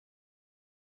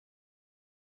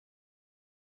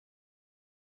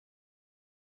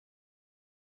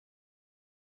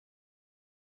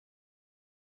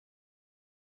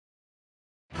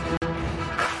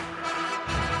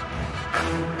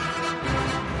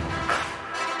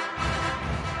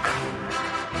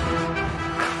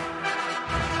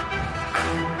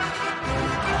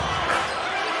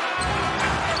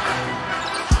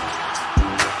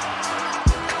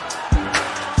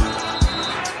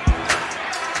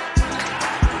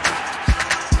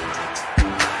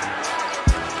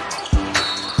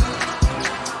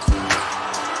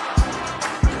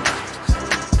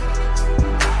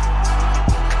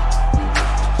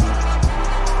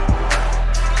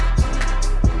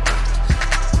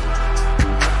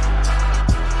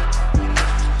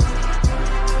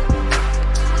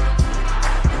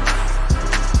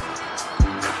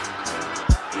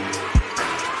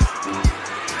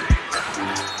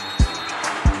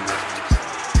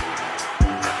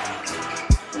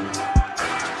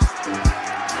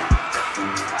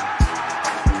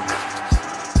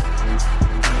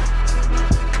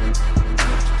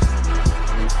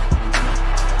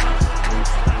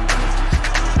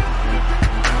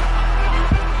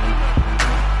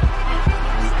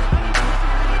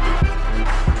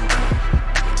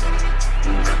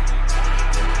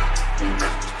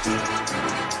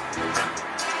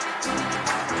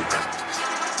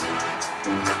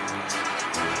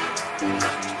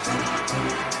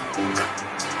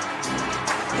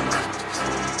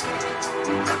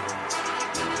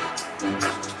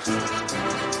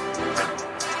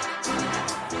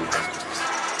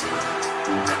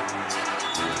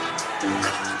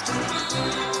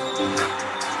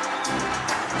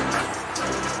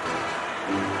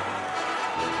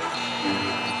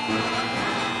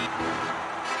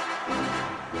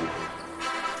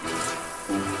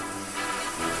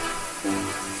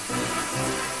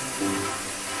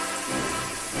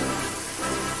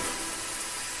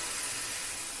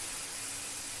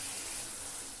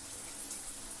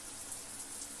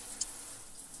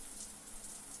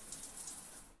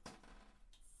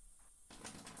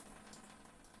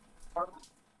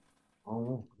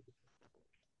Oh.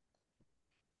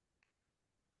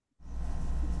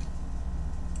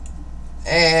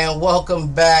 And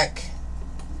welcome back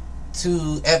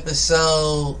to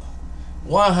episode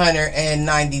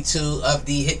 192 of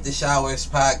the Hit the Showers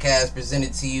podcast,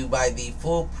 presented to you by the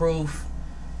Foolproof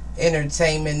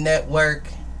Entertainment Network.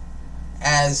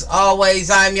 As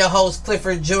always, I'm your host,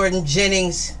 Clifford Jordan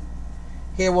Jennings,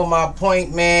 here with my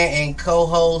point man and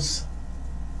co-host.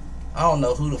 I don't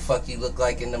know who the fuck you look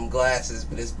like in them glasses,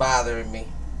 but it's bothering me.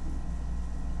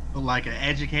 Look like an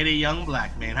educated young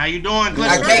black man. How you doing, Clifford?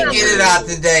 I can't get it out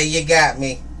today. You got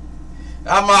me.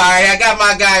 I'm alright. I got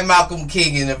my guy Malcolm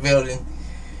King in the building.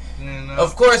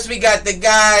 Of course, we got the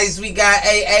guys. We got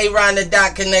AA Ron the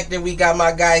Dot Connector. We got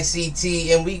my guy CT,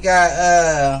 and we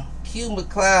got Q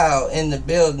McLeod in the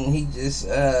building. He just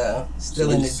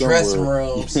still in the dressing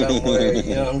room somewhere.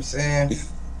 You know what I'm saying?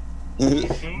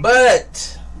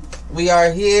 But we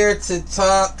are here to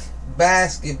talk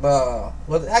basketball.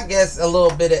 Well, I guess a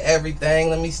little bit of everything.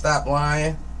 Let me stop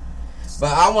lying.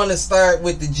 But I want to start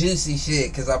with the juicy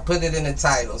shit because I put it in the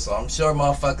title, so I'm sure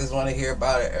motherfuckers want to hear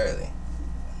about it early.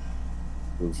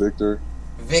 Victor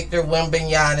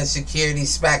Wembanyama security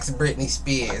smacks Britney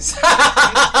Spears.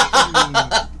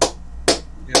 Yeah,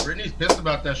 Britney's pissed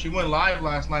about that. She went live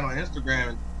last night on Instagram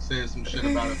and said some shit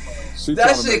about it. She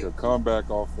trying to make a comeback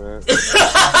off that.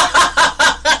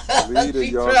 Leave the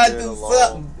young man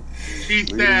alone. She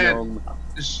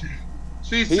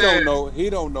said he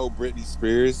don't know Britney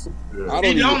Spears.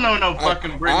 He don't know no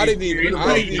fucking Britney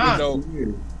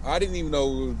I didn't even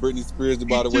know it was Britney Spears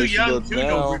by the way she looks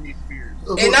now. And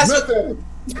that's what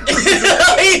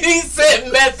he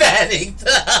said, meth addict.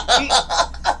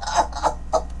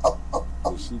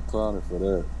 She clowning for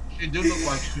that. She do look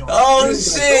like she. Oh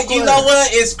shit! You know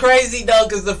what? It's crazy though,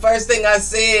 because the first thing I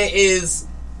said is,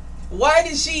 why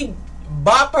did she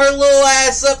bop her little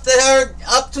ass up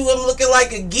to him, looking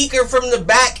like a geeker from the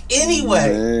back anyway?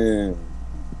 Man.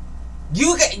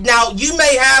 You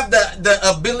may have the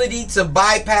ability to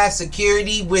bypass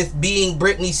security with being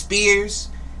Britney Spears,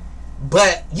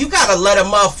 but you gotta let a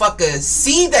motherfucker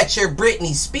see that you're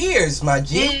Britney Spears, my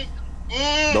G.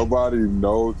 Nobody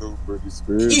knows who Britney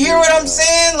Spears. You hear what I'm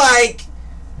saying? Like,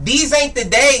 these ain't the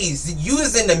days. You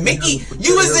was in the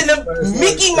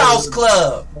Mickey Mouse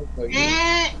Club.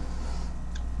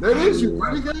 That is you,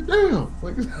 buddy. Goddamn.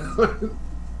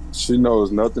 She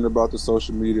knows nothing about the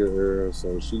social media era,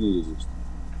 so she needs to just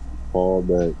fall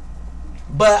back.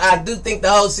 But I do think the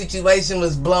whole situation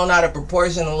was blown out of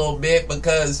proportion a little bit,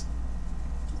 because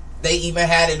they even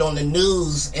had it on the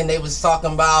news and they was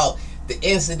talking about the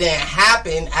incident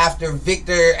happened after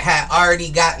Victor had already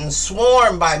gotten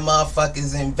swarmed by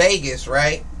motherfuckers in Vegas,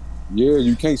 right? Yeah,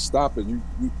 you can't stop it. You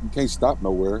can't stop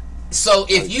nowhere. So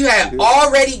if you had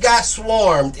already got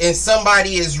swarmed and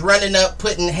somebody is running up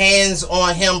putting hands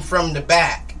on him from the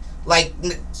back, like,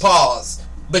 pause,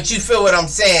 but you feel what I'm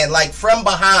saying, like from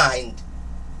behind,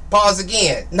 pause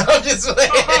again. No, I'm just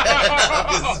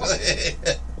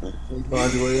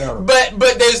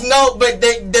But there's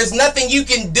nothing you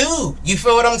can do. You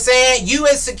feel what I'm saying? You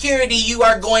as security, you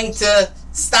are going to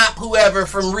stop whoever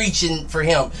from reaching for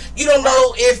him. You don't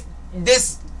know if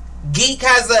this geek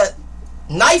has a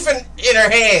knife in her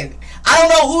hand. I don't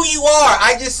know who you are.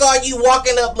 I just saw you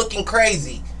walking up looking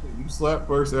crazy. You slap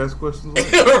first, ask questions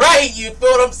later. Right, you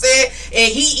feel what I'm saying?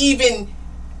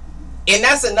 And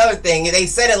that's another thing. They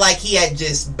said it like he had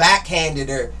just backhanded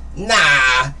her.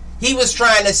 Nah, he was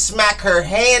trying to smack her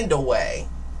hand away.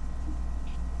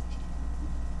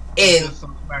 And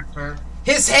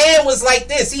his hand was like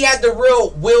this. He had the real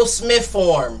Will Smith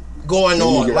form going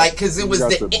on, like, because it was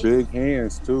the big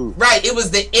hands too. Right, it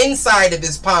was the inside of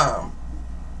his palm.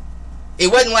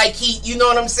 It wasn't like you know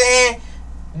what I'm saying?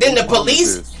 Then the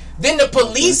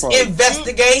police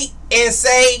investigate and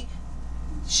say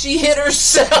she hit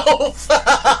herself.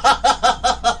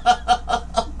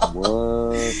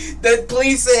 What? The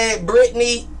police said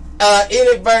Britney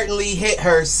inadvertently hit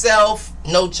herself.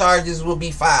 No charges will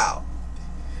be filed.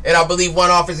 And I believe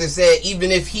one officer said even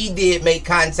if he did make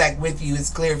contact with you, it's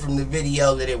clear from the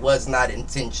video that it was not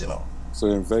intentional.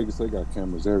 So in Vegas, they got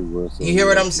cameras everywhere. So you hear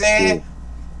what I'm saying?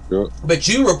 Yep. But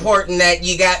you reporting that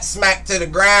you got smacked to the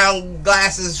ground,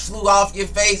 glasses flew off your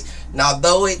face. Now,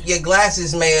 though your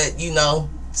glasses may have,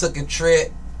 took a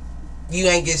trip, you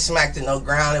ain't get smacked to no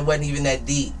ground. It wasn't even that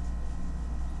deep.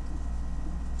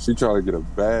 She tried to get a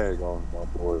bag on my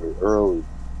boy early.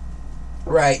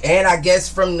 Right, and I guess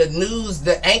from the news,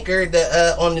 the anchor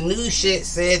on the news shit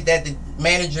said that the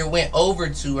manager went over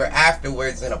to her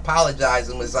afterwards and apologized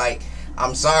and was like,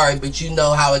 I'm sorry, but you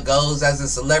know how it goes as a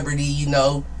celebrity,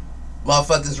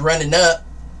 motherfuckers running up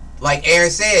Like Aaron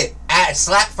said,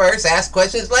 slap first, ask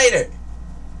questions later.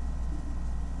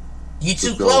 You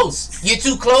too close. You're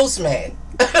too close, man.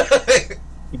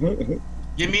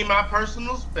 Give me my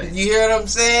personal space. You hear what I'm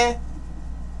saying?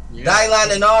 Yeah.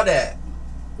 Dylan and all that.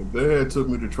 If they had took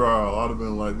me to trial, I'd have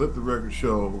been like, let the record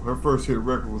show. Her first hit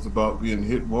record was about being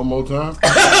hit one more time.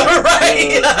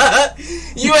 Right?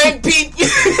 You ain't peep.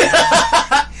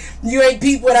 You ain't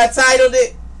peep what I titled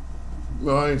it?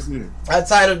 No, I ain't seen it. I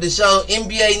titled the show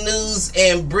NBA News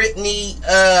and Britney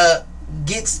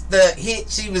gets the hit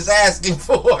she was asking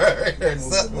for or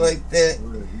something like that.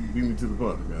 You beat me to the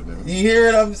punch, goddamn. You hear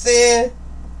what I'm saying?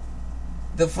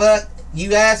 The fuck?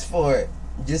 You asked for it.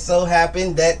 Just so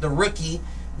happened that the rookie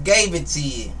gave it to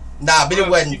you. Nah, but it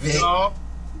wasn't Vic.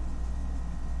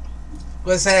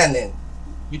 What's happening?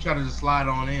 You try to just slide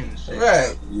on in and shit.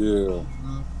 Right. Yeah.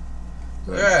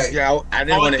 Right. Yeah, I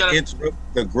didn't want to gotta- interrupt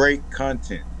the great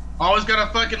content. Always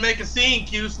gotta fucking make a scene,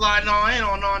 Q, sliding on in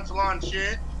on nonchalant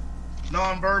shit.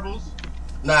 Non-verbals.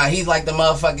 Nah, he's like the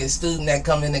motherfucking student that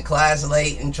come into class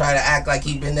late and try to act like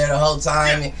he been there the whole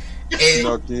time. And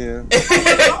Snuck in. and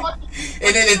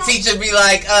then the teacher be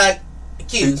like,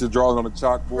 Q, Teacher draws on the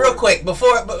chalkboard. real quick,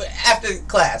 after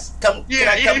class, come.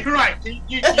 Yeah, come, you're right.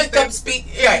 You come speak.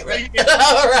 Right.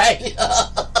 All right.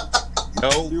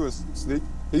 No, He was sneak.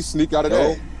 He sneak out of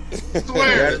there.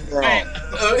 swear. That's wrong. Hey,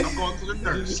 I'm going to the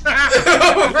nurse.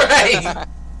 Right.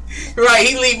 Right.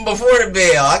 He leaving before the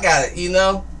bell. I got it. You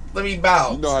know. Let me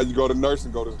bounce. You know how you go to nurse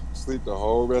and go to sleep the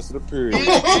whole rest of the period.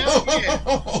 Yeah.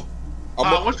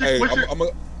 I'm what's your-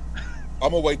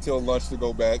 gonna wait till lunch to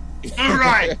go back. All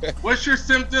right. What's your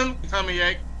symptom? Tummy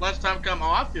ache. Lunchtime come.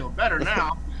 Oh, I feel better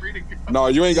now. Free to go. No,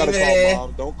 you ain't gotta Yeah. call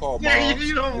mom. Don't call mom. Yeah,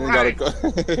 you don't You right. ain't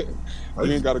gotta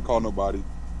you ain't gotta call nobody.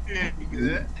 Yeah, you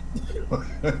good.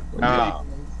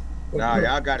 Nah,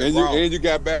 y'all got it And you wrong. and you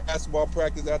got basketball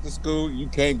practice after school. You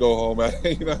can't go home, man.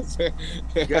 You know what I'm saying?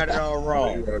 You got it all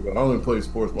wrong. I only play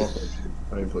sports.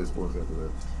 I didn't play sports after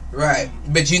that. Right.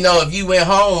 But you know, if you went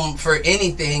home for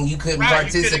anything, you couldn't Right,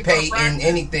 you couldn't go participate in practice.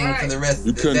 anything for Right. the rest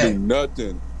You of the couldn't day. do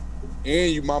nothing.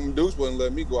 And you Mama Deuce wouldn't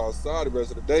let me go outside the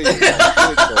rest of the day.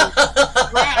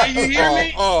 Right, you hear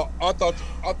me?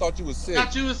 I thought you was sick.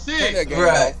 Thought you was Turn sick. that game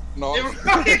Right. off. No.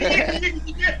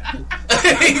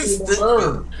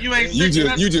 You ain't You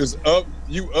sick. just up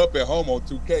at home on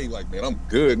 2K like, man, I'm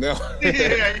good now.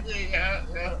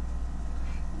 Yeah.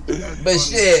 But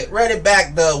shit, run it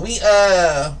back though. We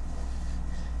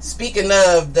speaking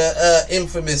of the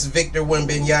infamous Victor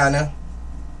Wembanyama.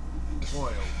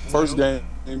 First game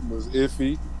was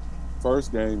iffy.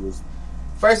 First game was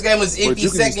First game was but iffy. you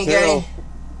can Second just tell- game,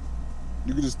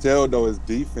 you can just tell though his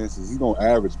defenses, he's gonna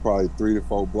average probably 3 to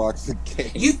 4 blocks a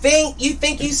game. you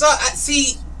think you saw?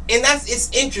 See, and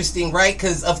it's interesting, right?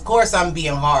 Because of course I'm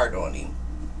being hard on him.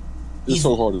 It's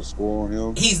so hard to score on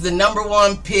him. He's the number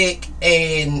one pick,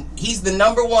 and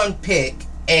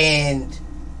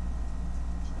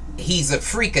he's a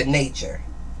freak of nature.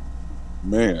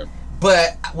 Man.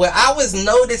 But what I was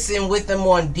noticing with him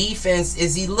on defense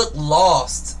is he looked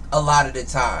lost a lot of the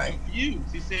time. He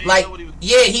said Like, what he was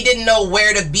yeah, he didn't know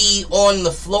where to be on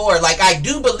the floor. Like, I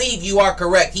do believe you are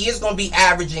correct. He is going to be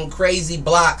averaging crazy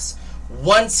blocks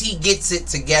once he gets it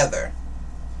together.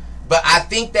 But I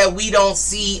think that we don't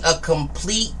see a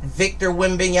complete Victor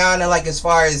Wembanyama, like as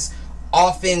far as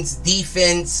offense,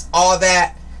 defense, all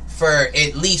that, for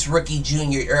at least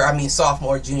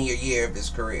sophomore, junior year of his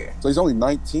career. So he's only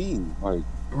 19. Like,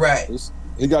 Right.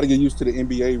 he got to get used to the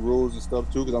NBA rules and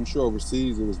stuff too, because I'm sure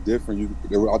overseas it was different.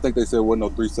 I think they said there wasn't no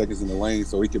 3 seconds in the lane,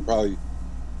 so he could probably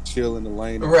chill in the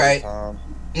lane the Right. whole time.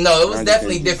 No, it was Now you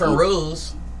definitely can't just different do it.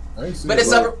 rules. I ain't seen But it,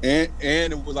 it's like, a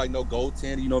And it was like no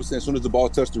goaltending, you know what I'm saying? As soon as the ball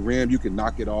touched the rim, you can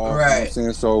knock it off. You know what Right. I'm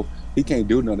saying? So he can't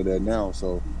do none of that now.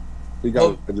 So he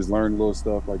got to just learn little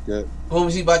stuff like that. What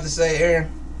was he about to say,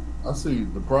 Aaron? I see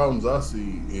the problems I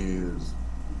see is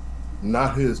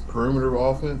not his perimeter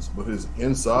offense, but his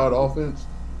inside offense.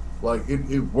 Like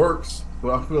it works,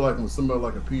 but I feel like when somebody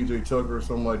like a PJ Tucker or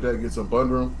something like that gets up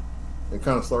under him and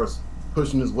kind of starts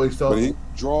pushing his waist out. But he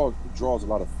draws a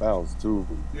lot of fouls too.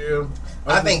 Yeah,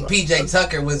 I think PJ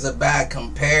Tucker was a bad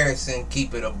comparison.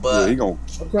 Keep it a Yeah, buck. he gonna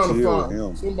I'm trying to kill find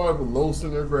him. somebody with low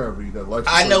center of gravity that likes.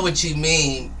 to I know play. what you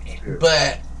mean, Yeah.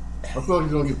 but I feel like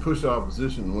he's gonna get pushed out of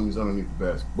position when he's underneath the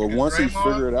basket. But And once he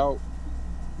Draymond? figure it out,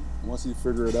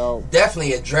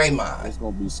 definitely a Draymond. it's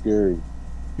gonna be scary.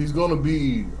 He's gonna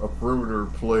be a perimeter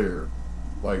player,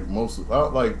 like most of.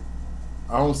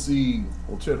 I don't see.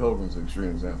 Well, Chet Holmgren's an extreme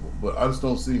example, but I just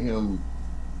don't see him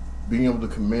being able to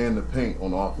command the paint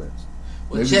on offense.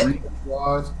 Well, Maybe Chet- rebound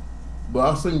wise, but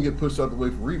I see him get pushed out the way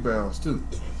for rebounds too.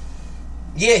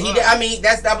 Yeah, I mean,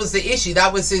 that was the issue.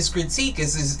 That was his critique.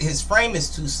 Is his frame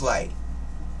is too slight.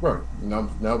 Right. Now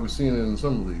we're seeing it in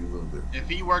some league a little bit. If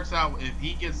he works out, if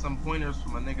he gets some pointers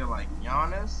from a nigga like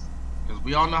Giannis, because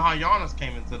we all know how Giannis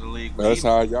came into the league. That's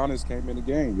how Giannis came in the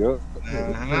game. Yep.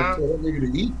 Tell that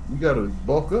nigga to eat. You gotta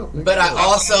bulk up. Nigga. But I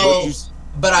also, you see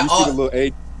the little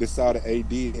the side of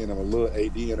AD and a little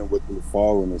AD in him with the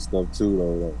falling and stuff too,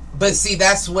 though. But see,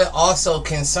 that's what also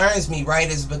concerns me, right?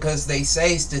 Is because they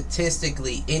say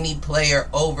statistically, any player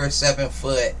over 7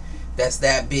 foot that's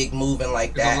that big moving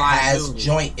like that has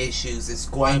joint issues. It's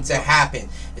going to happen.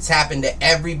 It's happened to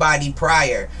everybody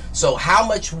prior. So how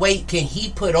much weight can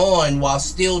he put on while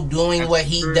still doing what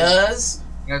he does?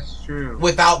 That's true.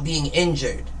 Without being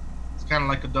injured. It's kind of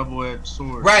like a double-edged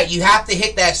sword. Right. You have to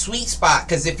hit that sweet spot,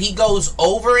 because if he goes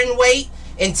over in weight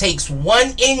and takes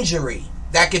one injury,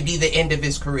 that could be the end of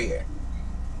his career.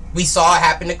 We saw it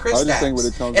happen to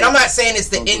Kristaps. And I'm not saying it's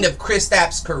the end of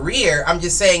Kristaps' career. I'm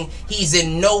just saying he's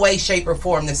in no way, shape, or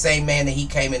form the same man that he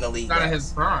came in the league. Not at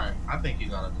his prime. I think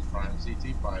he's out of his prime.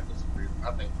 CT probably disagrees.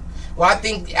 I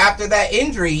think after that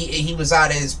injury, he was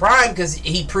out of his prime because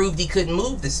he proved he couldn't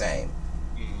move the same.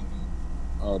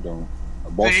 I don't.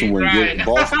 Boston wouldn't get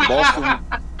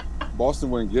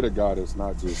a guy that's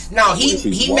not just. No,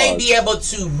 he may be able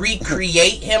to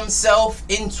recreate himself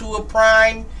into a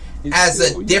prime. As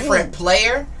a different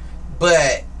player,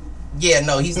 but yeah,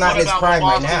 no, he's not his prime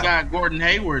right now. Got Gordon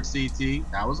Hayward, CT.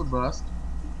 That was a bust.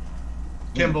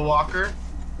 Kemba Walker,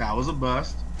 that was a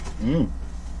bust.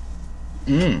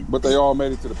 But they all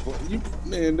made it to the point.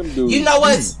 Man, them dudes. You know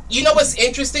what's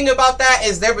interesting about that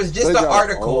is there was just an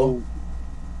article.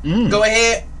 Go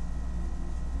ahead.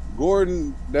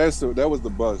 Gordon, that was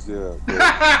the bust, yeah.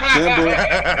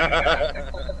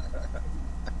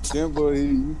 Kemba,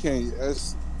 you can't.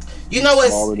 You know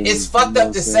it's fucked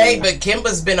up to say, but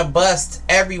Kemba's been a bust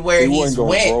everywhere he's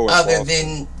went, other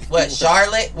than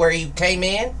Charlotte, where he came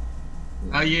in.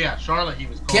 Oh yeah, Charlotte. He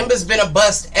was. Kemba's been a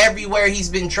bust everywhere he's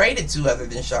been traded to, other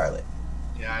than Charlotte.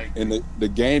 Yeah, and the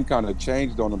game kind of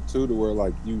changed on him too, to where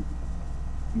like you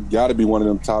got to be one of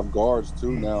them top guards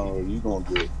too. Now you got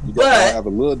to have a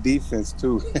little defense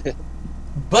too.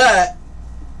 But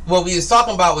what we was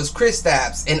talking about was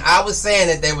Kristaps, and I was saying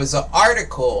that there was an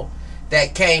article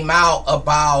that came out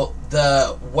about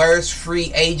the worst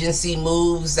free agency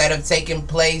moves that have taken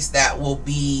place that will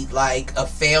be like a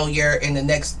failure in the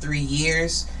next 3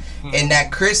 years. And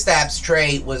that Kristaps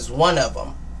trade was one of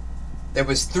them. There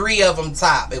was 3 of them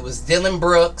top. It was Dylan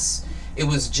Brooks. It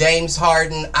was James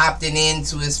Harden opting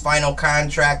into his final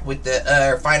contract with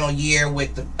the final year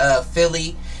with the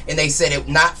Philly. And they said it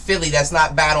not Philly. That's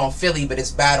not bad on Philly, but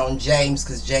it's bad on James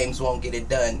because James won't get it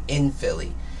done in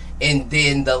Philly. And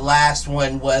then the last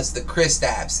one was the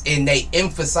Kristaps. And they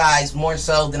emphasized more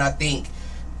so than I think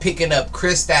picking up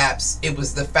Kristaps, it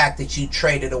was the fact that you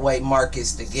traded away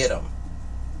Marcus to get him.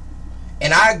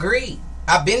 And I agree.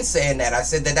 I've been saying that. I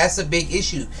said that that's a big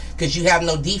issue because you have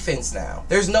no defense now.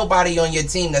 There's nobody on your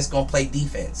team that's going to play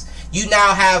defense. You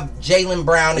now have Jaylen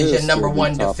Brown as your number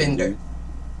 1 defender.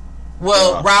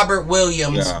 Well, Robert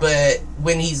Williams, but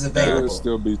when he's available. He'll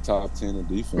still be top 10 in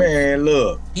defense. Man,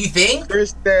 look. You think?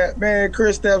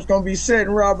 Kristaps going to be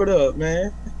setting Robert up,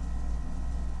 man.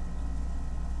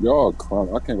 Y'all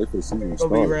clown. I can't wait for the season to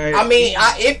start. Right. I mean,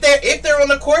 if they're on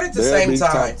the court at the same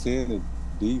time. Top 10 in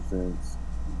defense.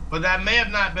 But that may have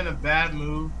not been a bad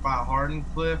move by Harden,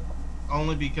 Cliff,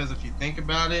 only because if you think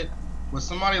about it, with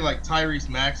somebody like Tyrese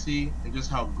Maxey and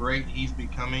just how great he's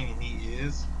becoming and he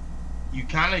is, you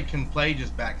kind of can play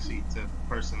just backseat to a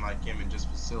person like him and just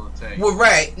facilitate. Well,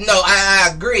 right. No,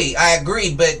 I agree.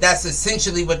 But that's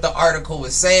essentially what the article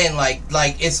was saying. Like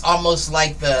it's almost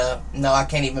like I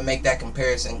can't even make that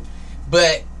comparison.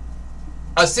 But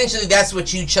essentially that's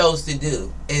what you chose to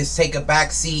do, is take a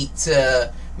backseat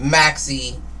to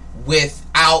Maxey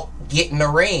without getting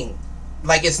a ring.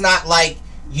 Like, it's not like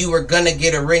you were going to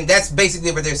get a ring. That's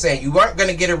basically what they're saying. You weren't going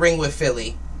to get a ring with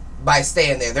Philly by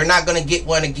staying there. They're not going to get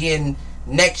one again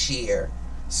next year.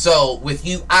 So with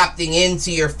you opting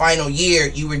into your final year,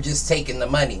 you were just taking the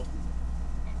money.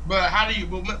 But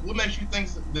what makes you think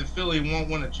that Philly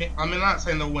won't win a champ? I mean, I'm not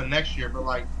saying they'll win next year, but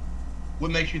like, what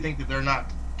makes you think that they're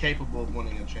not capable of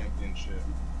winning a championship?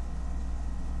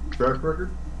 Track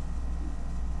record?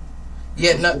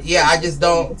 I just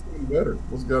don't.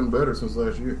 What's gotten better since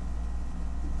last year?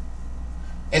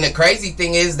 And the crazy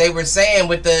thing is, they were saying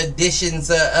with the additions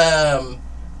of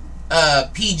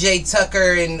PJ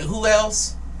Tucker and who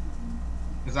else?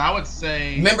 Because I would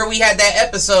say, remember we had that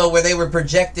episode where they were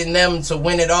projecting them to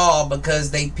win it all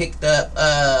because they picked up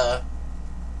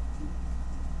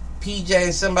PJ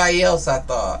and somebody else. I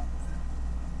thought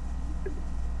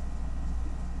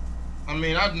I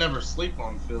mean, I'd never sleep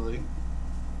on Philly.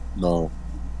 No.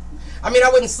 I mean, I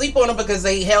wouldn't sleep on them because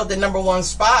they held the number one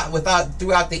spot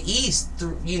throughout the East,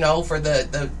 for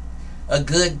a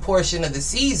good portion of the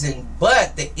season.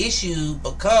 But the issue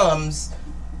becomes,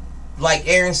 like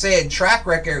Aaron said, track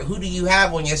record. Who do you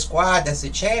have on your squad that's a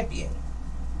champion?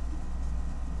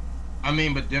 I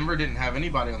mean, but Denver didn't have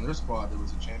anybody on their squad that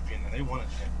was a champion, and they won a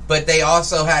champion. But they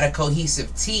also had a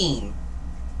cohesive team.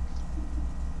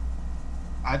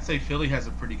 I'd say Philly has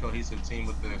a pretty cohesive team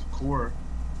with the core.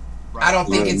 Right? I don't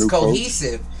think it's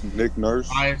cohesive. Coach, Nick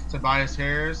Nurse. Tobias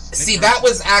Harris. See, that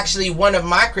was actually one of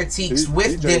my critiques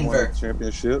with Denver.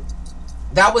 Championship.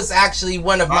 That was actually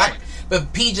one of my...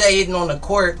 But PJ isn't on the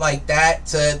court like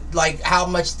that. How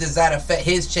much does that affect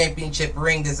his championship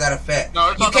ring? Does that affect?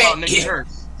 No, it's talking about Nick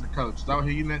Nurse, the coach. Is that who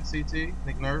you meant, CT?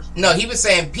 Nick Nurse? No, he was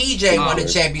saying PJ won a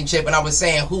championship, and I was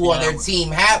saying who on their team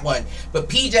had one. But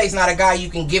PJ's not a guy you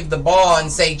can give the ball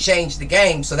and say change the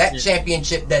game, so that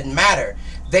championship doesn't matter.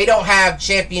 They don't have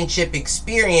championship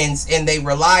experience, and they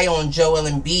rely on Joel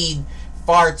Embiid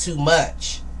far too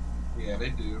much. Yeah, they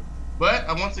do. But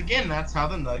once again, that's how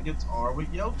the Nuggets are with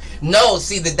Jokic. No,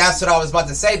 see, that's what I was about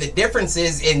to say. The difference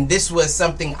is, and this was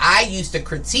something I used to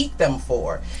critique them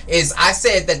for, is I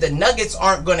said that the Nuggets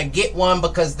aren't going to get one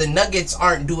because the Nuggets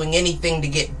aren't doing anything to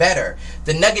get better.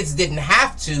 The Nuggets didn't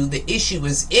have to. The issue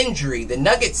is injury. The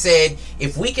Nuggets said,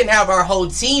 if we can have our whole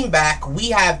team back,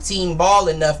 we have team ball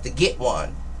enough to get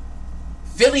one.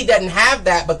 Philly doesn't have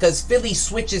that because Philly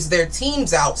switches their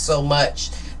teams out so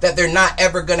much that they're not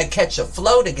ever going to catch a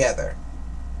flow together.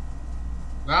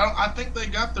 I think they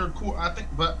got their core.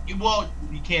 But you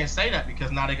can't say that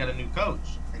because now they got a new coach,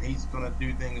 and he's going to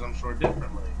do things, I'm sure,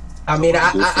 differently. I mean,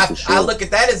 I look at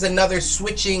that as another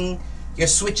switching. You're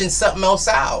switching something else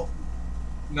out.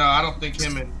 No, I don't think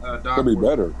him and Doc could be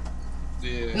better.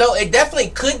 Yeah. No, it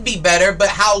definitely could be better, but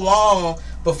how long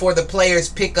before the players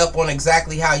pick up on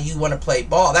exactly how you want to play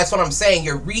ball? That's what I'm saying.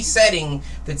 You're resetting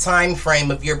the time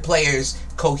frame of your players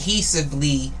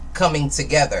cohesively coming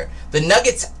together. The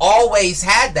Nuggets always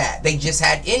had that. They just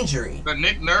had injury. But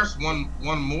Nick Nurse won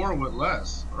more with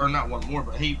less. Or not one more,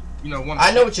 but he, won.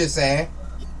 I know what you're saying.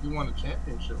 He won a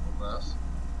championship with less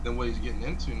than what he's getting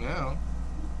into now.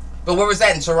 But where was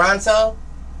that, in Toronto?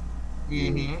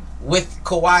 Mm-hmm. With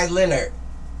Kawhi Leonard.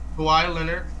 Kawhi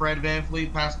Leonard, Fred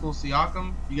VanVleet, Pascal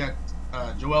Siakam. You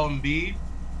got Joel Embiid,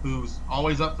 who's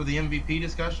always up for the MVP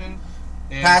discussion.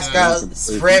 And,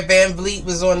 Fred VanVleet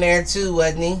was on there too,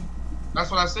 wasn't he?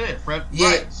 That's what I said, Fred. Yeah.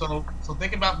 Right. So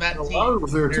think about that team. Lowry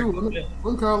was there too, wasn't it?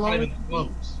 Not even close.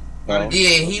 Yeah,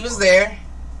 he was there.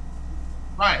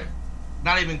 Right.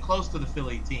 Not even close to the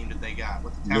Philly team that they got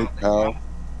with the talent they got.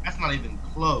 That's not even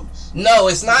close. No,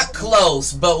 it's not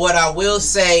close. But what I will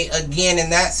say again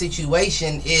in that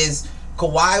situation is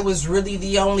Kawhi was really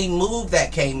the only move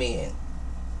that came in.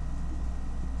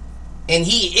 And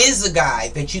he is a guy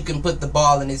that you can put the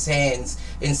ball in his hands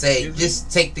and say, just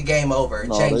take the game over,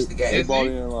 change the game.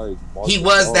 He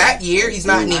was that year. He's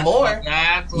not anymore.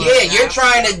 You're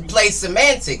trying to play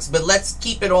semantics, but let's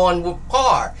keep it on with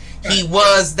par. He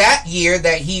was that year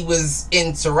that he was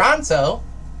in Toronto.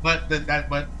 But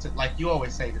like you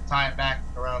always say, to tie it back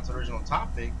around to the original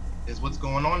topic, is what's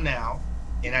going on now,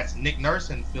 and that's Nick Nurse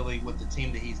in Philly with the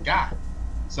team that he's got.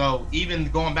 So even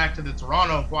going back to the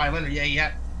Toronto Kawhi Leonard, he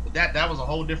had. But that was a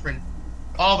whole different.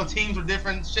 All the teams were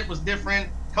different. Shit was different.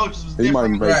 Coaches was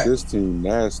different. He might make this team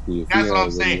nasty. That's what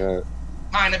I'm saying.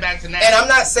 Tying it back to nasty. And I'm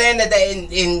not saying that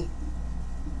they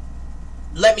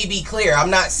let me be clear.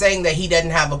 I'm not saying that he doesn't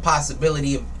have a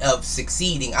possibility of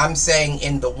succeeding. I'm saying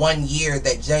in the 1 year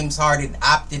that James Harden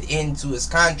opted into his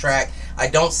contract, I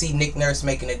don't see Nick Nurse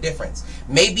making a difference.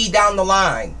 Maybe down the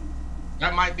line.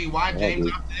 That might be why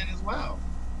James opted in as well.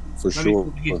 For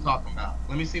sure.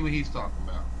 Let me see what he's talking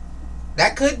about.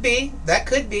 That could be.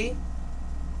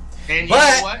 And you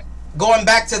know what? Going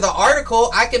back to the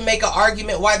article, I can make an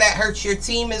argument why that hurts your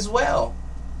team as well.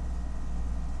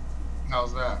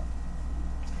 How's that?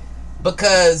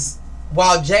 Because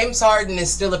while James Harden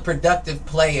is still a productive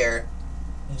player,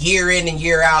 year in and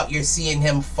year out, you're seeing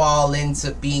him fall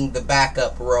into being the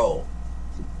backup role.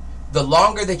 The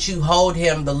longer that you hold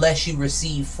him, the less you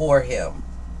receive for him.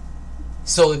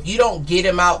 So if you don't get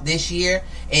him out this year,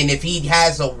 and if he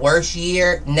has a worse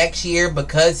year next year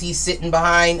because he's sitting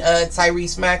behind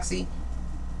Tyrese Maxey,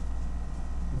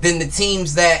 then the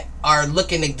teams that are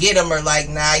looking to get him are like,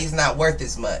 nah, he's not worth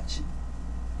as much.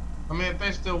 I mean, if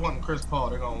they still want Chris Paul,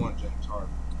 they're gonna want James Harden.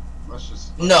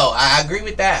 No, I agree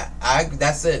with that.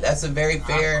 That's a very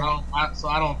fair.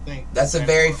 I don't think that's a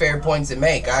very fair point to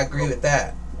make. I agree with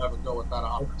that. Never go without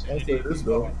an opportunity. I'll say this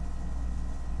though.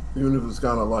 Even if it's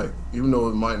kind of like, even though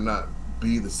it might not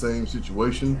be the same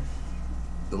situation.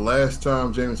 The last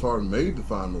time James Harden made the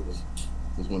finals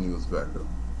was when he was back up.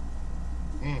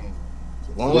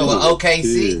 Well,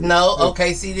 OKC, no,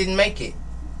 OKC didn't make it.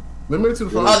 They made it to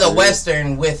the finals. Oh, the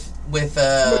Western with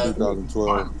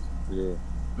 2012. Yeah.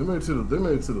 They made it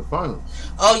to the finals.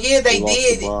 Oh yeah, they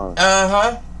did.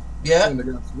 Yeah. And they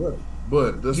got swept.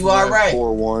 But you are right.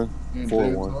 4-1. And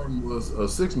James Harden was a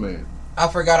 6-man. I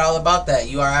forgot all about that.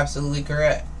 You are absolutely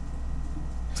correct.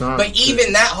 But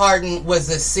even that Harden was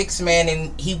a 6-man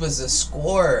and he was a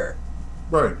scorer.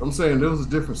 Right. I'm saying there was a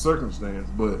different circumstance,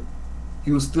 but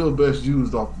he was still best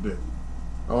used off the bench.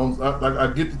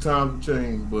 I get the times have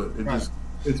changed, but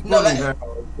it's funny how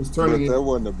it's turning. But that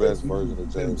wasn't the best version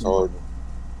of James Harden.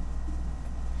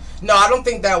 No, I don't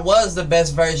think that was the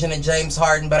best version of James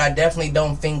Harden, but I definitely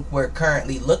don't think we're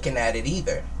currently looking at it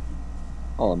either.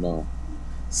 Oh no.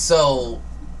 So,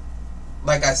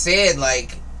 like I said,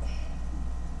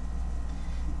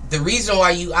 the reason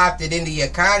why you opted into your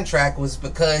contract was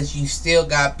because you still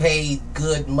got paid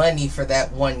good money for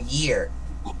that 1 year.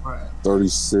 Right.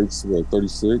 36.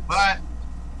 But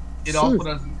it also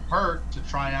doesn't hurt to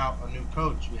try out a new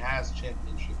coach who has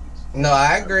championships. No,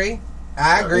 I agree.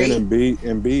 And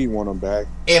Embiid want him back.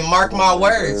 And mark my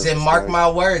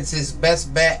words, his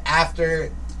best bet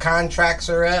after contracts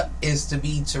are up is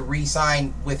to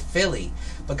re-sign with Philly.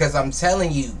 Because I'm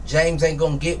telling you, James ain't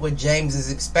going to get what James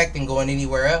is expecting going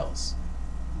anywhere else.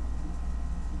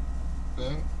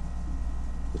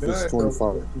 If it's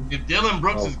 25. If Dylan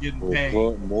Brooks is getting paid.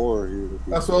 More here.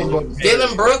 That's what I was about to say.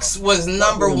 Dylan Brooks was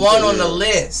number 1 on the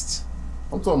list.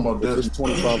 I'm talking about this.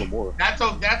 25 or more. That's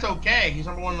okay. He's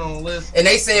number 1 on the list. And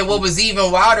they said what was even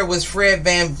wilder was Fred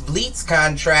VanVleet's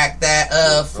contract, that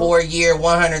 4-year,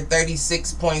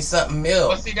 136 point something mil.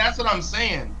 But see, that's what I'm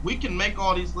saying. We can make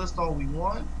all these lists all we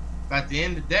want. But at the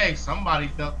end of the day, somebody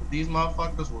felt that these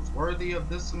motherfuckers was worthy of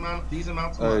these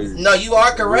amounts of money. No, you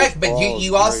are correct, but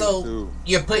you also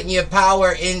you're putting your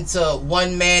power into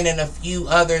one man and a few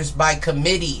others by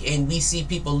committee, and we see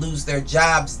people lose their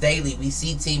jobs daily. We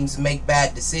see teams make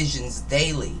bad decisions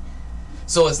daily.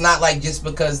 So it's not like just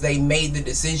because they made the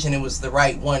decision it was the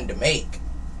right one to make.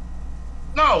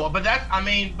 No, but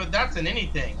that's in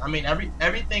anything. I mean,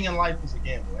 everything in life is a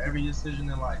gamble. Every decision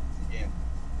in life is a gamble.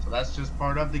 So that's just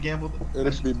part of the gamble.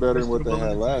 It'll be better than what they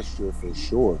had last year for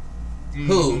sure. Mm-hmm.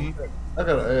 Who? I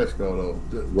gotta ask y'all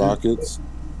though. Rockets.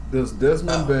 Does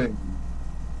Desmond Bain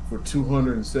for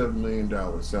 $207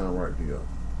 million sound right to y'all?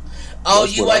 Oh,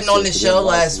 you wasn't on the show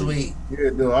last week. Yeah,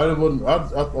 no, I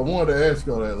wanted to ask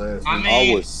y'all that last week. I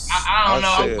mean, I don't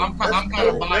know. I'm kind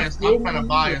of biased. I'm kind of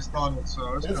biased on it.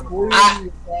 So it's that's kind 40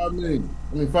 years, $5 million.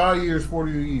 I mean, 5 years,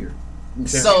 40 a year. Okay.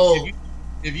 So.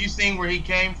 If you seen where he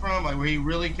came from, like where he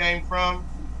really came from,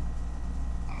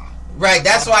 right?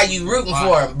 That's why you rooting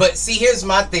for him. But see, here's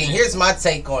my thing. Here's my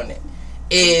take on it.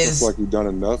 It's like he done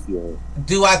enough yet.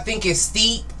 Do I think it's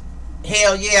steep?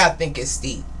 Hell yeah, I think it's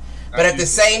steep. But at the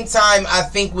same time, I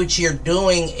think what you're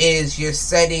doing is you're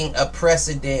setting a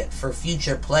precedent for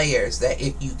future players that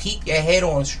if you keep your head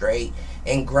on straight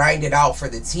and grind it out for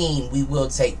the team, we will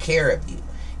take care of you.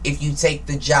 If you take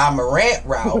the Ja Morant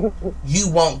route, you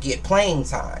won't get playing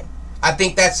time. I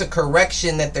think that's a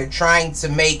correction that they're trying to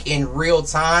make in real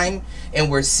time,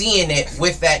 and we're seeing it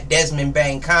with that Desmond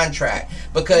Bain contract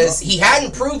because he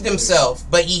hadn't proved himself,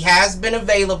 but he has been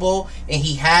available and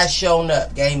he has shown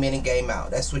up game in and game out.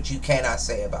 That's what you cannot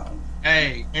say about him.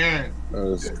 Hey, Aaron.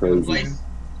 That's crazy.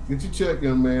 Get your check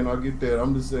in, man. I get that.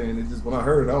 I'm just saying, when I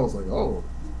heard it, I was like, oh.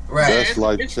 Right. That's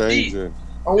like changing.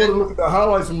 I want to look at the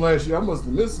highlights from last year. I must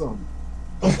have missed something.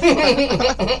 Yeah,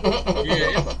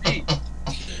 it's deep.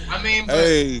 I mean,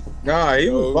 he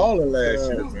was balling last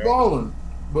year. He was balling.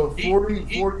 But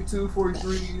 42,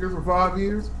 43 years for 5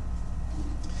 years?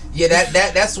 Yeah,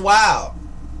 that's wild.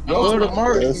 Fred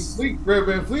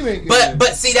VanVleet ain't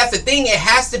but see, that's the thing. It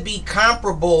has to be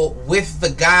comparable with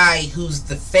the guy who's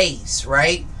the face,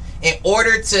 right? In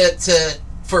order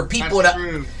for people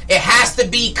it has to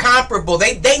be comparable.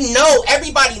 They know,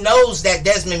 everybody knows that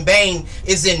Desmond Bain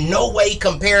is in no way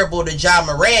comparable to Ja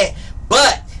Morant,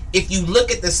 but if you look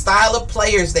at the style of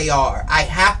players they are, I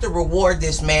have to reward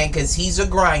this man because he's a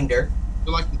grinder.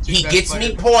 Like he gets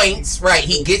me points, right?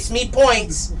 He gets me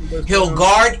points. He'll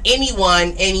guard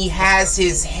anyone, and he has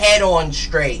his head on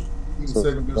straight.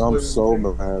 I'm so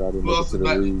mad I didn't look to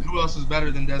the league. Who else is better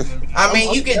than Desmond? I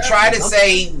mean, you can try to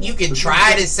say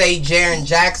Jaren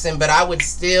Jackson, but I would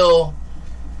still.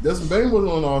 Desmond Bain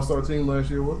wasn't on the All-Star team last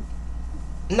year, was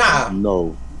he? Nah.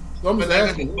 No. So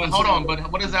but hold on,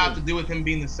 but what does that have to do with him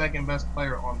being the second best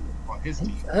player on his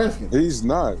team? He's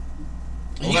not.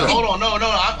 Hold on, no.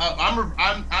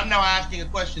 I'm now asking a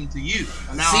question to you.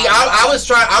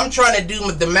 I'm trying to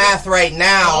do the math right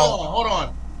now. Hold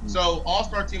on. So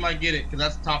All-Star team, I get it because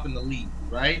that's top in the league,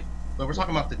 right? But we're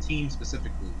talking about the team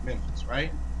specifically, Memphis,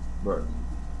 right? Right.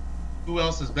 Who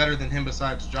else is better than him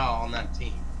besides Ja on that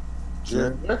team?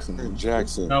 Jaren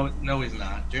Jackson. No, he's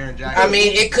not. Jaren Jackson. I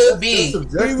mean, it could be.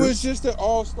 He was just an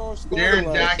all-star starter.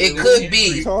 Jaren Jackson. It could What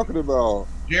be. are you talking about?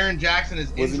 Jaren Jackson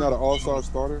is. Was he not an all-star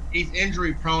starter? He's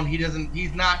injury prone.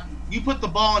 He's not. You put the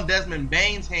ball in Desmond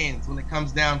Bane's hands when it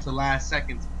comes down to last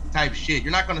seconds type shit.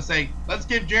 You're not going to say, let's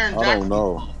give Jaren Jackson I don't the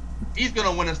know. ball. He's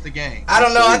going to win us the game. I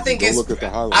don't know. I think Go it's. look at the I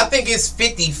highlights. think it's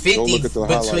 50-50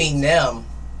 between them.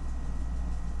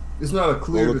 It's not a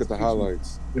clear. Go look at the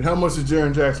highlights. And how much is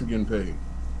Jaren Jackson getting paid?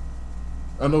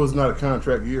 I know it's not a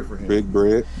contract year for him. Big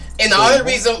bread. And the other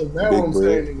reason, Now what I'm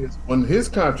saying is, when his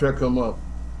contract come up,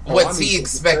 what's he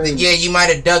expected? Yeah, you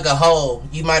might have dug a hole.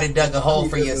 You might have dug a hole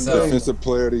for yourself. Defensive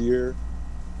player of the year.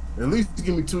 At least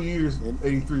give me 2 years and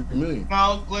 $83 million.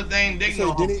 No, Cliff, they ain't dig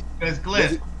no didn't he- because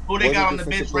Cliff, who they was got he on the defensive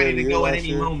bench player ready of to the go year at last any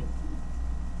year? moment.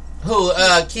 Who?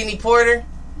 Kenny Porter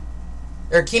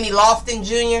or Kenny Lofton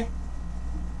Jr.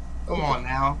 Come on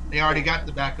now, they already got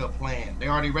the backup plan. They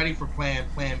already ready for plan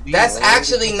B. That's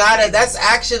actually not a. That's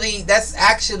actually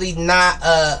not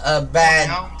a bad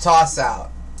toss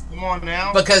out. Come on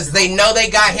now, Because they know they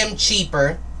got him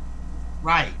cheaper.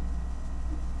 right.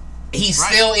 He's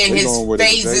Right. still in They his going with it.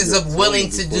 phases They of just willing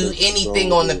told to you do what it's anything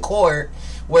so on the good. court,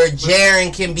 where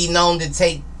Jaren can be known to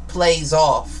take plays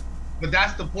off. But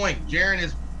that's the point. Jaren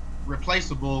is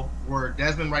replaceable, where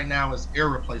Desmond right now is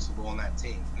irreplaceable on that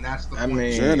team, and that's the point.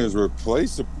 Jaren is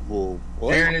replaceable.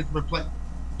 What? Jaren is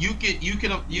You could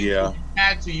if you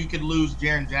had to, you could lose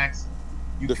Jaren Jackson.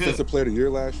 You Defensive could. player of the year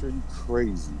last year. You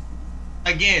crazy.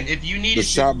 Again, if you needed The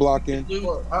shot blocking. lose,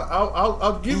 Well,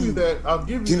 I'll give you that. I'll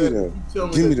give you Give me that. that. You tell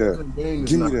me Give me that. that. Desmond Bane is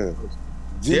Give me not that. the person.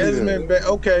 Desmond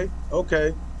Bain,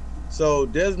 okay. So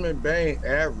Desmond Bain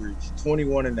averaged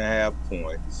 21 and a half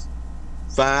points,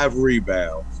 5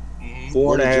 rebounds,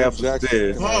 4.5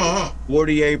 assists,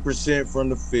 48% from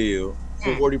the field,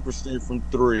 40% from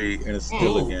 3, and it's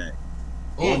still a game.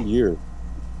 1 year.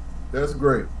 That's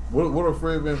great. What are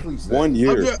Fred VanVleet saying? 1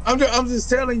 year. I'm just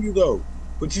telling you though.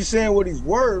 But you saying what he's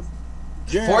worth?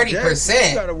 40%.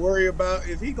 You got to worry about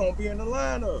if he gonna be in the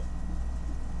lineup.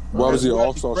 Why was he an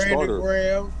all-star Brandon starter?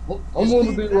 Graham. I'm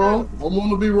going to be wrong. I'm going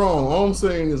to be wrong. All I'm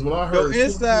saying is when I heard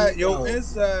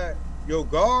Your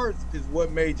guards is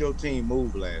what made your team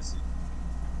move last season.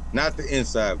 Not the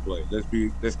inside play. Let's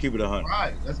keep it 100.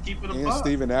 right? Let's keep it a And buck.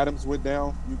 Steven Adams went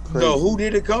down. You crazy. No, who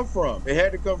did it come from? It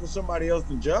had to come from somebody else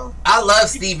than Ja. I love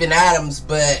Steven Adams,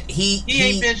 but he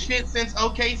ain't been shit since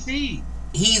OKC.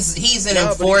 He's an Nah,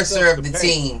 but he enforcer stuffed of the the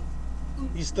paint. team.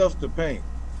 He stuffs the paint.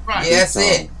 Right. Yeah, that's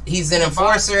it. He's an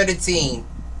enforcer of the team.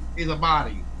 He's a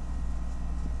body.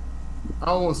 I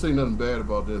don't want to say nothing bad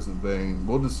about Desmond Bane.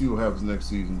 We'll just see what happens next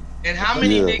season. And how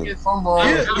many Yeah. niggas? If I'm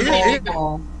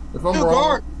wrong, if I'm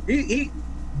wrong, He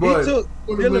but took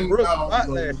 $20 Dylan million Brooks' spot like,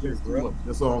 last year, that's too bro. much.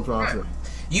 That's all I'm trying to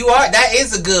say. That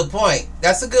is a good point.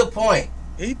 That's a good point.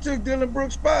 He took Dylan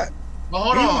Brooks' spot. But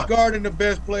hold he on. was guarding the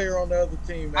best player on the other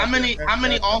team. How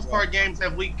many All-Star games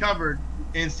have we covered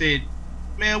and said,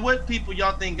 man, what people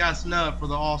y'all think got snubbed for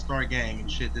the All-Star game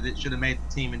and shit that it should have made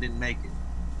the team and didn't make it?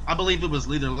 I believe it was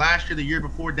either last year, the year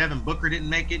before. Devin Booker didn't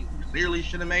make it. Clearly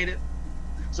should have made it.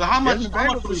 So how much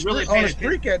Desmond was really on paying a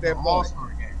streak attention at that to the point. All-Star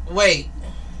game? Wait,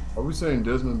 Are we saying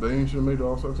Desmond Bane should have made the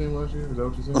All-Star team last year? Is that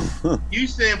what you're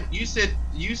saying?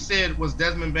 You said was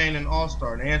Desmond Bane an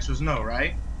All-Star? The answer is no,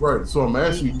 right? Right. So I'm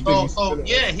asking you.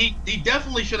 He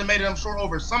definitely should have made it. I'm sure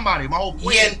over somebody. My whole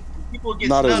point is people get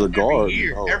Not as snubbed a guard, every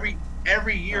year. no.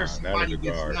 Every year Nah, somebody not as a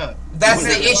gets guard. snubbed. that's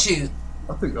the issue.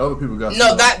 I think other people got.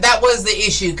 No, that was the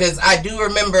issue, because I do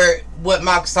remember what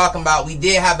Mark's talking about. We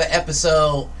did have an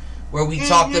episode where we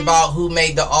talked about who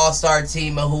made the All-Star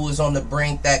team and who was on the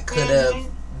brink that could have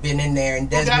been in there, and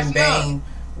Desmond Bane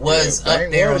was Bane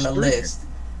up there was on the streaking. list.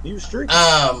 He was streaking.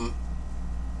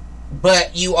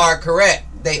 But you are correct.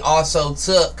 They also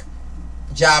took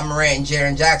Ja Morant and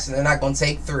Jaren Jackson. They're not going to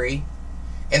take 3,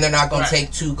 and they're not going to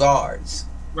take 2 guards.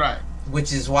 Right.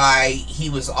 Which is why he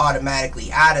was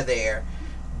automatically out of there.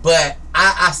 But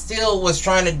I still was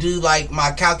trying to do like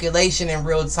my calculation in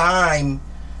real time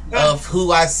of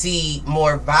who I see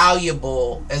more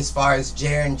valuable as far as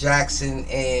Jaren Jackson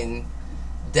and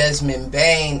Desmond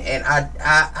Bane, and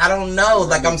I don't know.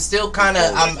 Like I'm still kind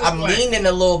of I'm leaning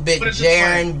a little bit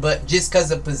Jaren, but just because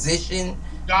of position.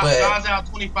 Ja's out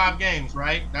 25 games,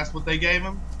 right? That's what they gave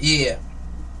him. Yeah.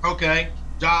 Okay.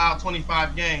 Ja out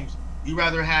 25 games. You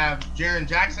rather have Jaren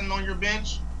Jackson on your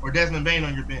bench or Desmond Bain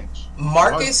on your bench?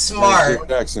 Marcus Smart.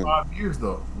 5 years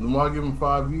though. Why give him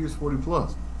 5 years, 40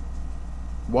 plus?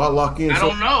 Why lock in? I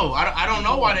don't know. I don't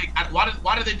know why did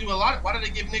they do a lot? Why did they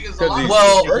give niggas a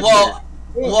lot?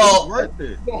 Well,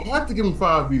 you don't have to give him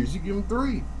 5 years. You give him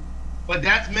 3. But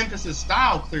that's Memphis's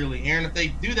style, clearly, Aaron. If they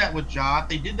do that with Ja,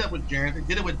 they did that with Jaren, they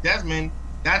did it with Desmond.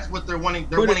 That's what they're wanting.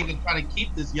 They're wanting to try to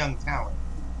keep this young talent.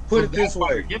 Put it this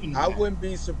way: I wouldn't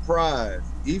be surprised,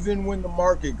 even when the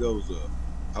market goes up.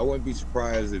 I wouldn't be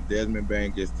surprised if Desmond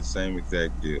Bain gets the same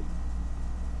exact deal.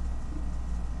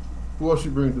 Who else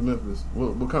you bring to Memphis?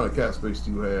 What kind of cap space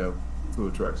do you have to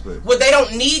attract space? Well, they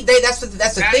don't need. That's the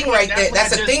thing right there.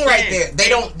 That's the thing right there. They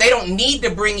don't need to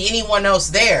bring anyone else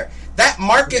there. That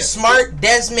Marcus Smart,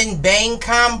 Desmond Bain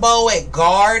combo at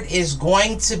guard is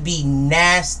going to be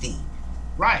nasty.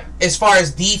 Right. As far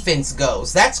as defense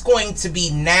goes, that's going to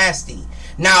be nasty.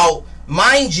 Now,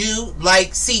 mind you, like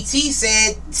CT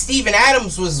said, Steven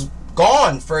Adams was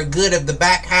gone for a good of the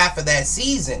back half of that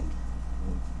season.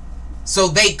 So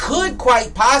they could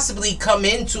quite possibly come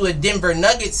into a Denver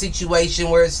Nuggets situation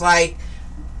where it's like,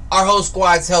 our whole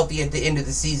squad's healthy at the end of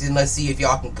the season. Let's see if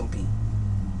y'all can compete.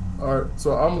 All right,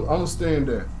 so I'm staying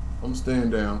down. I'm staying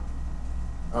down.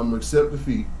 I'm gonna accept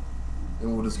defeat,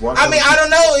 and we'll just watch. I mean, I don't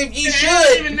know if you should.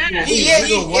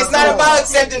 It's not about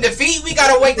accepting defeat. We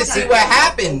gotta wait to see what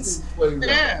happens.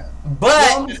 Yeah,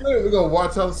 but I'm just saying we're gonna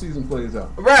watch how the season plays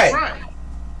out. Right.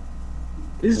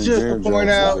 It's just to point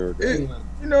out.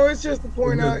 It's just to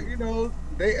point out.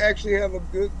 They actually have a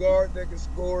good guard that can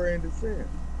score and defend.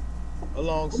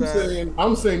 Alongside,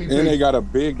 I'm saying, and they got a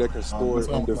big that can score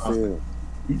and defend.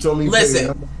 You told me. Listen.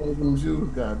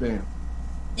 God damn.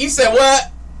 You said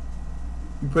what?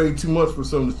 You paid too much for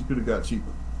something that you could have got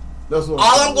cheaper. That's what.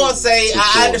 All I'm gonna say.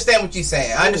 I understand what you're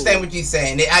saying. I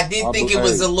did think it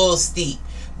was a little steep,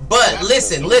 but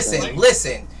listen.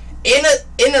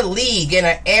 In a league, in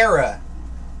an era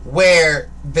where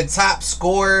the top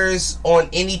scorers on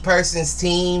any person's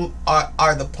team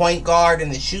are the point guard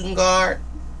and the shooting guard,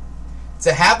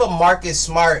 to have a Marcus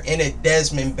Smart and a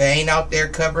Desmond Bain out there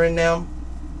covering them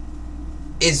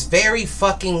is very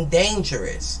fucking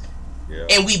dangerous. Yeah.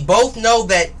 And we both know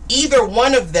that either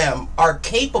one of them are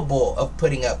capable of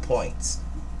putting up points.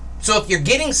 So if you're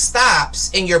getting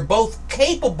stops and you're both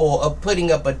capable of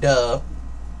putting up a dub,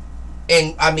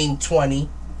 20,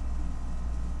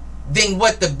 then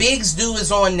what the bigs do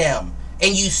is on them.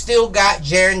 And you still got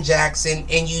Jaren Jackson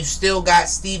and you still got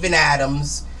Steven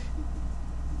Adams.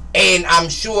 And I'm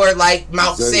sure, like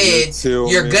Malk said,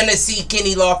 you're going to see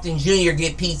Kenny Lofton Jr.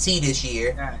 get PT this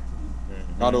year.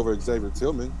 Not over Xavier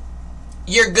Tillman.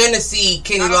 You're going to see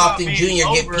Kenny Lofton Jr.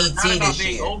 get PT this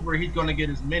year. He's going to get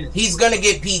his minutes. He's going to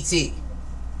get PT. He's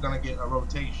going to get a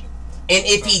rotation. And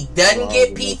if he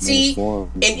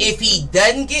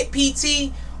doesn't get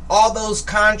PT, all those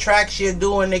contracts you're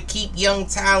doing to keep young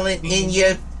talent in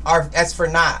you that's for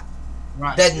naught.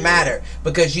 Right. Doesn't matter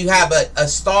because you have a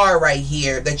star right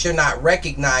here that you're not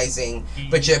recognizing,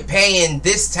 but you're paying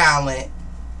this talent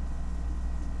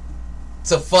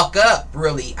to fuck up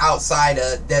really outside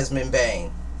of Desmond Bain.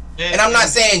 And I'm not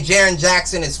saying Jaren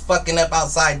Jackson is fucking up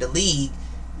outside the league.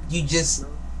 You just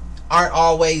aren't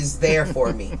always there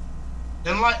for me.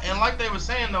 And like they were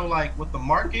saying though, like with the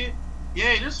market,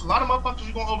 yeah, there's a lot of motherfuckers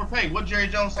you're gonna overpay. What Jerry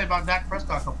Jones say about Dak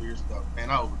Prescott a couple years ago? Man,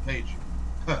 I overpaid you.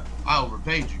 I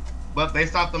overpaid you. But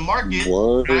based off the market,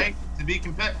 right, to be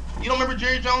competitive. You don't remember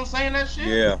Jerry Jones saying that shit?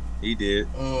 Yeah, he did.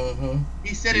 Mm-hmm.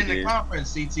 He said in the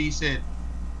conference, CT he said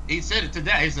it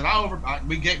today. He said,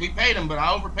 we paid him, but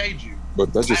I overpaid you.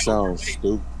 But that just sounds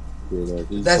stupid. Like,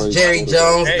 that's Jerry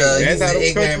Jones, he's an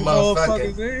ignorant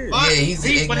motherfucker. Yeah, he's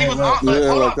an ignorant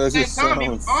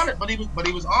motherfucker. But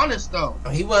he was honest though.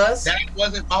 He was. That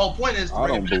wasn't my whole point. Is I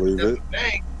don't believe it.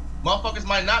 Motherfuckers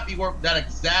might not be worth that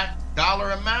exact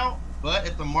dollar amount. But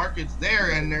if the market's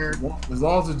there and they're... As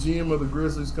long as the GM of the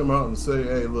Grizzlies come out and say,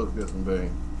 hey, look, Desmond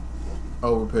Bain, I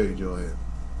overpaid your head.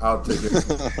 I'll take it.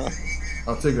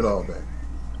 I'll take it all back.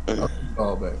 I'll take it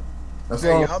all back. That's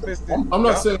all. I'm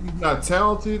not saying he's not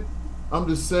talented. I'm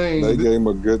just saying... They gave him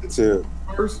a good tip.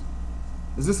 Is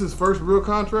this his first real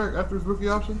contract after his rookie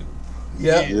option?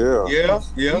 Yeah.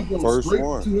 First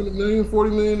one. $200 million,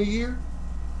 $40 million a year?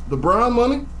 The Brown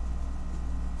money?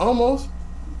 Almost.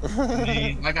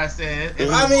 Like I said,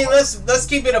 let's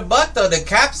keep it a buck though. The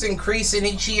cap's increasing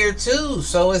each year too,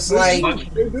 so it's like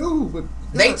they do, but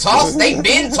they've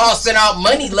been tossing out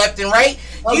money left and right.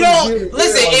 You don't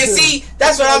listen and see.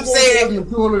 That's what I'm saying.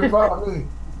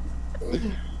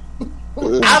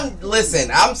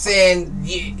 I'm saying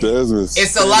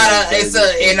it's a lot of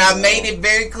and I made it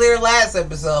very clear last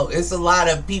episode. It's a lot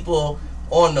of people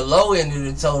on the low end of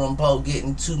the totem pole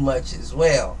getting too much as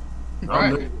well.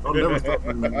 I'll never stop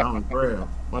with Alan Crab.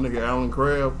 My nigga Alan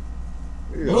Crab.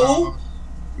 Yeah. Who?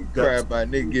 Crab by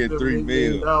nigga get $3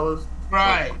 million.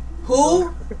 Right.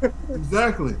 Who?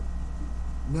 Exactly.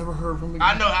 Never heard from him.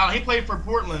 I know. He played for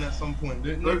Portland at some point,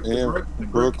 didn't he?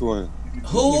 And Brooklyn.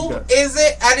 Who is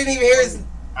it? I didn't even hear his.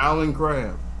 Alan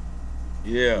Crab.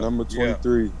 Yeah. Number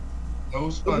 23. No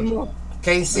SpongeBob.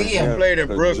 Can't see him. He played in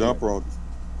Brooklyn.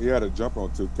 He had a jumper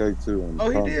on 2K too. Oh,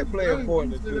 he did play in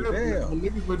Portland too.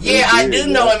 Damn. Yeah, I do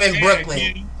know him in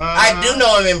Brooklyn. I do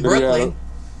know him in Brooklyn.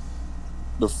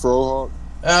 The Frohawk.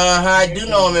 I do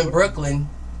know him in Brooklyn.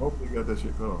 Hopefully you got that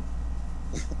shit cut off.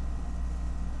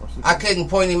 I couldn't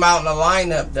point him out in the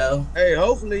lineup though. Hey,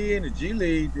 hopefully he in the G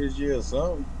League this year or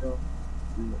something.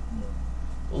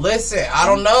 Listen, I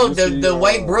don't know. The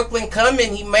way Brooklyn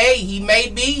coming, he may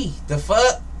be. The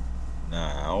fuck?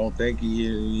 Nah, I don't think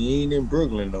he ain't in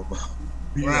Brooklyn no more.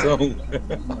 Right. So, He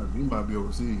might be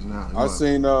overseas now. I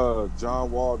seen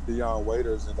John Wall, Deion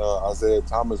Waiters, and Isaiah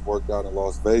Thomas worked out in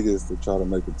Las Vegas to try to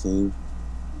make a team.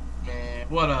 Man,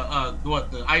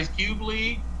 what the Ice Cube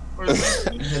League? Or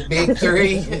The big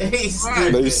three.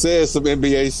 Right. They said some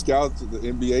NBA scouts, the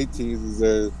NBA teams is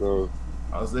there, so.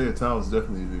 Isaiah Thomas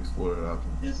definitely the exploited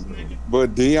option.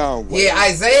 But Deion Waiters, Yeah,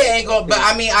 Isaiah ain't gonna. But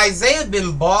I mean, Isaiah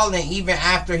been balling even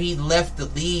after he left the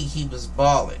league. He was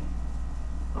balling.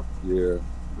 Yeah.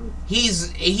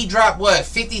 He dropped what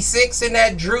 56 in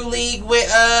that Drew League with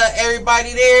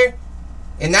everybody there,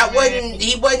 and that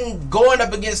he wasn't going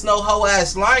up against no whole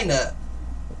ass lineup.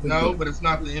 No, but it's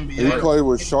not the NBA. He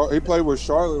played with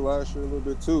Charlotte last year a little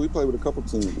bit too. He played with a couple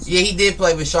teams. Yeah, he did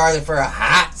play with Charlotte for a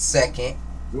hot second.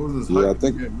 It was his I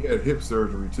think he had hip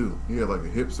surgery too. He had like a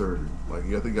hip surgery. Like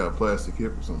I think he got a plastic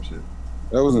hip or some shit.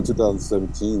 that was in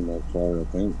 2017, actually, I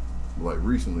think. Like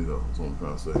recently though, that's what I'm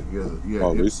trying to say. He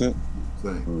had hip Recent?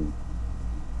 thing.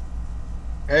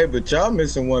 hey, but y'all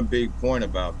missing one big point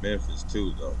about Memphis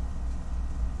too, though.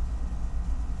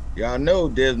 Y'all know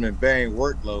Desmond Bain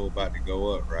workload about to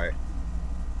go up, right?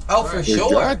 Oh, for They sure.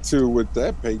 got to with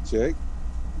that paycheck.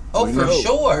 Oh, for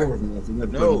sure.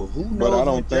 No, who knows But I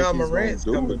don't when think John he's Morant's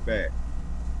gonna do coming it. back?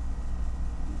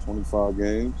 25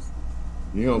 games.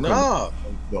 You don't Nah,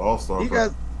 the All-Star. he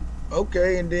got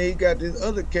okay, and then he got this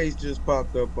other case just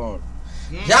popped up on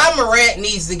him. John Morant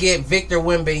needs to get Victor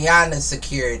Wembanyama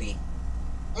security.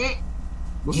 You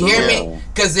hear me?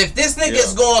 Because if this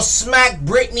nigga's gonna smack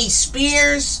Britney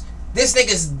Spears, this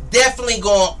nigga's definitely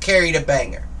gonna carry the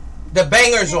banger. The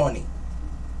banger's on him.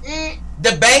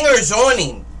 The banger's on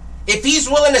him. If he's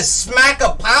willing to smack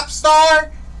a pop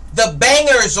star, the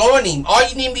banger's on him. All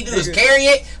you need me to do is carry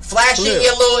it, flash it in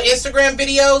your little Instagram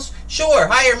videos. Sure,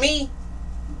 hire me.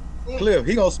 Cliff,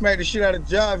 he gonna smack the shit out of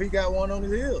Ja if he got one on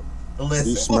his heel. Listen,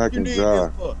 He's smacking Ja.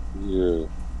 Yeah.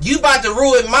 you about to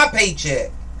ruin my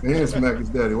paycheck. And smack his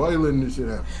daddy. Why you letting this shit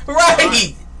happen?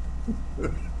 Right.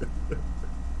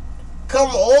 Come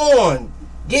on.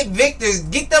 Get Victor's.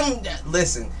 Get them.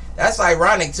 Listen, that's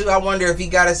ironic, too. I wonder if he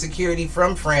got a security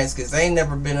from France because they ain't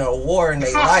never been in a war in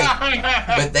their life.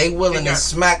 But they willing to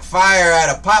smack fire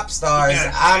out of pop stars.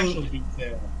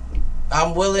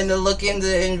 I'm willing to look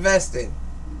into investing.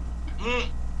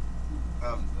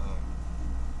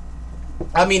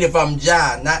 I mean, if I'm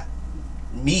John, not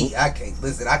me, I can't.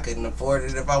 Listen, I couldn't afford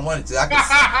it if I wanted to.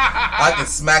 I could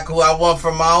smack who I want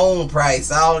for my own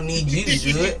price. I don't need you to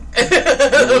do it.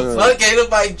 Fuck, ain't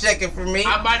nobody checking for me.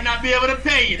 I might not be able to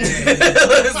pay you.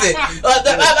 Listen,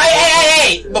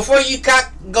 hey, before you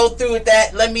go through with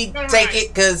that, let me take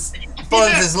it because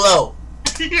funds is low.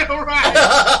 Yeah,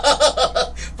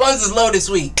 right. Funds is low this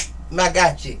week. I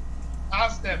got you. I'll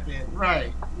step in.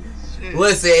 Right. Shit.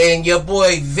 Listen, and your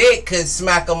boy Vic could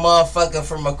smack a motherfucker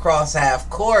from across half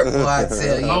court, boy, I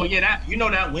tell you. Oh, yeah, that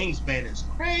wingspan is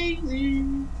crazy.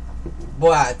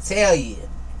 Boy, I tell you.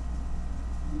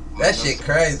 That shit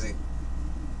crazy.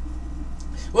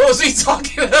 What was we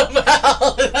talking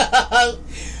about?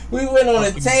 We went on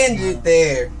a tangent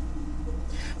there.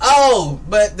 Oh,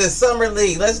 but the Summer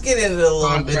League. Let's get into a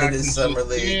little bit of this Summer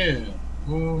League.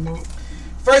 Yeah.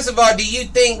 First of all, do you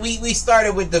think we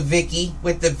started with the Vicky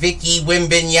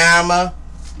Wembanyama?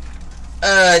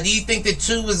 Do you think the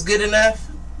 2 was good enough?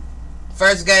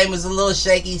 First game was a little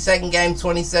shaky. Second game,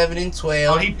 27-12.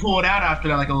 Oh, he pulled out after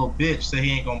that like a little bitch. Said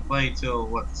he ain't gonna play till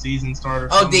the season started.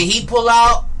 Oh, did he pull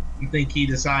out? I think he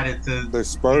decided to. The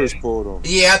Spurs pulled him.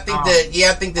 Yeah, I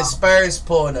think the Spurs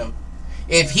pulled him.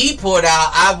 If he pulled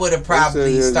out, I would have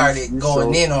probably started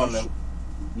going in on him.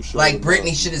 Like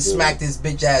Britney should have smacked his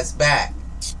bitch ass back.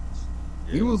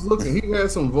 He was looking. He had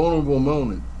some vulnerable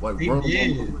moments, like He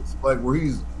did. like where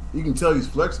he's You can tell he's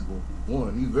flexible.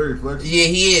 One, he's very flexible. Yeah,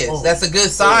 he is. That's a good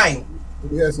sign.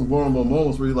 He had some vulnerable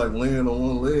moments where he like laying on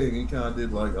one leg and he kind of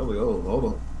did like, I was like, oh, hold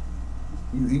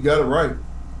on. He got it right.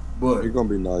 But he's gonna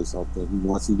be nice, I think.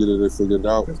 Once he get it figured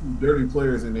out. There's some dirty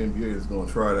players in the NBA that's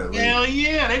gonna try that. Hell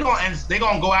yeah, they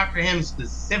gonna go after him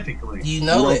specifically. You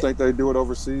know You don't it. think they do it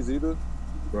overseas either?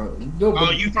 Right.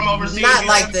 Oh, you from overseas? Not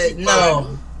like that.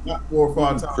 No. Not 4 or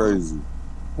 5 times. Crazy.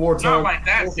 4 times. Not like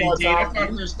that, CT. That's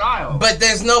not their style. But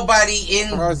there's nobody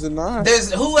in.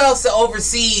 There's who else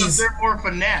overseas? They're more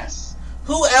finesse.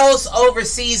 Who else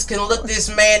overseas can look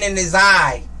this man in his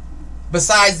eye?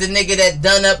 Besides the nigga that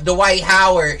done up Dwight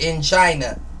Howard in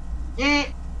China.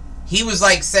 He was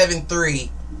like 7'3".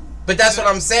 But that's what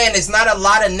I'm saying. It's not a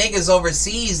lot of niggas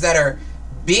overseas that are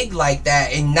big like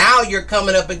that. And now you're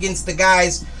coming up against the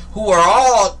guys who are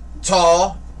all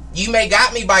tall. You may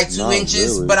got me by 2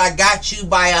 inches, but I got you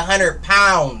by 100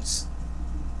 pounds.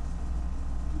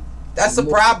 That's the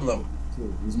problem.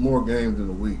 There's more games in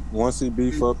a week. Once he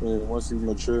beef up and once he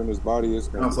mature in his body, it's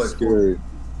gonna be scary.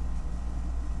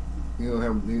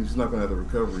 He's not gonna have the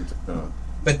recovery time.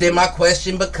 But then my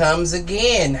question becomes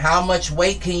again: how much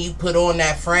weight can you put on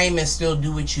that frame and still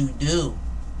do what you do?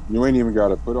 You ain't even got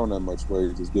to put on that much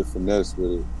weight. Just get finesse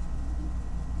with it.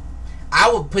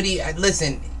 I would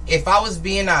listen. If I was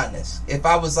being honest, if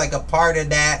I was like a part of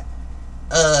that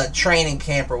training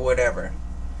camp or whatever,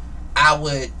 I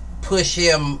would push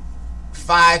him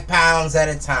 5 pounds at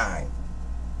a time.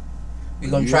 We're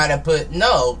gonna try to put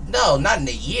no, not in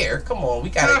a year. Come on,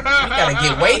 we gotta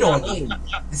get weight on you.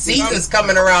 The season's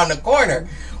coming around the corner.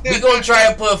 We're gonna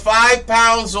try to put 5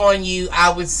 pounds on you.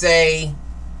 I would say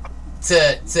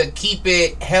to keep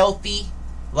it healthy,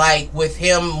 like with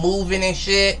him moving and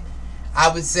shit.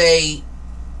 I would say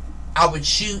I would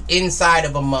shoot inside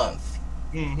of a month,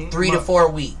 3 to 4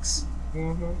 weeks,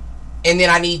 and then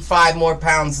I need 5 more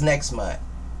pounds next month,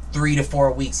 3 to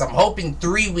 4 weeks. I'm hoping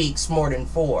 3 weeks more than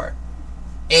 4.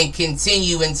 And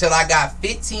continue until I got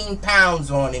 15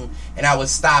 pounds on him, and I would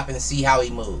stop and see how he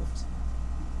moved.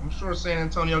 I'm sure San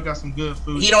Antonio got some good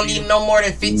food. He don't need no more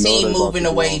than 15 moving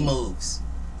the way he moves.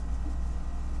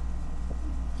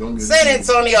 San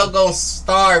Antonio gonna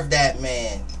starve that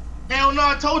man. Hell no,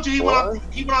 I told you he went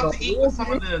out to eat with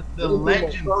some of the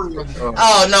legends.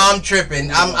 Oh no, I'm tripping.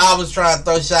 I was trying to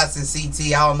throw shots at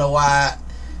CT. I don't know why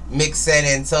I mixed San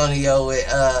Antonio with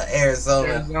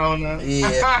Arizona.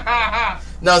 Yeah.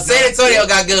 No, San Antonio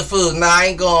got good food. No, I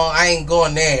ain't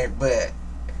going there. But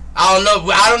I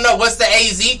don't know what's the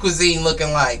AZ cuisine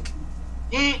looking like.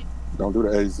 Don't do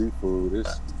the AZ food.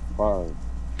 It's fine.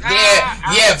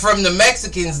 Yeah, from the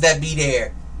Mexicans that be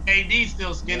there. AD's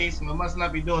still skinny, so it must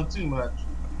not be doing too much.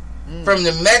 From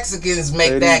the Mexicans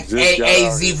make that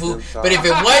AZ food. But if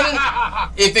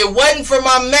it wasn't for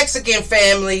my Mexican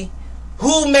family,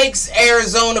 who makes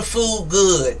Arizona food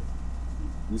good?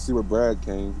 You see where Brad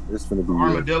came? It's finna be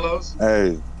armadillos.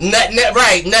 Hey,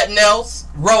 nothing else.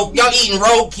 Y'all eating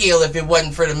roadkill if it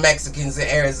wasn't for the Mexicans in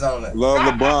Arizona. Love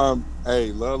LeBron.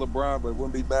 Hey, love LeBron, but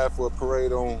wouldn't be bad for a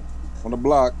parade on the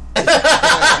block.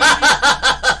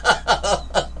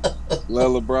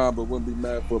 Love LeBron, but wouldn't be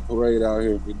mad for a parade out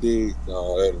here if we did.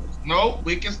 Nope,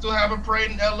 we can still have a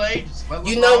parade in LA.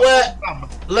 You know what?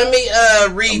 Let me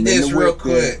read this real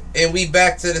quick, and we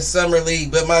back to the summer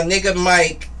league. But my nigga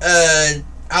Mike,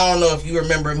 I don't know if you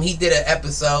remember him. He did an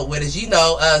episode with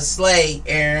us. Slay,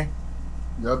 Aaron.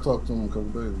 Yeah, I talked to him a couple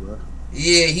days, right?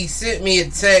 Yeah, he sent me a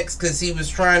text because he was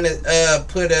trying to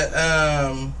put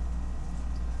a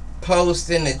post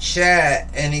in the chat,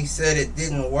 and he said it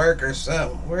didn't work or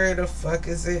something. Where the fuck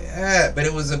is it at? But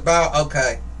it was about,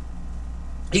 okay.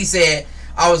 He said,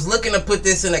 I was looking to put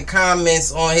this in the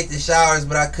comments on Hit the Showers,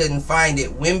 but I couldn't find it.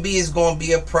 Wemby is going to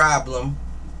be a problem.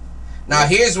 Now,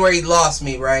 here's where he lost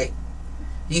me, right?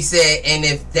 He said, and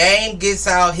if Dame gets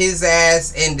out his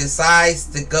ass and decides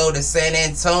to go to San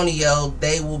Antonio,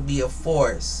 they will be a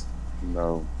force.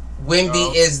 No.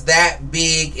 Wemby is that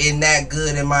big and that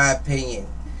good, in my opinion.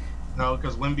 No,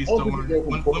 because Wemby's still learning.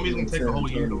 Wemby's gonna take a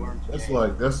whole year to learn. That's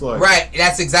like right.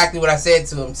 That's exactly what I said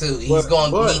to him too. He's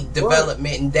going to need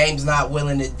development, and Dame's not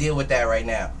willing to deal with that right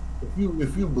now.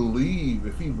 If he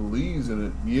believes in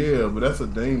it, yeah, but that's a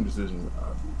Dame decision.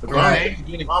 Right.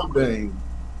 I'm Dame.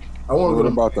 I want to go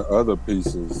about the other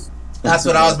pieces. That's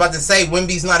what I was about to say.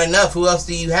 Wemby's not enough. Who else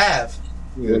do you have?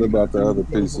 Yeah, what about the other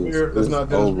pieces? That's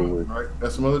not over with, right?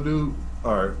 That's some other dude.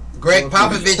 All right. Greg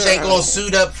Popovich ain't gonna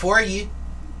suit up for you.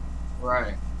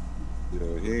 Right.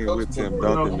 Yeah, he ain't with Tim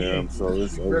Duncan now, so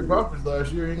it's over. Greg Popovich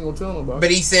last year, he ain't gonna tell nobody. But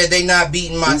he said they not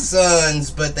beating my sons,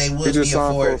 but they would be a force. He just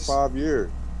signed for 5 years.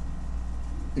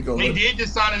 He did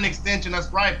just sign an extension. That's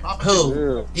right. Papa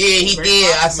Who? Yeah, he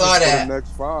did. I saw that. For the next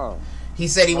 5. He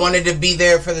said he wanted to be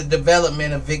there for the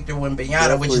development of Victor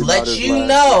Wembanyama, which lets you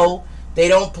know they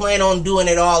don't plan on doing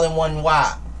it all in one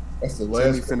while. That's the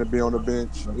last. He's finna be on the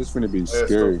bench. It's finna be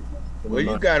scary. Well,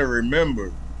 you got to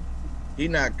remember, he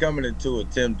not coming into a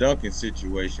Tim Duncan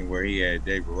situation where he had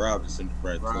David Robinson to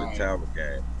bring to the Tower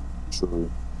game.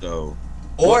 True. So.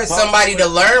 Or somebody to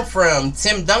learn from.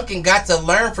 Tim Duncan got to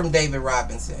learn from David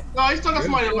Robinson. No, he's talking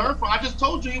somebody to learn from. I just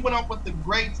told you he went up with the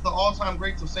greats, the all-time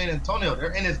greats of San Antonio.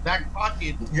 They're in his back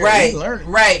pocket. Right.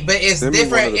 But it's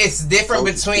different. It's different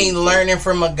between learning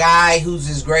from a guy who's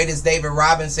as great as David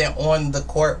Robinson on the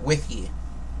court with you.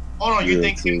 Hold on, you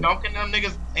think Tim Duncan them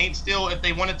niggas ain't still, if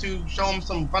they wanted to, show them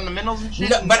some fundamentals and shit?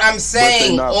 No, but I'm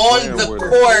saying on the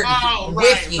court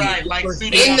with you. Like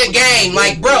in the game.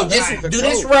 Like, bro, just do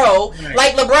this roll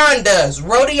like LeBron does.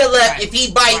 Roll to your left. If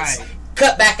he bites,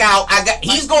 cut back out.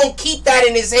 He's going to keep that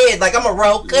in his head. Like, I'm a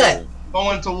roll cut.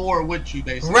 Going to war with you,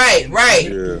 basically. Right.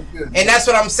 Yeah. And that's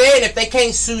what I'm saying. If they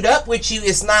can't suit up with you,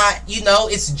 it's not,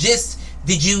 it's just,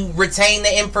 did you retain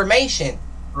the information?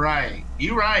 Right.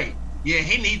 You right. Yeah,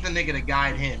 he needs a nigga to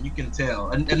guide him. You can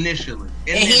tell initially.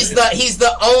 And he's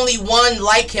the only one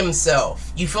like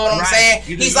himself. You feel what I'm saying?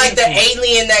 He's like the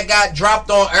alien that got dropped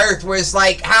on Earth, where it's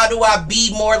like, how do I be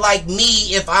more like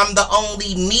me if I'm the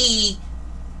only me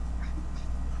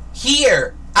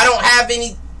here? I don't have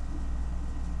any.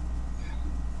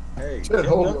 Hey, Tim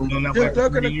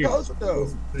Duncan a coach though.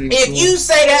 If you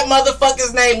say that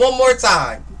motherfucker's name one more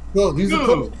time, he's a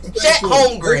coach. Chet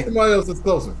Holmgren. Somebody else is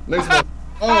closer. Next one.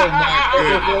 Oh my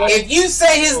God. If you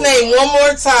say his name one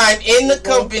more time in the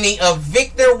company of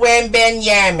Victor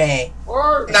Wembanyama,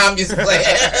 nah, I'm just playing.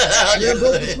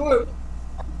 It's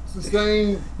the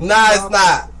same. Nah, it's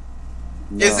not.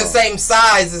 No. It's the same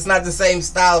size. It's not the same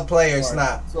style of player. It's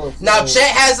not. Now,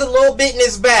 Chet has a little bit in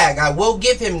his bag. I will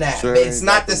give him that. But it's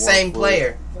not the same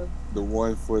player. The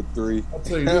 1'3". I'll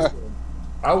tell you this.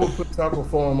 I would put Taco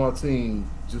Fall on my team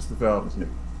just to foul this nigga.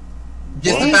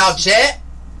 Just to foul Chet?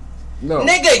 No.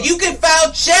 Nigga, you can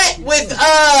foul Chet with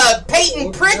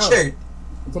Peyton Pritchard.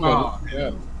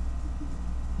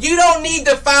 You don't need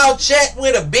to foul Chet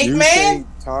with a big man.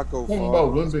 Taco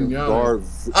guard.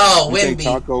 Wemby.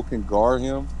 Taco can guard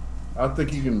him. I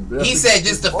think he can. He said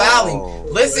just to foul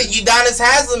him. Listen, Udonis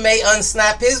Haslem may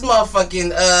unsnap his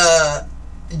motherfucking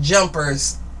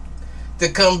jumpers to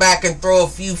come back and throw a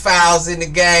few fouls in the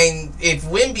game if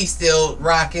Wemby's still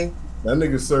rocking. That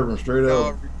nigga's serving straight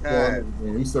elbows.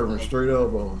 He's serving straight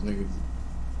elbows, niggas.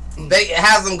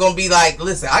 Haslem gonna be like,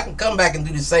 listen, I can come back and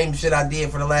do the same shit I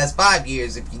did for the last 5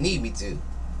 years if you need me to.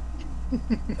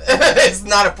 It's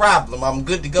not a problem. I'm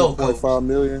good to go. 2.5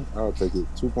 million. I'll take it.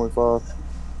 2.5.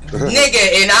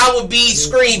 Nigga, and I would be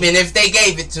screaming if they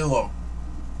gave it to him.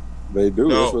 They do.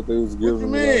 No. That's what they was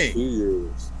giving the last few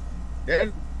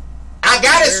years. I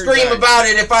gotta scream about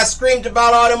it if I screamed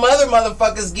about all them other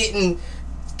motherfuckers getting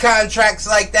contracts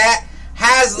like that.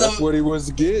 Haslem, that's what he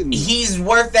was getting. He's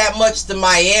worth that much to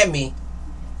Miami,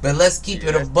 but let's keep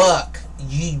it a buck.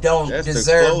 You don't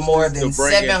deserve more than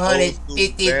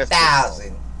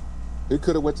 $750,000. He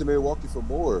could have went to Milwaukee for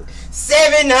more.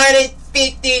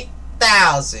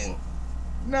 $750,000.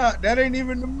 Nah, that ain't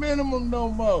even the minimum no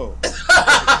more.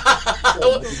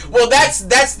 Well,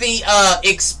 that's the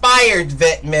expired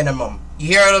vet minimum. You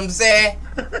hear what I'm saying?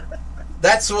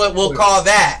 That's what we'll call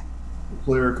that.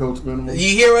 Player coach minimum. You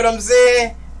hear what I'm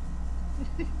saying?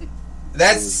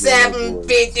 That's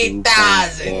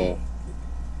 $750,000.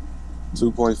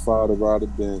 2.5 to ride the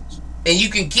bench. And you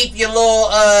can keep your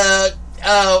little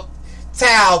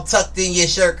towel tucked in your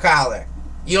shirt collar.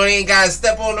 You don't even gotta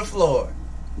step on the floor.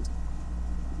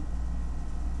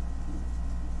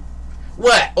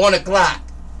 What? On the clock?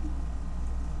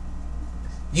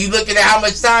 You looking at how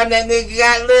much time that nigga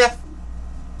got left?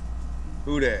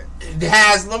 Who that?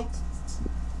 Haslem.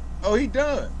 Oh, he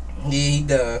done. Yeah, he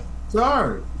done.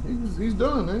 Sorry. He's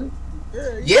done, man.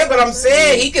 Yeah, but I'm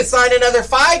saying he could sign another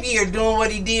 5 year doing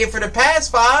what he did for the past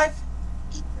 5.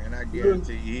 And I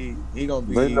guarantee he gonna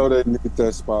be. They know they need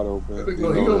that spot open. He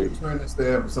on the training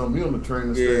staff or something. He on the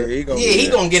training staff. He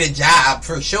gonna get a job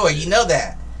for sure. You know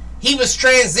that. He was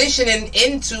transitioning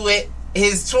into it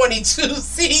his 22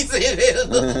 season. It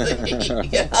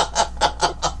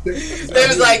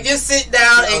was like, just sit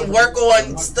down and work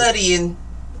on studying.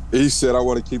 He said, I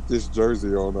want to keep this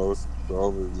jersey on us. So I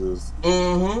was just.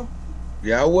 Mm-hmm.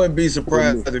 Yeah, I wouldn't be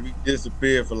surprised if he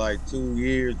disappeared for like 2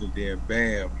 years and then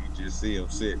bam, you just see him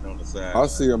sitting on the side. I'll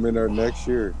see him in there next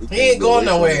year. He ain't going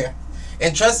nowhere.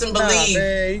 And trust and believe.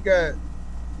 Man, he got.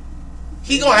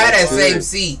 He gonna have that same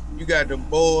seat. You got them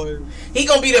boys. He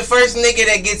gonna be the first nigga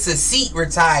that gets a seat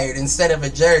retired instead of a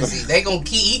jersey. He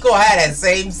gonna have that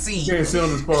same seat. You can't sit on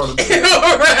this part of the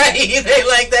right? They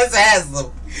like that's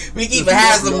Haslam. We keep a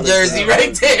Haslam jersey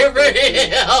right there for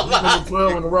him.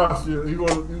 12 on the roster. You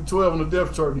want 12 on the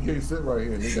depth chart. You can't sit right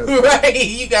here. Right?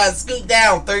 You gotta scoot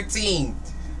down 13.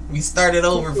 We started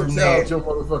over from there. Your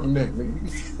motherfucking neck,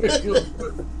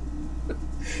 nigga.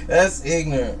 That's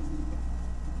ignorant.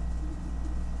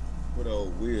 Put a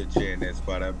wheelchair in that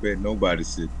spot. I bet nobody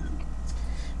sit there.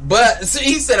 But so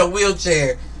he said a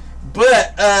wheelchair.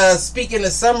 But speaking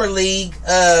of summer league,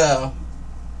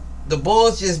 the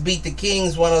Bulls just beat the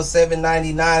Kings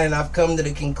 107-99, and I've come to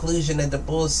the conclusion that the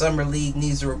Bulls summer league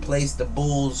needs to replace the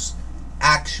Bulls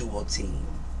actual team.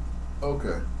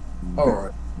 Okay. All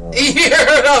right. You hear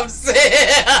what I'm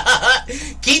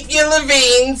saying? Keep your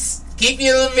Levines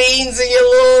and your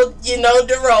little,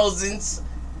 DeRozans,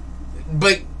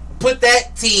 but put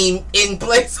that team in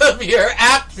place of your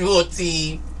actual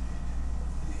team.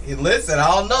 And listen, I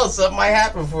don't know, something might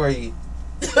happen for you.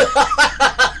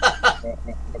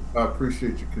 I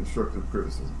appreciate your constructive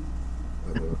criticism.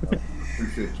 I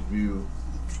appreciate your view,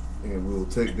 and we'll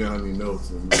take down your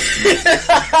notes.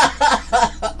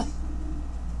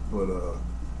 But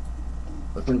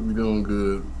I think we're doing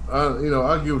good. I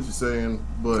get what you're saying,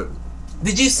 but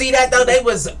did you see that though? They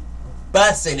was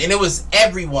bussing, and it was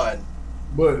everyone.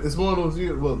 But it's one of those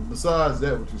years. Well, besides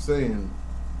that, what you're saying,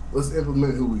 let's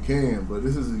implement who we can. But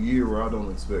this is a year where I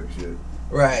don't expect shit.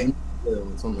 Right.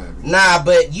 I'm happy. Nah,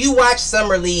 but you watch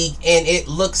summer league, and it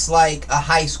looks like a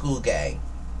high school game.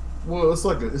 Well, it's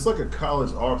like a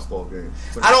college all-star game.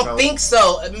 Like I don't think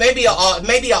so. Maybe a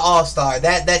all-star.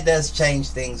 That does change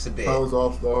things a bit. College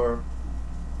all-star.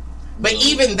 But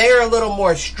even they're a little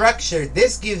more structured.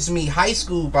 This gives me high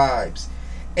school vibes.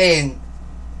 And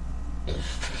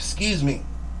excuse me.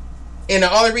 And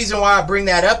the only reason why I bring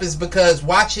that up is because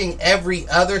watching every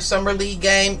other summer league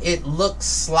game, it looks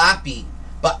sloppy.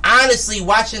 But honestly,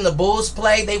 watching the Bulls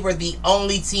play, they were the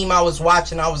only team I was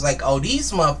watching. I was like, oh,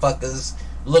 these motherfuckers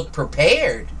look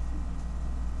prepared.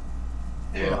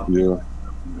 Yeah.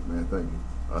 Man, thank you.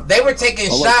 They were taking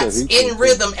shots in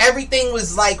rhythm. Everything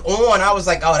was like on. I was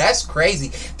like, oh, that's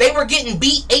crazy. They were getting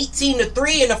beat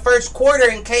 18-3 in the first quarter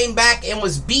and came back and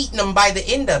was beating them by the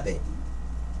end of it.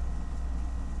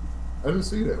 I didn't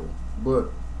see that one, but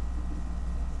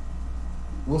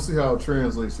we'll see how it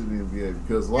translates to the NBA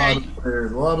because a lot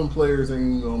of them players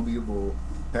ain't gonna be able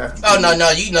have to. Oh no,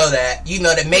 you know that. You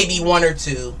know that maybe one or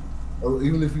two.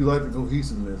 Even if you like the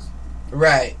cohesiveness,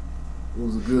 right? It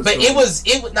was a good. But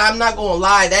story. I'm not gonna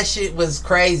lie. That shit was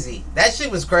crazy.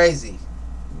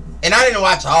 And I didn't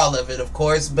watch all of it, of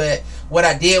course. But what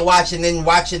I did watch, and then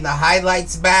watching the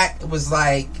highlights back, it was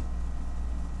like,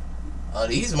 oh,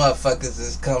 these motherfuckers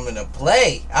is coming to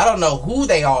play. I don't know who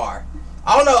they are.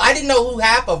 I don't know. I didn't know who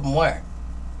half of them were.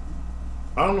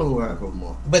 I don't know who half of them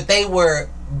are. But they were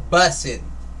bussing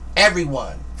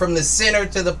everyone from the center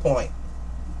to the point.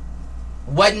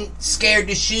 Wasn't scared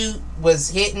to shoot. Was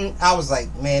hitting. I was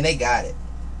like, man, they got it.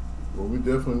 Well, we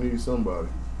definitely need somebody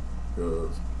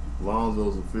because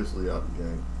Lonzo's officially out the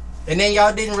game. And then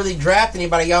y'all didn't really draft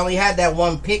anybody. Y'all only had that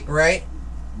one pick, right?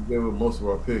 We gave up most of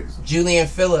our picks. Julian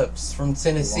Phillips from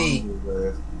Tennessee.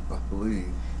 Lonzo's ass, I believe.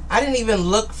 I didn't even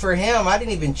look for him. I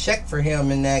didn't even check for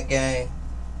him in that game.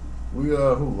 We who,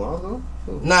 Lonzo?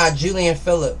 Nah, Julian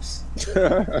Phillips.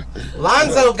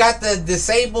 Lonzo got the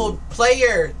disabled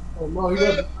player. Oh no,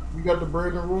 you got the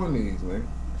Brandon Roy needs, man.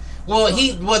 Well,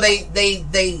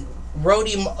 they wrote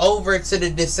him over to the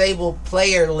disabled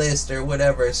player list or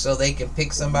whatever, so they can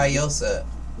pick somebody else up.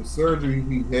 The surgery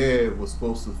he had was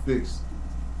supposed to fix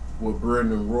what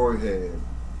Brandon Roy had,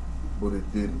 but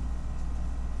it didn't.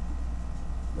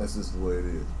 That's just the way it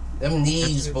is. Them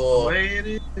knees, boy. The way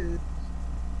it is.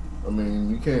 I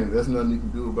mean, you can't. That's nothing you can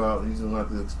do about it. He's gonna have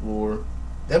to explore.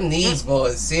 Them knees, boy,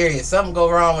 is serious. Something go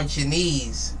wrong with your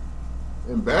knees.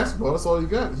 In basketball, that's all you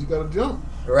got. Is you got to jump.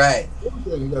 Right.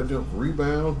 Everything. You got to jump for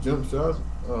rebounds, jump shots,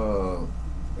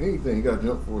 anything. You got to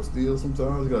jump for a steal.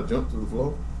 Sometimes you got to jump to the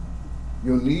floor.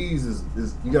 Your knees is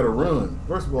you got to run.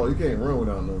 First of all, you can't run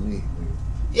without no knees.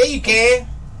 Yeah, you can.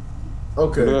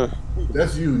 Okay,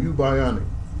 that's you. You bionic.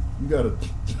 You gotta.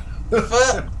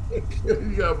 Fuck.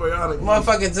 You got bionic.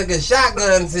 Motherfucker took a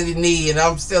shotgun to the knee, and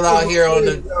I'm still out here on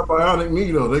the. You got bionic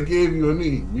knee though. They gave you a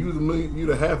knee. You the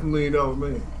 $500,000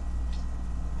 man.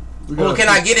 Well, can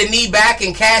I get a knee back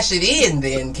and cash it in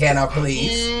then? Can I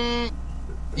please?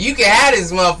 You can have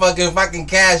this motherfucker if I can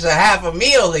cash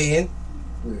 $500,000 in.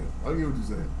 Yeah, I get what you're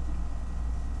saying.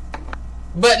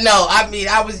 But no, I mean,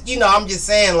 I'm just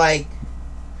saying, like,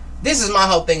 this is my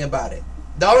whole thing about it.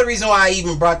 The only reason why I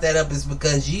even brought that up is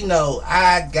because, you know,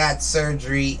 I got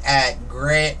surgery at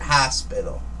Grant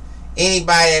Hospital.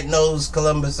 Anybody that knows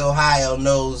Columbus, Ohio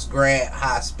knows Grant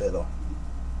Hospital.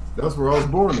 That's where I was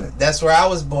born at. That's where I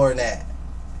was born at.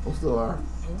 I'm still are.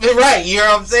 Right, you know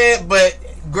what I'm saying? But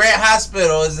Grant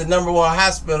Hospital is the #1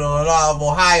 hospital in all of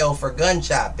Ohio for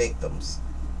gunshot victims.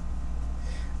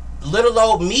 Little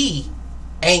old me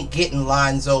ain't getting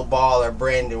Lonzo Ball or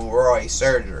Brandon Roy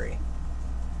surgery.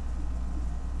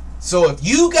 So if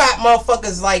you got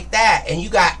motherfuckers like that and you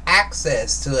got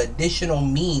access to additional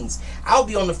means, I'll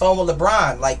be on the phone with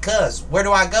LeBron like, cuz, where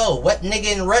do I go? What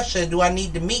nigga in Russia do I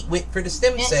need to meet with for the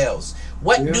stem cells?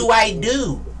 What do I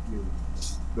do?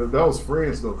 That was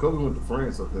France though. Kobe went to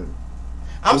France, I think.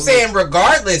 I'm saying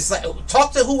regardless, like,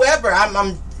 talk to whoever.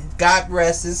 I'm God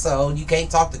rest his soul. You can't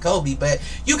talk to Kobe, but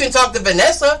you can talk to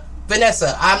Vanessa.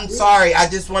 Vanessa, I'm sorry. I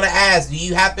just want to ask, do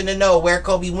you happen to know where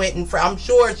Kobe went in France? I'm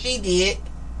sure she did.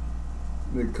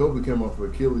 Nigga, Kobe came off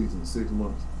of Achilles in 6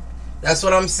 months. That's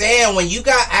what I'm saying. When you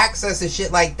got access to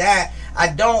shit like that, I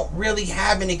don't really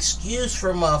have an excuse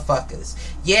for motherfuckers.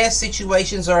 Yeah,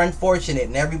 situations are unfortunate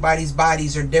and everybody's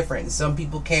bodies are different. And some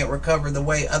people can't recover the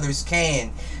way others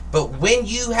can. But when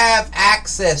you have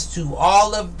access to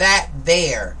all of that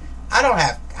there, I don't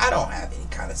have any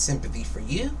kind of sympathy for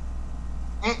you.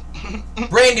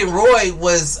 Brandon Roy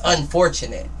was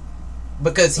unfortunate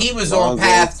because he was on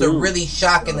path to really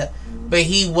shocking the, but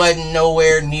he wasn't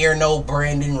nowhere near no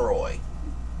Brandon Roy.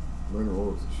 Brandon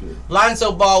Roy was the shit.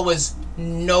 Lonzo Ball was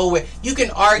nowhere. You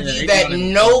can argue that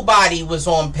nobody was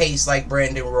on pace like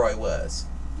Brandon Roy was.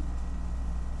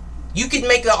 You could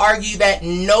make an argue that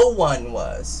no one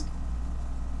was.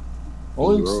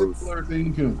 Only similar thing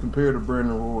you can compare to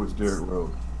Brandon Roy is Derrick Rose.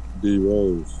 D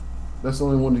Rose. That's the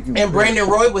only one you can. And Brandon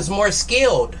Roy was more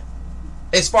skilled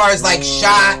as far as like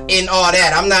shot and all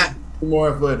that. I'm not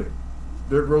more athletic.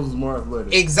 Derrick Rose is more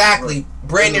athletic. Exactly. Right.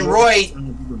 Brandon Roy,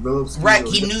 right?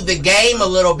 He knew the game a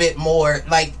little bit more.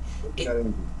 Like, yeah,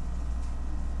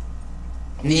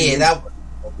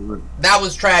 that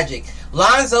was tragic.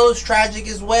 Lonzo's tragic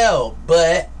as well,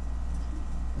 but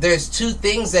there's two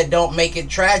things that don't make it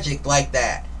tragic like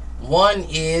that. One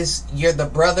is you're the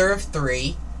brother of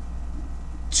 3.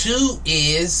 2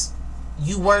 is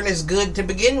you weren't as good to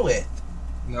begin with.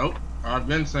 Nope. I've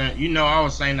been saying, I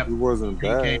was saying that he wasn't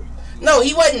bad. No,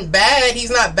 he wasn't bad.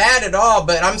 He's not bad at all.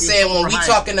 But I'm saying when we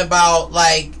talking about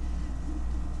like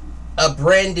a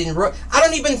Brandon Roy, I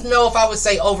don't even know if I would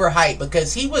say overhyped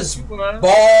because he was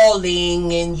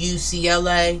balling in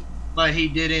UCLA. But he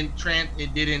didn't.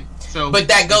 But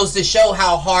that goes to show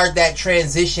how hard that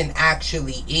transition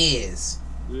actually is.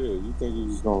 Yeah, you think he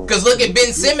was going? Because look at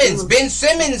Ben Simmons. Ben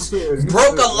Simmons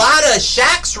broke a lot of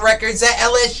Shaq's records at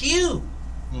LSU.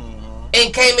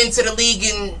 And came into the league,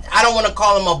 and I don't want to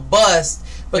call him a bust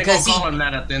because call him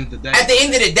that at the end of the day. At the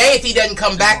end of the day, if he doesn't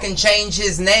come back and change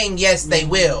his name, yes, they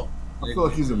will. I feel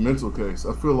like he's a mental case.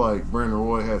 I feel like Brandon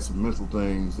Roy has some mental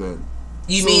things that.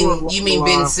 You mean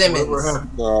Ben Simmons?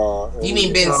 You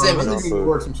mean Ben Simmons?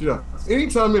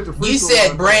 Anytime at the free you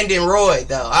said Brandon Roy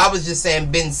though. I was just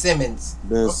saying Ben Simmons.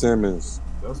 Ben Simmons.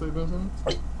 Did I say Ben Simmons?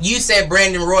 You said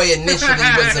Brandon Roy initially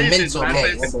was a mental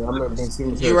case. I meant Ben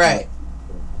Simmons. You're right.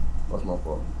 That's my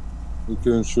fault. He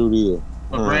couldn't shoot either.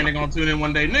 But Brandon gonna tune in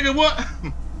one day, nigga. What?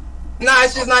 No,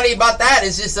 it's just not even about that.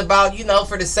 It's just about,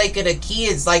 for the sake of the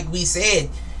kids, like we said,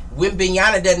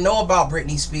 Wimbenyana doesn't know about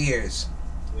Britney Spears.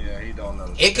 Yeah, he don't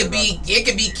know. It could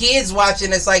be kids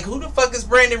watching. It's like, who the fuck is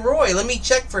Brandon Roy? Let me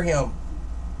check for him.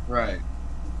 Right.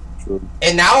 True.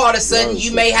 And now all of a sudden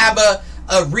you may have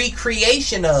a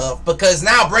recreation of, because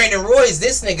now Brandon Roy is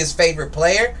this nigga's favorite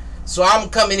player. So I'm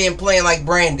coming in playing like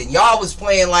Brandon. Y'all was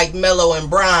playing like Melo and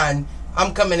Brian.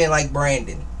 I'm coming in like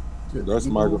Brandon. Yeah, that's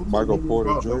Michael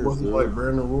Porter Jr. It wasn't like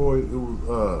Brandon Roy. It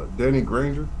was Danny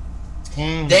Granger.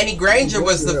 Danny Granger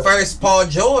was the first Paul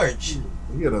George.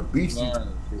 He had a beastie.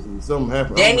 Something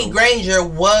happened. Danny Granger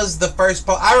was the first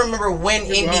Paul. I remember when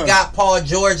Indy got Paul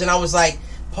George, and I was like,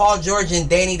 Paul George and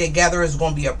Danny together is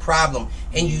going to be a problem.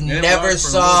 And you never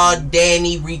saw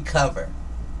Danny recover.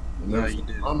 No, you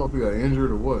did. I don't know if he got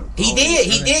injured or what. He did.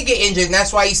 He did get injured, and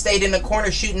that's why he stayed in the corner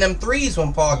shooting them threes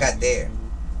when Paul got there.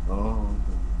 Oh.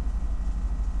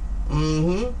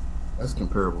 Okay. That's a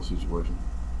comparable situation.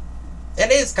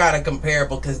 It is kind of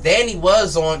comparable because Danny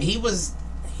was on. He was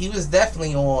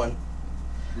definitely on.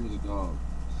 He was a dog.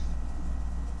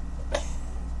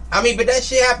 I mean, but that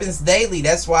shit happens daily.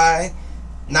 That's why,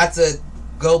 not to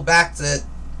go back to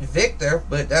Victor,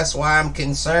 but that's why I'm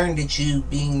concerned at you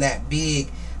being that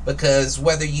big. Because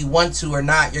whether you want to or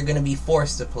not, you're going to be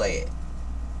forced to play it.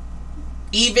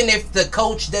 Even if the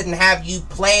coach doesn't have you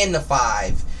playing the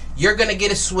 5, you're going to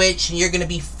get a switch and you're going to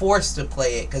be forced to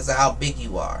play it because of how big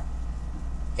you are.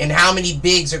 And how many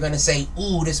bigs are going to say,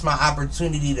 ooh, this is my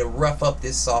opportunity to rough up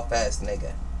this soft-ass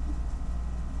nigga.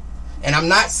 And I'm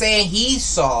not saying he's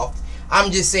soft.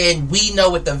 I'm just saying we know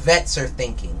what the vets are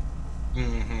thinking.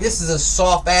 Mm-hmm. This is a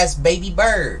soft-ass baby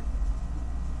bird.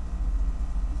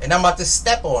 And I'm about to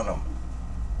step on him.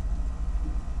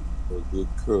 Or get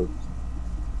cooked.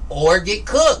 Or get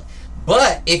cooked.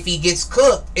 But if he gets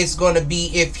cooked, it's going to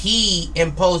be if he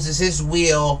imposes his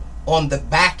will on the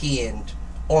back end,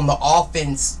 on the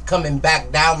offense coming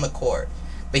back down the court.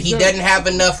 But he doesn't have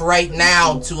enough right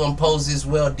now to impose his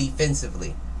will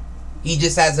defensively. He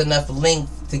just has enough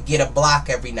length to get a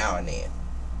block every now and then.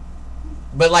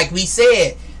 But like we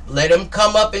said, let him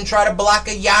come up and try to block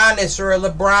a Giannis or a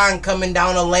LeBron coming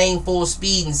down a lane full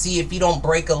speed and see if he don't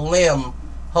break a limb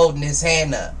holding his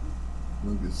hand up.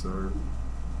 Look at sir.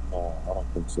 No, I don't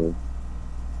think so.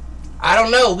 I don't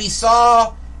know. We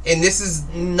saw, and this is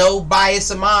no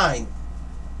bias of mine,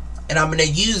 and I'm going to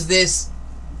use this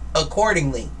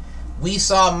accordingly. We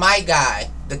saw my guy,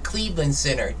 the Cleveland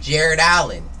center, Jared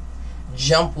Allen,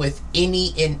 jump with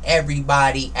any and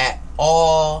everybody at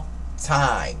all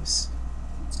times.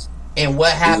 And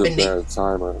what happened? He's a bad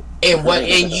timer. And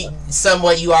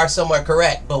you are somewhat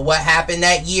correct. But what happened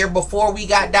that year before we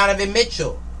got Donovan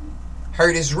Mitchell?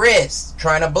 Hurt his wrist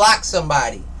trying to block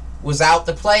somebody. Was out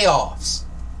the playoffs.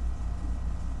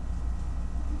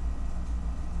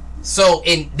 So,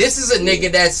 and this is a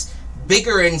nigga that's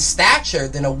bigger in stature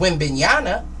than a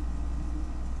Wembanyama.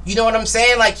 You know what I'm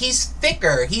saying? Like, he's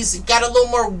thicker. He's got a little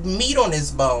more meat on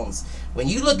his bones. When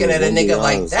you looking at a nigga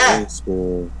like that.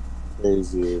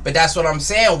 Crazy. But that's what I'm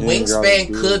saying.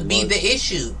 Wingspan could be the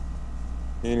issue.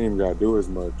 He ain't even got to do as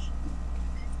much.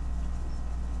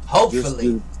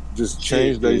 Hopefully. Just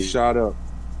change their shot up.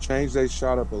 Change their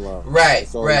shot up a lot. Right,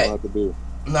 that's all right. You have to do.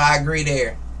 No, I agree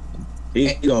there.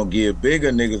 He gonna give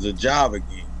bigger niggas a job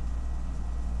again.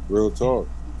 Real talk.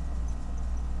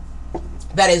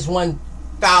 That is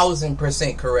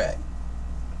 1,000% correct.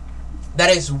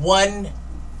 That is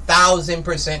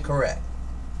 1,000% correct.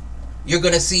 You're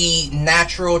going to see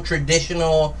natural,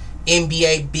 traditional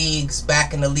NBA bigs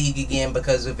back in the league again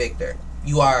because of Victor.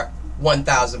 You are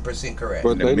 1,000% correct.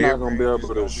 But they're not going to be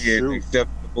able to shoot. An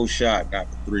acceptable shot, not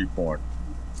the three-pointer.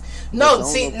 No,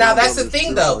 see, now that's the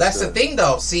thing, though. That's the thing,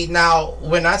 though. See, now,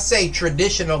 when I say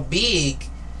traditional big,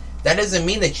 that doesn't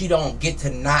mean that you don't get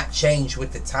to not change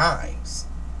with the times.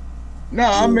 No,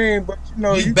 I mean, but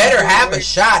you better have a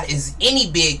shot. Is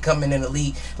any big coming in the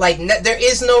league? Like, there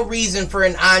is no reason for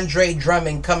an Andre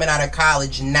Drummond coming out of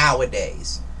college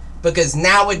nowadays, because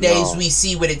nowadays we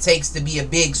see what it takes to be a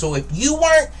big. So if you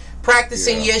weren't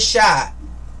practicing your shot,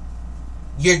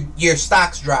 your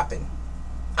stock's dropping.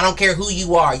 I don't care who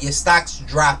you are, your stock's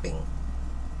dropping.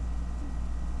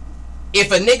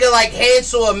 If a nigga like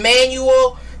Hansel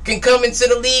Emmanuel can come into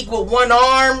the league with one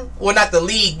arm, well, not the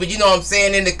league, but you know what I'm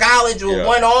saying, in the college with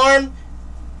one arm,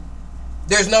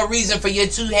 there's no reason for your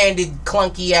two-handed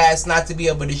clunky ass not to be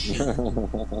able to shoot.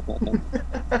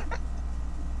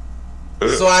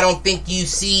 So I don't think you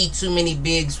see too many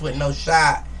bigs with no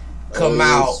shot come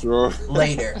out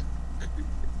later.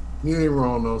 He ain't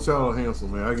wrong though. Shout out Hansel,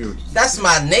 man. I get what you That's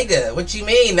my nigga. What you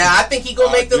mean? Now I think he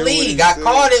gonna make the league. I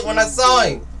called it when I saw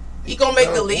him. He gonna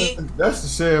make the league. That's the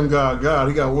sham God.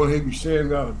 He got one. He be sham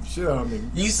God. Shit out of me.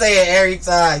 You say it every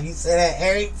time. You say that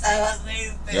every time I say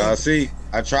it. Y'all see,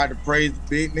 I tried to praise the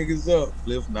big niggas up.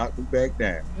 Cliff knocked me back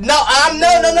down. No. I'm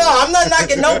not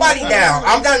knocking nobody down.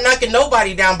 I'm not knocking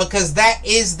nobody down because that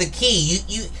is the key.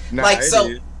 You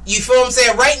feel what I'm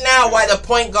saying? Right now, while the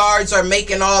point guards are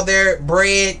making all their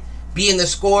bread, being the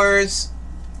scorers,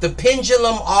 the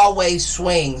pendulum always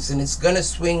swings, and it's gonna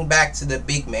swing back to the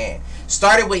big man.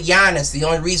 Started with Giannis. The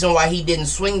only reason why he didn't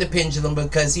swing the pendulum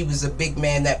because he was a big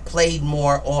man that played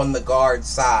more on the guard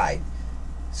side.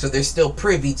 So they're still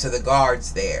privy to the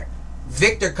guards there.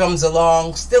 Victor comes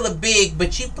along, still a big,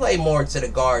 but you play more to the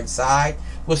guard side.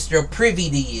 We're still privy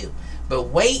to you. But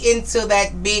wait until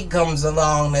that big comes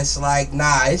along that's like,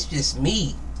 nah, it's just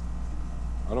me.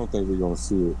 I don't think we're gonna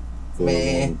see it for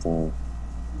man. a long time.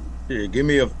 Yeah, give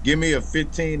me a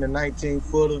 15 to 19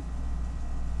 footer.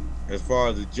 As far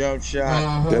as a jump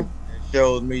shot, that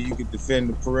shows me you can defend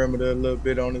the perimeter a little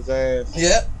bit on his ass.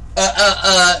 Yep.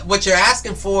 What you're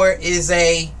asking for is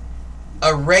a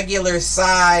regular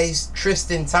size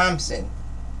Tristan Thompson.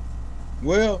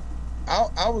 Well,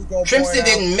 I was going to Tristan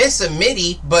didn't miss a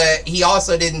midi, but he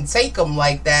also didn't take him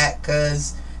like that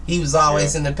because he was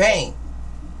always in the paint.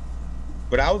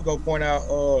 But I was going to point out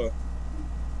a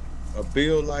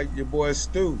build like your boy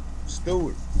Stewart.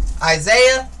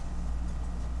 Isaiah?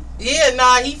 Yeah,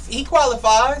 nah, he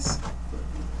qualifies.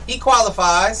 He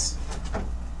qualifies.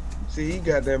 See, he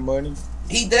got that money.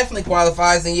 He definitely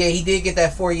qualifies, and yeah, he did get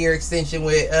that 4-year extension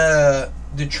with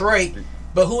Detroit.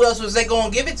 But who else was they gonna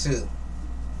give it to?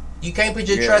 You can't put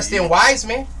your trust in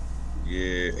Wiseman.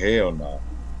 Yeah, hell no.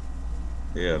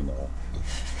 Hell no.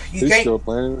 He's still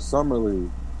playing in the summer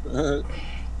league.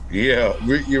 Yeah,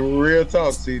 you're real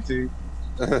talk, CT.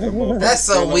 That's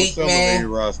so weak, man.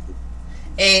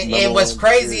 And what's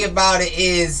crazy about it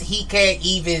is he can't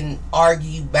even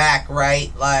argue back,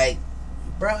 right? Like,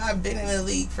 bro, I've been in the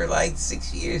league for like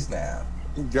 6 years now.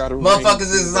 Motherfuckers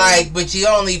is like, but you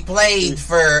only played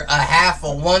for a half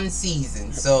of one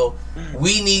season, so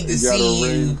we need to see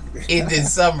you in the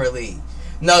summer league.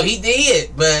 No, he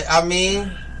did, but I mean,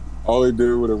 all he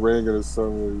did with a ring in the summer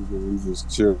league, he just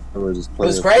chilled and just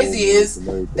playing. What's crazy is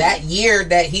that year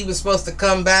that he was supposed to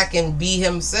come back and be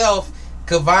himself,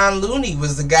 Kevon Looney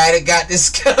was the guy that got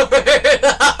discovered.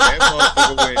 That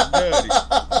motherfucker went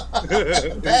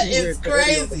nutty. That is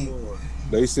crazy.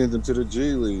 They sent him to the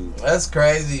G League. That's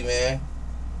crazy, man.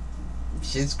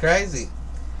 Shit's crazy.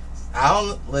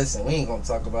 Listen, we ain't gonna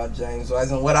talk about James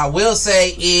Wiseman. What I will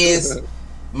say is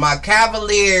my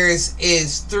Cavaliers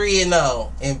is 3-0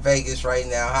 in Vegas right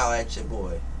now. Holla at your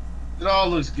boy. It all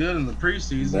looks good in the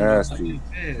preseason. Nasty.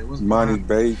 Money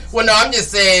Bates. Well, no, I'm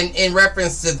just saying in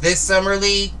reference to this summer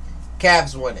league,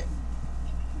 Cavs won it.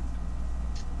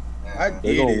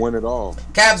 They're gonna win it all.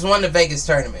 Cavs won the Vegas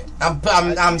tournament.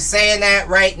 I'm saying that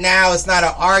right now. It's not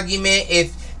an argument.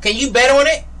 Can you bet on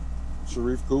it?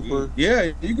 Sharif Cooper.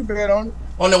 Yeah, you can bet on it.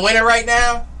 On the winner right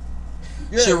now?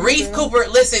 Yeah, Sharif Cooper.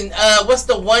 Listen, what's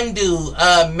the one dude?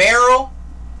 Merrill?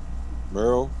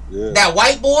 Merrill, yeah. That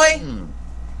white boy?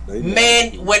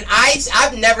 Man, when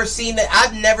I've never seen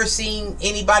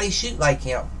anybody shoot like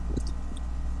him.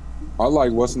 I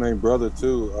like what's the name brother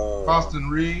too. Austin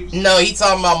Reeves. No, he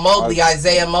talking about Mobley,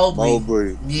 Isaiah Mobley.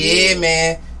 Mobley. Yeah,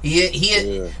 man.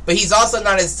 But he's also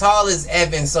not as tall as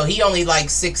Evan, so he only like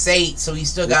 6'8", so he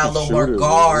still got a little more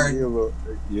guard.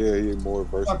 He's more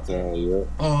versatile. Yeah.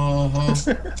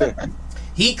 Mm-hmm.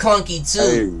 He clunky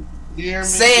too. Hey.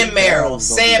 Sam Merrill.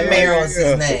 Sam Merrill is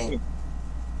his name.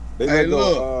 Hey,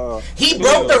 look. He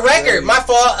broke the record. My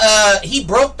fault. He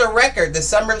broke the record. The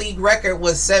summer league record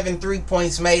was 7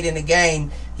 3-points made in a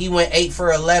game. He went 8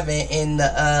 for 11 in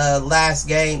the last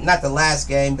game. Not the last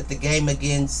game, but the game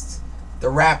against the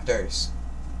Raptors.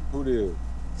 Who did?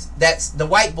 That's the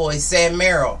white boy, Sam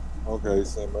Merrill. Okay,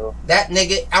 Sam Merrill. That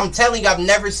nigga, I'm telling you, I've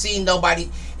never seen nobody.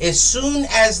 As soon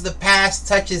as the pass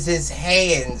touches his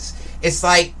hands, it's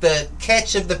like the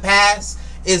catch of the pass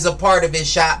is a part of his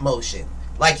shot motion.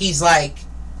 Like he's like,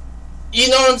 you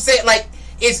know what I'm saying? Like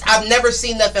I've never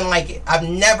seen nothing like it. I've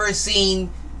never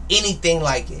seen anything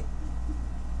like it.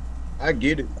 I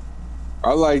get it.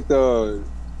 I like the.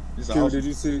 Awesome. Did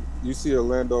you see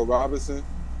Orlando Robinson?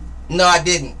 No, I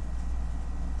didn't.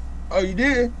 Oh, you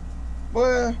did?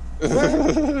 Well,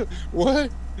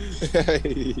 what?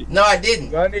 No, I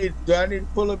didn't. Do I need to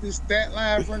pull up his stat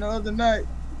line from the other night?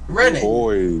 Run it.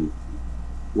 Boy,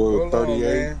 what,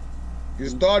 38? You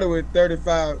started with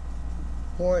 35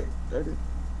 points,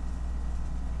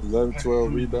 11,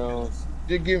 12 rebounds.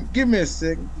 Just give me a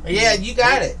second. Yeah, you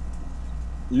got it.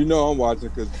 You know I'm watching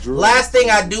because Drew. Last thing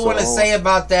I do want to say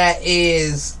about that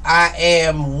is I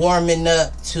am warming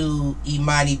up to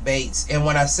Imani Bates, and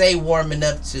when I say warming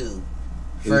up to,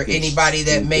 for anybody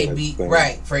that may be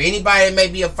for anybody that may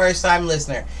be a first time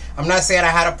listener, I'm not saying I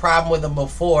had a problem with him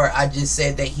before. I just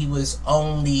said that he was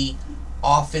only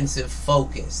offensive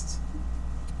focused.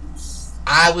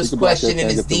 I was questioning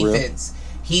his defense.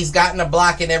 He's gotten a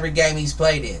block in every game he's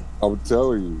played in. I would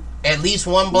tell you. At least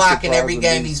one block in every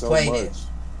game he's played in.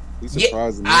 He's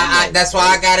surprising me. That's why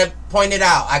I gotta point it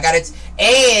out.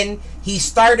 And he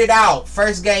started out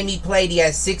first game he played. He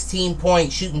had 16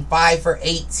 points, shooting 5 for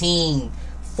 18,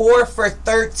 4 for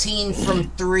 13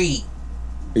 from 3.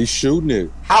 He's shooting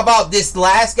it. How about this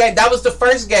last game? That was the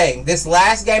first game. This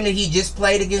last game that he just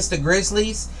played against the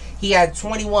Grizzlies, he had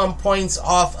 21 points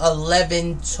off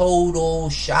 11 total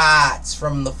shots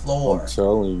from the floor. I'm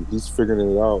telling you, he's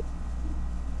figuring it out.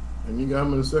 And you got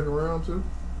him in the second round too?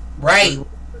 Right.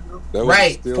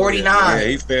 Right, 49. Yeah,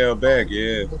 he fell back.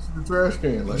 Yeah. The trash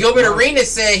can. Like, Gilbert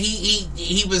Arenas said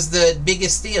he was the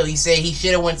biggest steal. He said he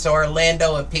should have went to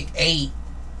Orlando and picked 8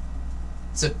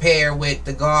 to pair with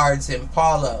the guards and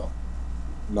Paulo.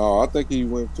 No, I think he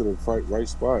went to the right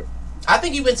spot. I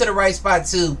think he went to the right spot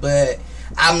too, but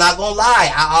I'm not gonna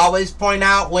lie. I always point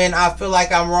out when I feel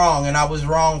like I'm wrong, and I was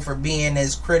wrong for being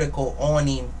as critical on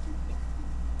him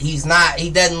He's not. He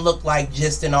doesn't look like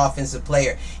just an offensive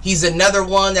player. He's another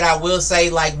one that I will say,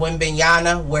 like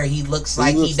Wembanyama, where he looks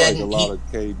like he doesn't. Like a lot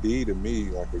of KD to me,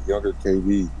 like a younger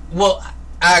KD. Well,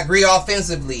 I agree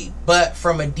offensively, but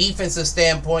from a defensive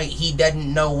standpoint, he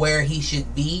doesn't know where he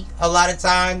should be a lot of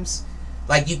times.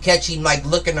 Like you catch him like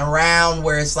looking around,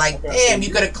 where it's like, damn,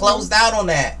 you could have closed out on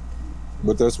that.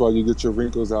 But that's why you get your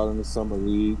wrinkles out in the summer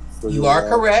league. You are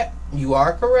correct. You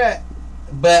are correct.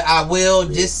 But I will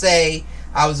just say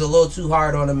I was a little too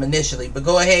hard on him initially. But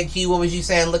go ahead, Q. What was you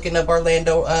saying? Looking up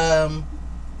Orlando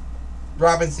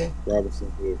Robinson.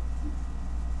 Robinson. Yeah.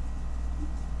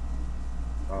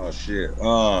 Oh shit.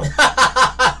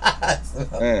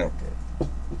 Damn.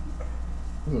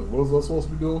 What was I supposed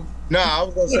to be doing? Nah, I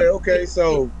was gonna say okay.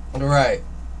 So right,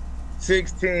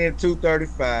 6'10",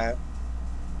 235.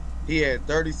 He had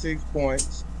 36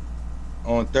 points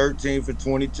on 13 for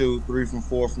 22, 3 from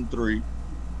 4 from 3,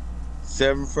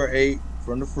 7 for 8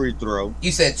 from the free throw.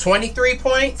 You said 23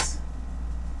 points?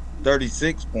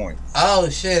 36 points. Oh,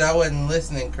 shit. I wasn't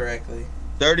listening correctly.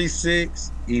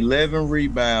 36, 11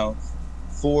 rebounds,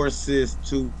 4 assists,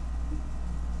 2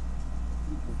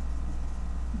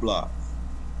 blocks.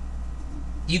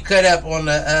 You cut up on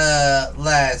the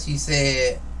last. You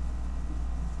said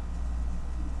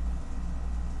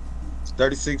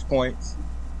 36 points,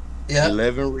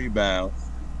 11 rebounds,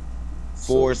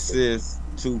 4 assists,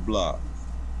 2 blocks.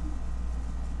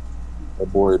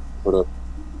 That boy put up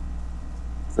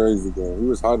crazy game. He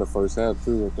was hot in the first half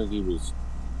too. I think he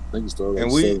started.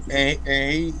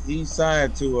 And he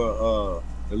signed to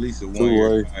at least a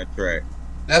 1-year contract.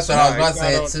 That's what I was about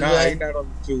to say. He's not on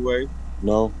the 2-way.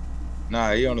 No.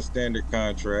 Nah, he on a standard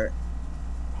contract.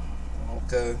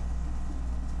 Okay.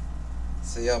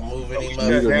 So y'all moving him up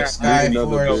from the sky we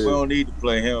don't need to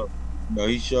play him.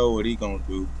 He showed what he gonna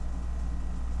do. You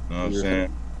know what I'm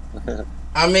saying?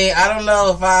 I mean, I don't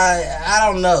know if I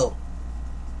don't know.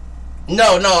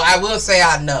 No, I will say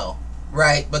I know,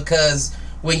 right? Because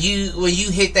when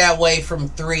you hit that way from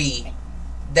 3,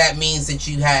 that means that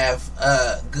you have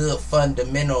a good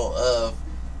fundamental of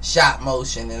shot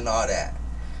motion and all that.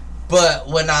 But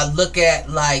when I look at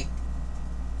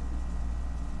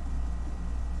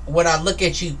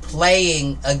you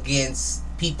playing against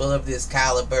people of this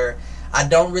caliber, I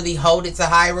don't really hold it to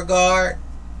high regard.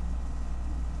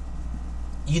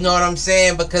 You know what I'm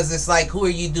saying? Because it's like, who are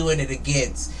you doing it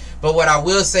against? But what I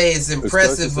will say is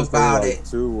impressive about it.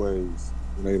 2 ways.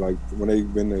 When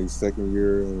they've been their second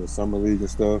year in the summer league and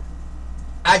stuff.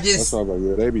 That's all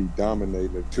about they be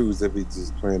dominating the 2s if he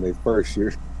just playing their first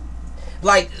year.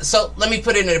 So let me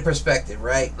put it into perspective,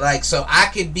 right? So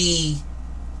I could be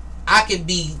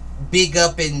big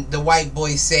up in the white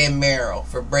boy Sam Merrill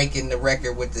for breaking the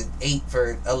record with the 8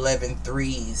 for 11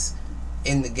 threes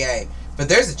in the game. But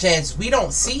there's a chance we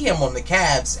don't see him on the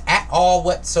Cavs at all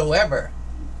whatsoever.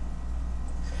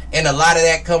 And a lot of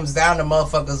that comes down to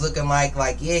motherfuckers looking like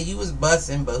yeah, you was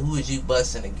busting, but who is you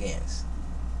busting against?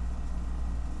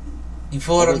 You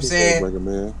feel what I'm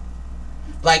saying?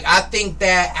 I think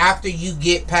that after you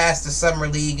get past the summer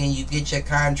league and you get your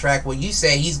contract, well, you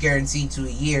say he's guaranteed to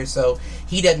a year, so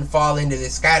he doesn't fall into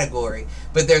this category.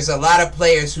 But there's a lot of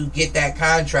players who get that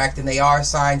contract and they are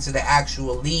signed to the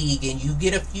actual league, and you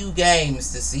get a few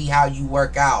games to see how you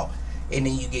work out, and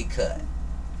then you get cut.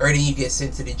 Or then you get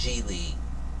sent to the G League.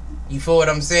 You feel what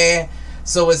I'm saying?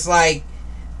 So it's like,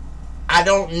 I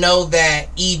don't know that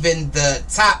even the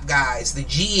top guys, the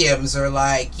GMs, are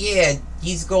like, yeah,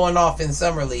 he's going off in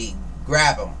summer league.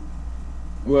 Grab him.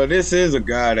 Well, this is a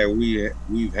guy that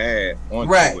we've had on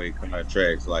 2-way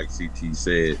contracts, like CT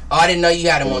said. Oh, I didn't know you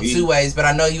had him on 2 ways, but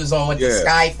I know he was on the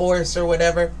Sky Force or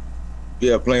whatever.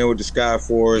 Yeah, playing with the Sky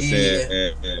Force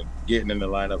and getting in the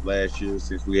lineup last year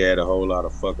since we had a whole lot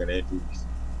of fucking injuries.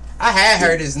 I had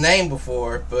heard his name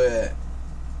before, but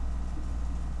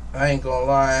I ain't gonna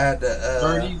lie, I had to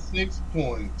 36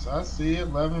 points. I see it.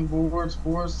 11 boards,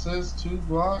 4 assists, 2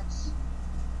 blocks.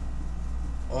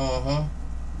 Uh-huh.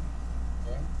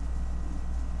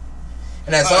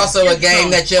 And that's also a game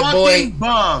that your boy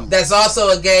That's also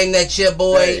a game that your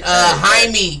boy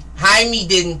Jaime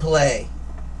didn't play.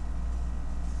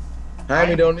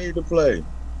 Jaime don't need to play.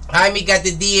 Jaime got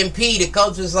the DMP. The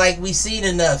coach was like, we seen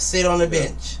enough. Sit on the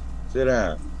bench. Sit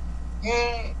down.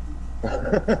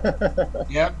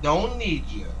 Yep, don't need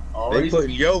you. They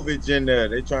putting Jovic in there.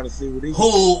 They trying to see what he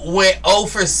who went 0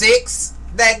 for 6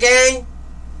 that game?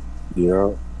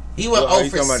 Yeah. He went 0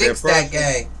 for 6 that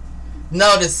game.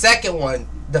 No, the second one.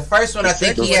 The first one, I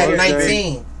think he had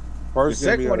 19. The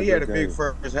second one, he had a big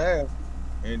first half.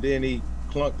 And then he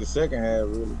clunked the second half,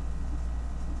 really.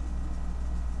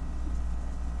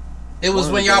 It was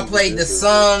when y'all played the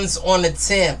Suns on the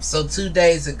 10th, so 2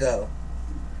 days ago.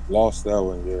 Lost that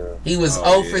one, yeah. He was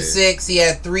 0 for 6. He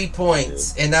had 3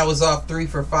 points, and that was off 3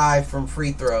 for 5 from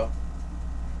free throw.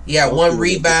 He had 1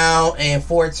 rebound and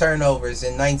 4 turnovers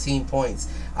and 19 points.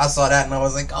 I saw that and I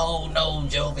was like, oh no,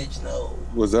 Jovic, no.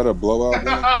 Was that a blowout game?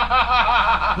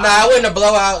 Nah, it wasn't a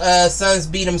blowout. Suns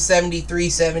beat him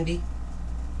 73-70.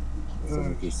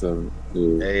 77.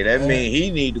 Yeah. Hey, that means he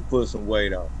need to put some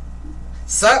weight on.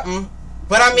 Something.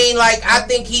 But I mean, like, I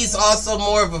think he's also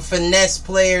more of a finesse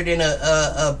player than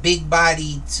a big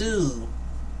body too.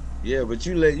 Yeah, but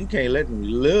you can't let them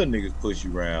little niggas push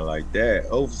you around like that.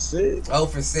 0 for 6. 0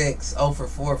 for 6. 0 for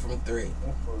 4 from 3. 0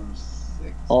 for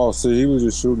 6. Oh, see, he was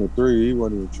just shooting a 3. He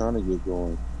wasn't even trying to get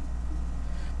going.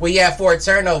 Well, he had 4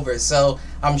 turnovers, so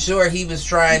I'm sure he was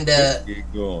trying to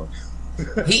get going.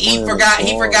 He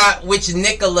forgot which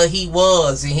Nikola he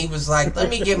was, and he was like, "Let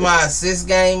me get my assist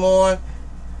game on."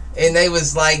 And they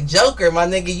was like, "Joker, my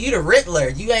nigga, you the Riddler.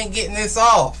 You ain't getting this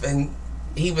off." And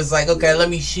he was like, "Okay, let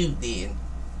me shoot then."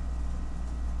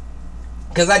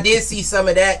 Because I did see some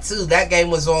of that too. That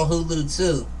game was on Hulu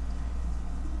too,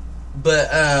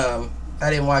 but I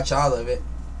didn't watch all of it.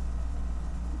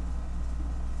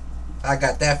 I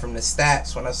got that from the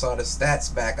stats. When I saw the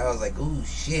stats back, I was like, "Ooh,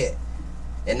 shit."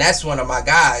 And that's one of my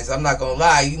guys. I'm not going to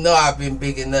lie. You know I've been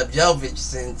bigging up Jovic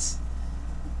since.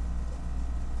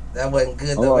 That wasn't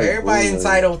good, though. Everybody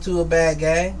entitled to a bad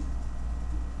game.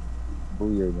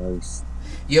 Booyah, nice.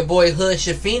 Your boy Hood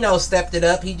Shafino stepped it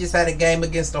up. He just had a game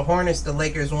against the Hornets. The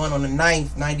Lakers won on the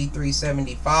 9th,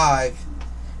 93-75.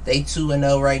 They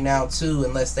 2-0 right now, too,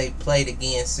 unless they played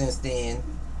again since then.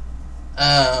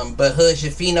 But Hood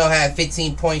Shafino had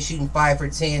 15 points, shooting 5 for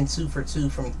 10, 2 for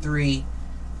 2 from 3.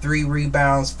 3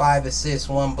 rebounds, 5 assists,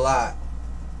 1 block.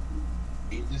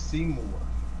 Need to see more.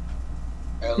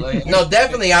 LA. No,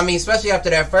 definitely. I mean, especially after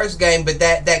that first game, but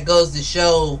that goes to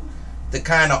show the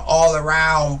kind of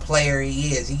all-around player he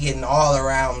is. He getting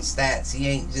all-around stats. He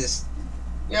ain't just...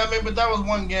 Yeah, I mean, but that was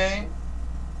one game.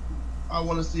 I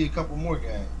want to see a couple more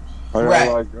games. I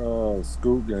like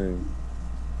Scoop game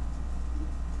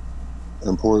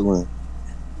in Portland.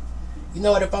 You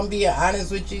know what, if I'm being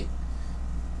honest with you,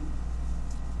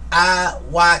 I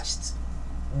watched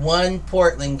one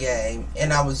Portland game,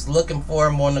 and I was looking for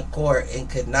him on the court and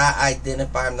could not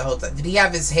identify him the whole time. Did he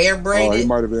have his hair braided? Oh, he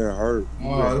might have been hurt.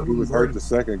 He was hurt the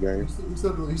second game. He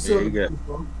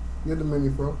had the mini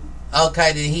pro.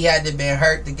 Okay, then he had to have been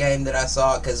hurt the game that I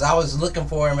saw, because I was looking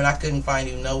for him and I couldn't find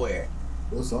him nowhere.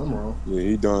 There's something wrong. Yeah,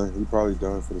 he done. He probably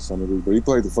done for the summer league, but he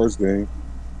played the first game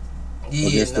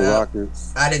against the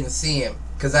Rockets. I didn't see him.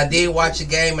 Because I did watch a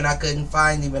game and I couldn't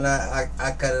find him and I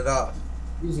cut it off.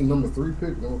 He was a number 3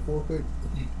 pick, number 4 pick.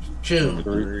 True.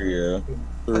 3, yeah.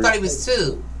 3. I thought he was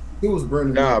 2. He was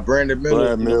Brandon Miller. Nah, Brandon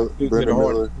Miller. Brandon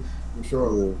Miller.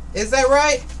 Sure. Is that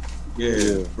right?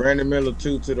 Yeah. Brandon Miller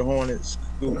 2 to the Hornets,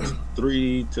 Scoop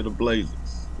 3 to the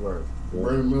Blazers. Right.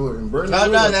 Brandon Miller and Brandon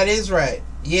Miller. No, that is right.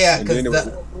 Yeah, because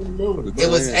it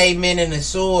was Amen and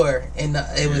Asur, and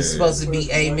it was supposed to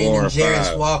be Amen and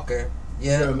Jarris Walker.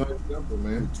 Yeah. Nice example,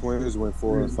 man. The Twins went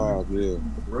 4 and 5. Yeah. The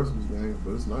rest of the game,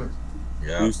 but it's nice.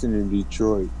 Yeah. Houston and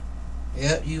Detroit.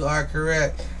 Yep, you are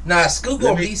correct. Nah, Scoot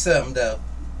gonna be something though.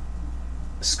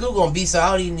 Scoot gonna be so.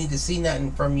 I don't even need to see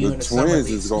nothing from you in the summer league. The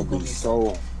Twins is gonna be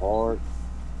so hard.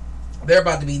 They're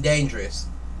about to be dangerous.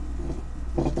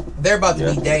 They're about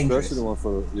to be dangerous. Especially the one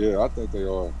for I think they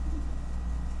are.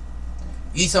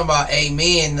 You talking about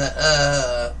Amen,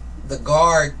 the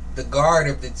guard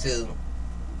of the two.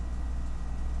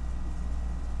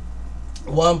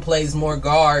 One plays more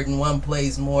guard and one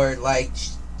plays more like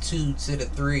 2 to the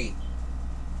 3.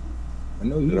 I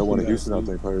know you. That one in Houston, I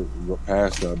think, play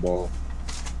past that ball.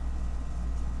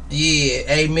 Yeah,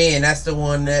 Amen. That's the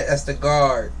one that's the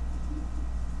guard.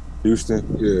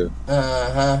 Houston, yeah.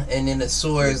 And then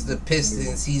Asur is the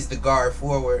Pistons. He's the guard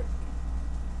forward.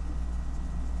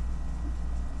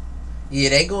 Yeah,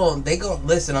 they going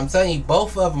listen, I'm telling you,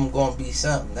 both of them gonna be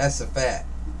something. That's a fact.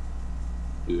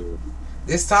 Yeah.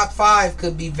 This top 5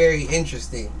 could be very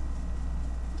interesting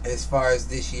as far as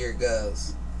this year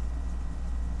goes.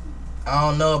 I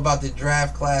don't know about the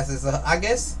draft classes. I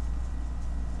guess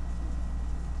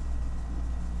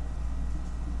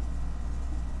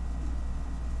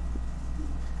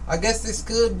this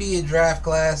could be a draft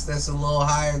class that's a little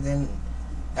higher than...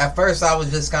 At first, I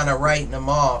was just kind of writing them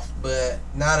off, but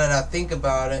now that I think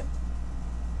about it...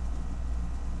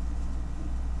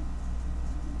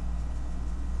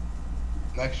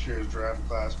 Next year's draft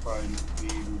class probably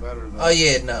be even better than... Oh,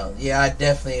 yeah, no. Yeah, I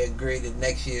definitely agree that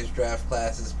next year's draft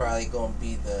class is probably going to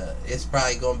be it's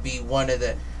probably going to be one of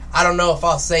the... I don't know if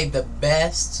I'll say the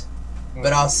best,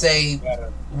 but I'll say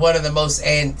one of the most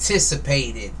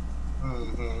anticipated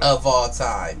of all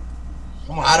time.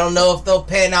 I don't know if they'll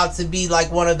pan out to be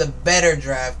like one of the better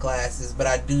draft classes, but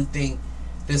I do think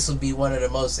this will be one of the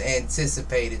most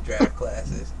anticipated draft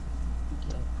classes.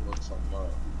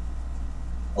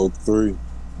 03,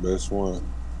 best one.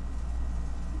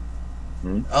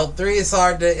 03 it's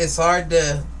hard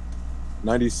to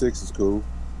 96 is cool.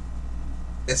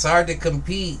 It's hard to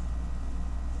compete.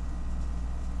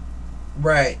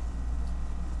 Right.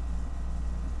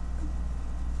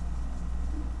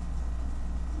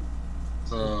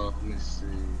 So let me see.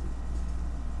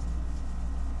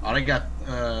 Oh, they got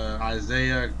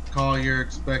Isaiah Collier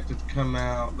expected to come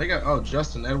out. They got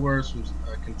Justin Edwards from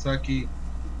Kentucky.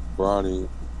 Bronny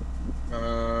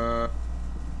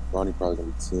probably gonna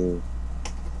be 10.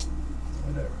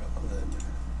 Whatever.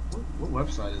 What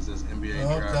website is this NBA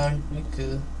draft? Okay, you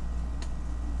could.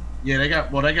 Yeah, they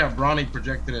got Bronny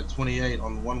projected at 28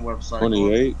 on one website.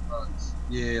 28?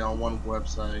 Yeah, on one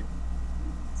website.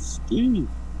 Ski.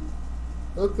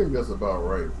 I think that's about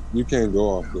right. You can't go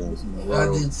off them. I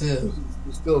do too.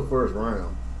 It's still first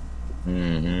round.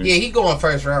 Mm-hmm. Yeah, he going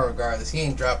first round regardless. He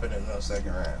ain't dropping in no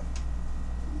second round.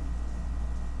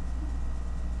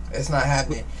 It's not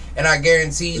happening. And I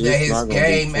guarantee you that his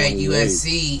game at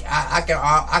USC, I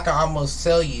can almost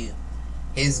tell you,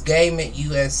 his game at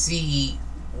USC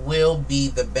will be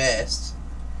the best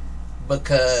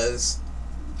because,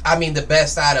 I mean, the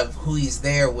best out of who he's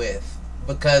there with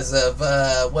because of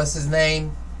what's his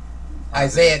name,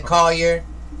 Isaiah Collier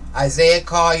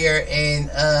and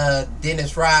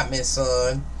Dennis Rodman's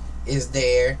son is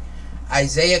there.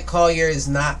 Isaiah Collier is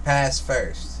not pass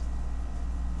first.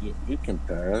 Yeah, he can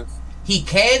pass. He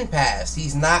can pass.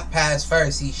 He's not pass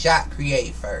first. He's shot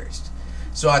create first.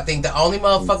 So I think the only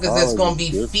motherfuckers that's going to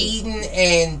be feeding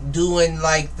and doing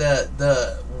like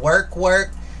the work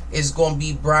is going to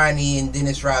be Bronny and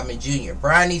Dennis Rodman Jr.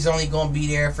 Bronny's only going to be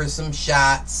there for some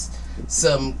shots,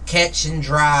 some catch and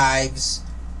drives,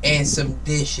 and some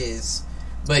dishes.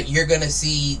 But you're going to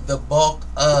see the bulk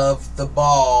of the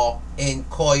ball in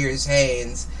Collier's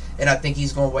hands, and I think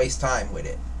he's going to waste time with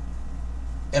it.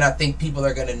 And I think people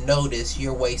are going to notice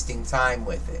you're wasting time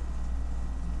with it.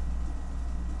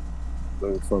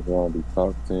 They fuck around be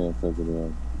top 10 because of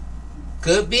them.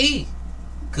 Could be,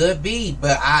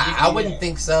 but I wouldn't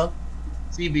think so.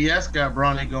 CBS got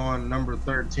Bronny going number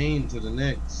 13 to the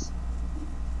Knicks.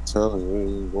 I'm telling you,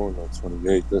 he ain't going on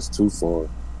 28. That's too far.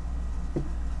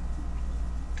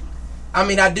 I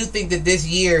mean, I do think that this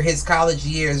year, his college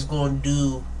year, is going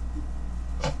to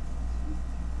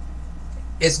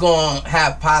it's going to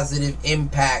have positive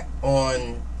impact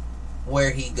on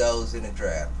where he goes in the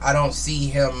draft. I don't see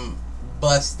him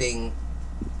busting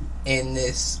in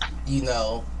this,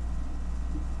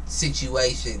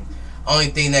 situation. Only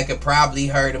thing that could probably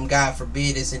hurt him, God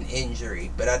forbid, is an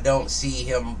injury. But I don't see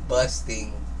him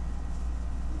busting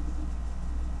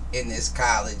in this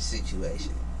college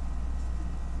situation.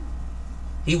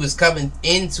 He was coming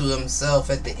into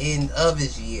himself at the end of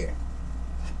his year.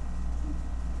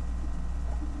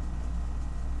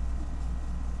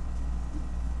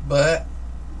 But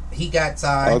he got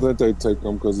time. I think they take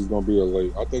him because he's going to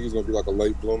be I think he's going to be like a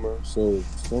late bloomer. So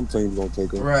some teams going to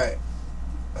take him. Right.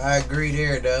 I agree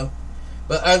there, though.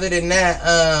 But other than that,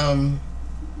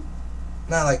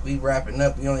 not like we wrapping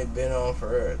up. We only been on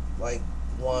for like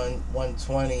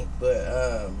 120.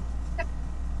 But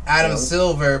Adam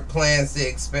Silver plans to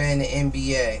expand the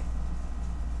NBA.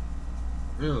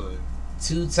 Really?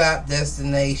 2 top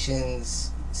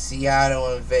destinations,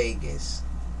 Seattle and Vegas.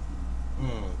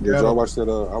 Did y'all watch that?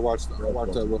 I watched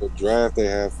that little draft they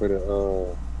had for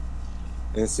the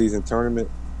in-season tournament.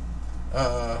 Hey,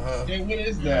 what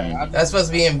is that? That's supposed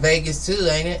to be in Vegas too,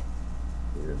 ain't it?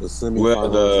 Yeah, the semifinals.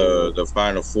 Well, the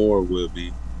Final Four will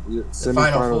be. Yeah,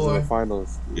 semifinals and the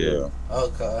finals. Yeah.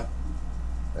 Okay.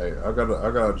 Hey, I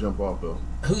gotta jump off though.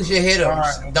 Who's your hitters?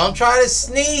 Right. Don't try to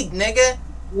sneak, nigga.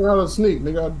 You gotta sneak,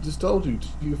 nigga. I just told you to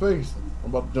your face. I'm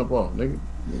about to jump off, nigga.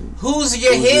 Who's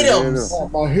your hit-ems?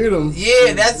 My hit-ems.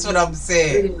 Yeah, that's what I'm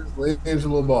saying.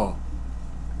 Angelo Ball.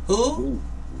 Who?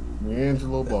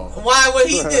 Angelo Ball. Why would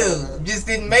he do? Just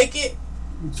didn't make it?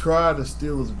 He tried to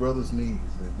steal his brother's knees.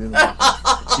 And then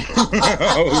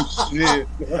oh, shit.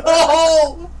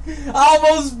 Oh, I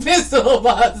almost pissed on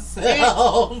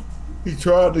myself. He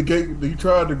tried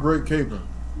the great caper.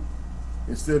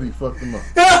 Instead, he fucked him up.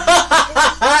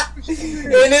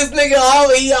 And this nigga,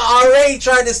 he already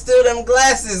tried to steal them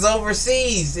glasses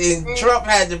overseas, and Trump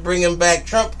had to bring him back.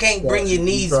 Trump can't bring your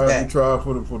knees back. He tried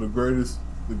for the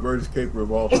greatest caper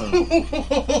of all time.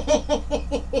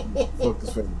 Fuck his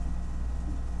family.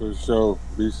 For sure.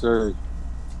 Be safe.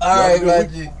 All right, my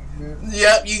G.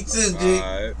 Yep, you too, G.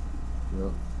 Right.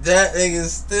 Yep. That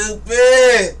nigga's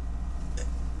stupid.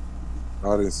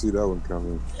 I didn't see that one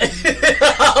coming.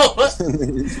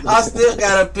 I still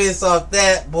gotta piss off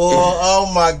that, boy.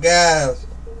 Oh my gosh.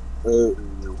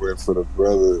 You went for the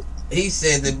brother. He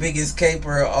said the biggest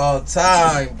caper of all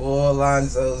time, boy.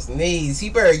 Lonzo's knees. He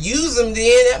better use them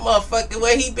then. That motherfucker,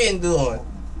 what he been doing?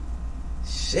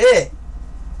 Shit.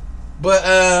 But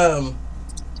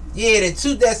yeah, the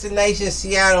two destinations,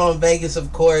 Seattle and Vegas,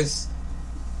 of course.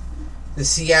 The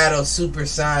Seattle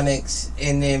Supersonics,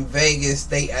 and then Vegas,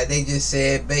 they just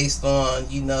said based on,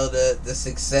 you know, the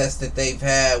success that they've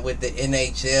had with the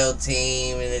NHL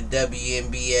team and the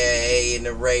WNBA and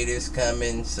the Raiders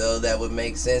coming, so that would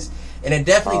make sense. And it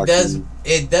definitely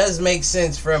does make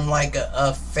sense from like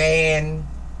a fan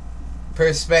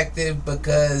perspective,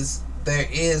 because there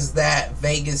is that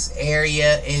Vegas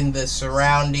area in the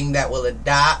surrounding that will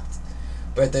adopt.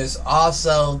 But there's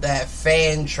also that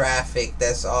fan traffic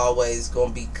that's always going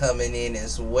to be coming in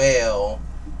as well.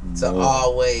 To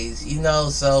always, you know,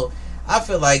 so I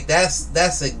feel like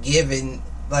that's a given.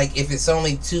 Like, if it's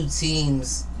only two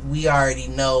teams, we already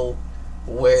know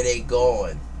where they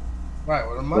going. Right,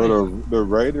 well, the money. Well, the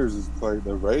Raiders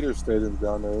the Raiders stadium's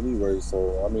down there anyway,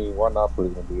 so I mean, why not put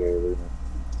it in the arena?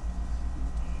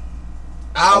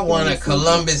 I want a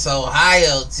Columbus,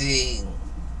 Ohio team.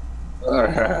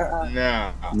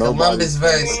 Nah. Columbus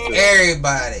versus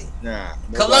everybody. Nah.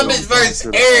 Columbus versus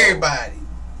everybody.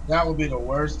 That would be the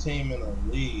worst team in the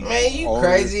league. Man, you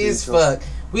crazy as fuck.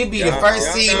 We'd be the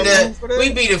first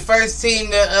team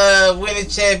to win a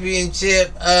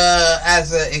championship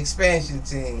as an expansion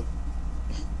team.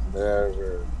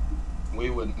 Never. We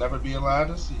would never be allowed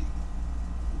to see.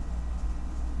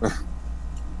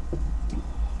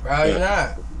 Probably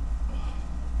not.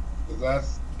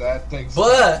 That takes.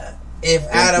 But if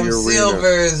Adam Silver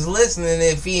is listening,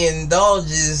 if he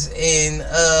indulges in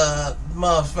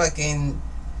motherfucking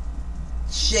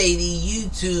shady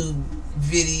YouTube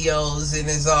videos in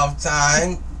his off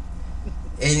time,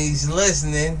 and he's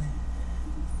listening,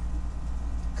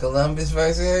 Columbus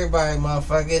versus everybody,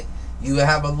 motherfucker. You will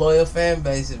have a loyal fan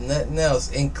base, if nothing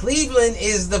else. And Cleveland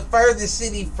is the furthest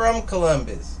city from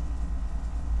Columbus.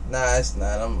 Nah, it's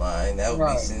not. I'm lying. That would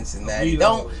be Cincinnati.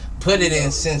 Don't put it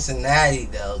in Cincinnati,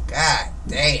 though. God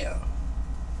damn.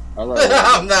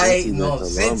 I'm not hating on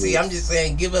Cincy. I'm just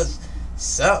saying, give us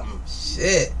something.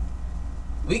 Shit.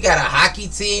 We got a hockey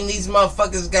team. These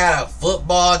motherfuckers got a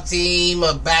football team,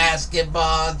 a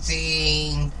basketball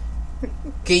team.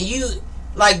 Can you...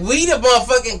 Like, we the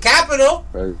motherfucking capital.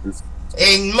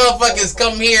 And motherfuckers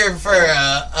come here for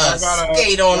a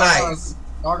skate on ice.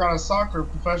 Y'all got a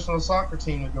professional soccer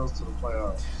team that goes to the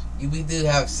playoffs. We do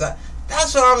have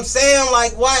that's what I'm saying.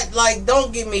 Like, what? Like,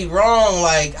 don't get me wrong.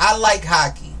 Like, I like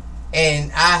hockey,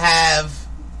 and I have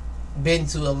been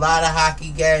to a lot of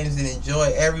hockey games and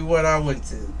enjoy everyone I went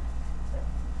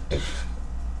to.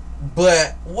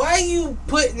 But why you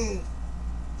putting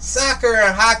soccer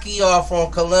and hockey off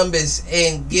on Columbus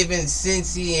and giving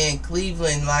Cincy and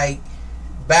Cleveland like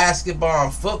basketball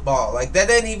and football? Like, that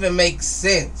doesn't even make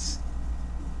sense.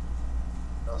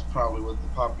 That's probably what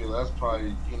that's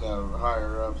probably, you know,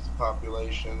 higher ups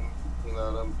population, you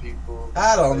know, them people.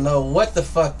 I don't know what the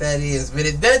fuck that is, but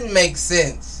it doesn't make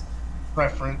sense.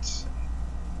 Preference.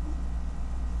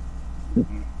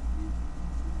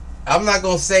 I'm not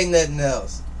gonna say nothing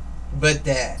else but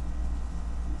that.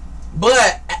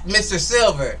 But Mr.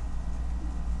 Silver,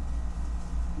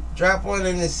 drop one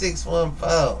in the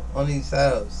 614 on these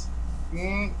hoes.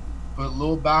 Put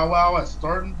Lil Bow Wow at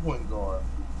starting point guard.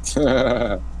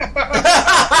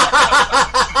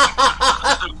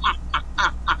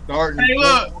 Hey,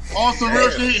 look, also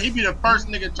real shit, he be the first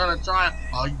nigga trying to try.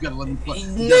 Oh, you gotta let me play.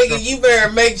 Nigga, you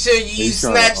better make sure you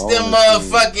snatch them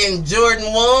motherfucking Jordan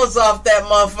 1s off that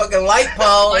motherfucking light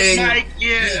pole and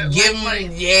give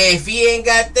him, if he ain't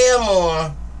got them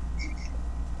on.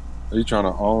 He trying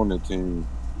to own the team.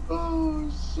 Oh,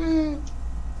 shit.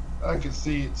 I can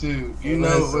see it too. You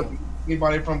know,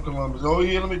 anybody from Columbus. Oh,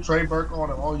 yeah, let me trade Burke on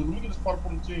him. Oh, yeah, let me get a spot up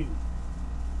on the team.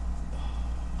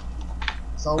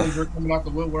 Always are coming out the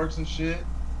woodworks and shit.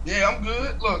 Yeah, I'm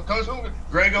good. Look, Coach,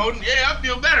 Greg Oden. Yeah, I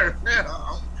feel better.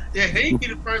 Yeah, he'd be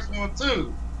the first one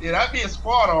too. Yeah, that'd be a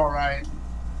squad, all right.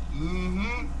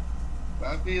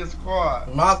 That'd be a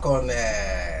squad. Mock on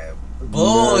that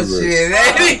bullshit.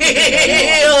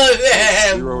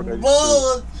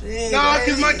 Bullshit. No,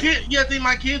 because my kid. Yeah, I think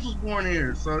my kids was born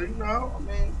here, so you know, I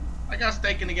mean, I got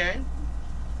stake in the game.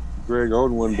 Greg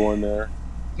Oden wasn't born there.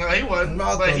 No, he wasn't.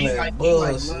 But he like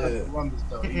Columbus, though.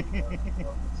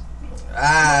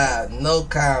 No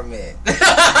comment.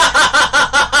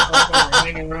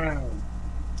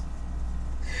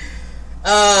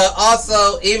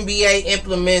 Also, NBA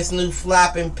implements new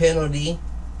flopping penalty.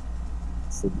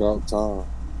 It's about time.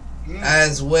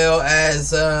 As well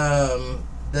as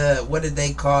the what did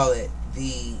they call it?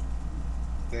 The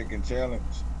second challenge.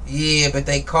 Yeah, but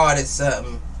they called it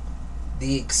something.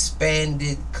 The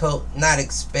expanded not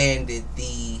expanded.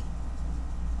 They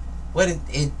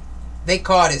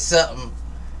called it something.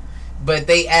 But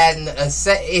they adding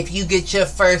if you get your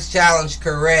first challenge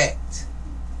correct,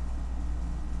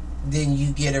 then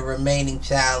you get a remaining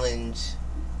challenge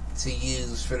to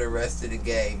use for the rest of the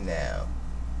game now.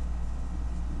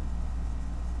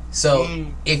 So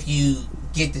if you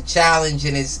get the challenge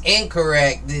and it's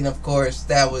incorrect, then of course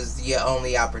that was your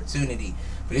only opportunity.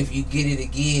 But if you get it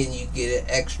again, you get an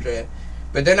extra.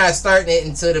 But they're not starting it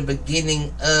until the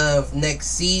beginning of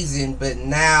next season. But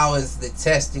now is the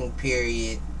testing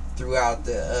period throughout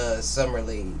the summer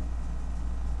league.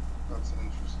 That's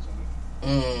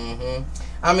interesting.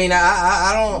 I mean,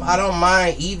 I don't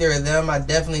mind either of them. I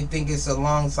definitely think it's a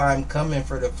long time coming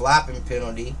for the flopping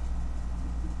penalty.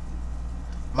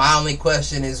 My only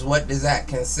question is, what does that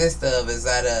consist of? Is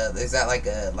that like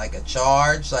a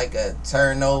charge, like a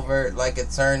turnover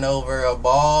a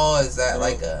ball? Is that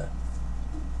like a?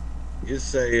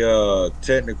 It's a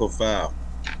technical foul.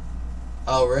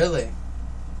 Oh, really?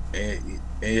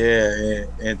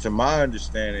 And to my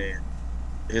understanding,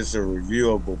 it's a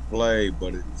reviewable play,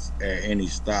 but it's at any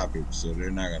stoppage, so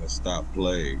they're not gonna stop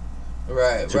play.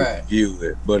 Right. Review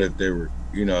it, but if they were,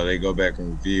 they go back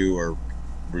and review or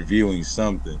reviewing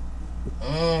something.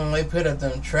 They put up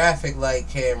them traffic light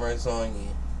cameras on you.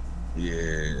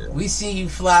 Yeah. We see you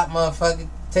flop, motherfucker.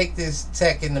 Take this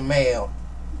tech in the mail.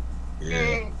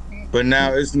 Yeah. But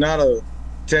now it's not a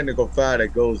technical foul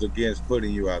that goes against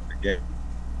putting you out the game.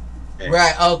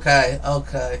 Right, okay.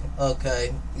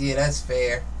 Yeah, that's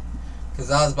fair.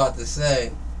 Because I was about to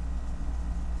say.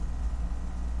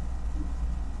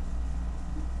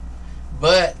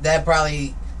 But that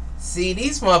probably... See,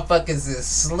 these motherfuckers is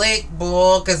slick,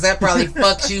 boy, because that probably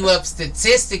fucks you up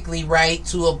statistically, right,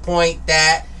 to a point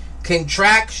that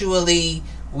contractually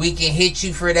we can hit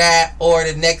you for that, or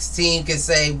the next team can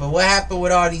say, but what happened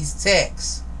with all these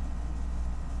techs?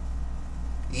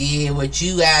 Yeah, what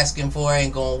you asking for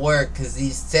ain't gonna work, because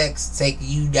these techs take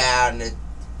you down to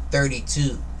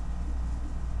 32.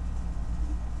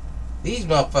 These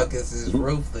motherfuckers is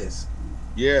ruthless.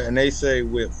 Yeah, and they say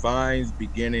with fines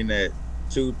beginning at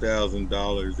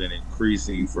 $2,000 and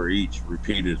increasing for each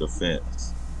repeated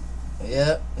offense.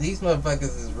 Yep, these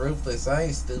motherfuckers is ruthless. I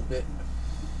ain't stupid.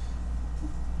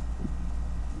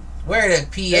 Where the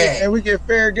PA? And we get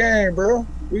fair game, bro.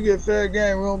 We get fair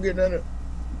game. We don't get none of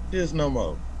this no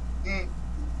more. You know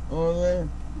what I'm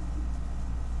saying?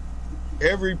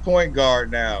 Every point guard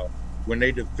now, when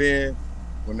they defend,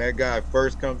 when that guy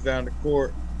first comes down the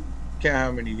court, count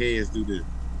how many heads do this.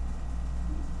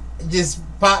 Just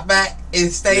pop back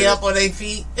and stay up on their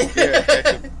feet. Yeah,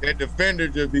 that defender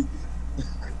just be.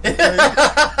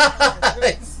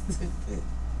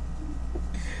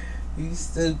 You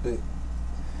stupid.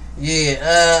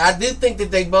 Yeah, I do think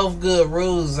that they both good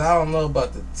rules. I don't know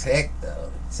about the tech though.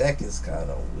 The tech is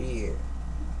kind of weird.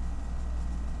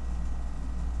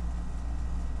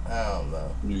 I don't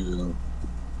know. Yeah.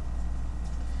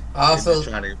 Also,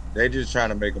 they just trying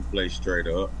to make them play straight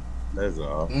up. That's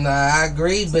all. Nah, I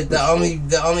agree, but the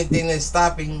only thing that's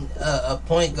stopping a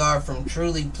point guard from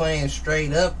truly playing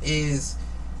straight up is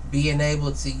being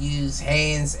able to use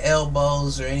hands,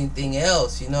 elbows, or anything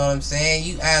else. You know what I'm saying?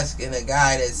 You asking a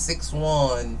guy that's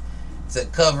 6'1" to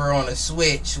cover on a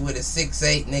switch with a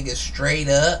 6'8" nigga straight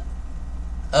up.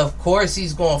 Of course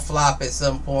he's gonna flop at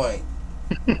some point.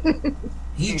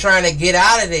 He trying to get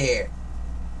out of there.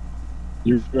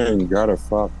 You ain't gotta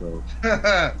flop though.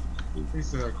 He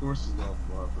said, of course he's gonna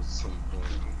flop at some point.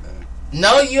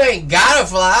 No, you ain't gotta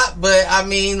flop, but I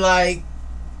mean, like,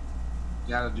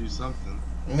 gotta do something.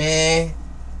 Man,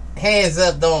 hands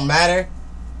up don't matter.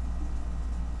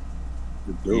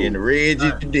 In the red,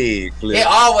 you did. It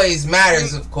always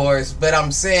matters, of course, but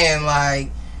I'm saying,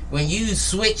 like, when you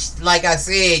switched, like I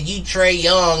said, you Trae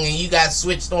Young and you got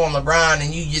switched on LeBron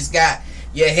and you just got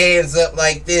your hands up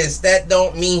like this, that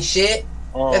don't mean shit.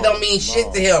 That don't mean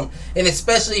shit to him. And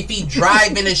especially if he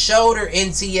driving a shoulder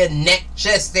into your neck,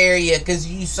 chest area because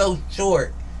you so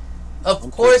short.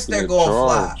 Of course they're going to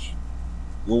flop.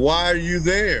 Well, why are you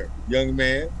there, young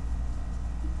man?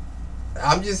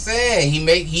 I'm just saying,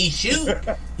 he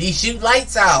shoot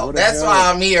lights out. That's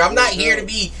why I'm here. I'm not here to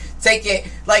be taking,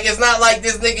 like, it's not like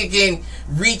this nigga can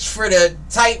reach for the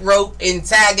tightrope and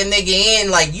tag a nigga in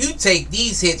like, you take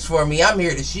these hits for me. I'm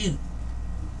here to shoot.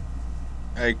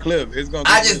 Hey, Cliff, it's gonna.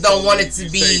 I just don't want it to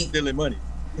be stealing money.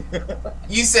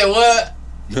 You said what?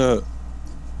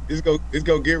 It's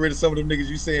gonna get rid of some of them niggas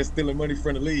you saying stealing money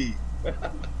from the league.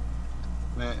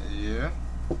 Man, yeah.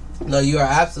 No, you are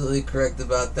absolutely correct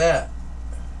about that.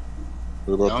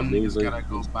 Y'all niggas gotta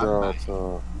go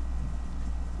bye-bye.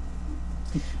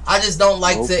 I just don't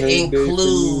like to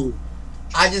include.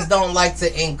 I just don't like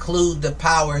to include the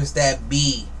powers that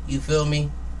be. You feel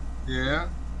me? Yeah.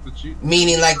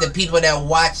 Meaning like the people that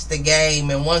watch the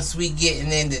game, and once we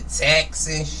getting into text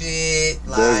and shit,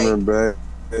 like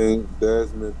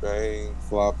Desmond Bain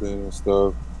flopping and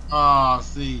stuff. Oh,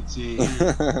 CG.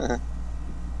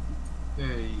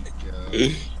 There you go.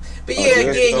 But yeah,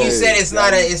 again, you said it's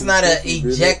not a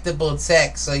ejectable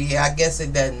text, so yeah, I guess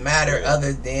it doesn't matter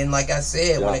other than, like I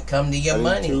said, when it come to your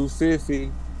money.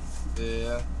 $250.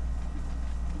 Yeah.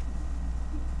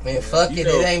 Man, fuck it,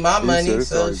 it ain't my money,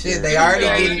 so shit. They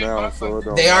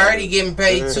already getting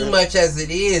paid too much as it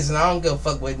is, and I don't give a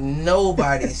fuck what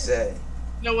nobody say.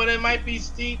 You know what? It might be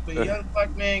steep, but young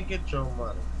fuck man, get your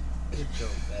money, get your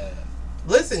bag.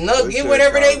 Listen, no, get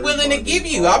whatever they willing to give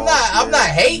you. I'm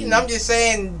not hating. I'm just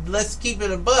saying, let's keep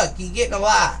it a buck. You getting a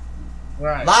lot.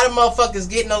 Right. A lot of motherfuckers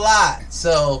getting a lot,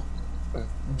 so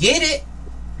get it.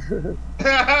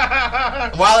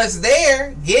 While it's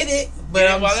there, get it. But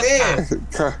I'm saying,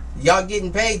 y'all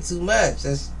getting paid too much.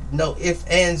 There's no ifs,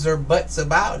 ands, or buts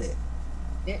about it.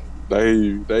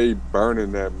 They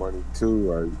burning that money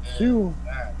too. Like, phew.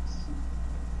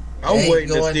 I'm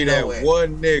waiting to see that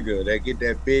one nigga that get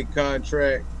that big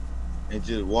contract and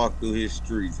just walk through his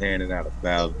streets handing out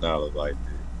 $1,000 like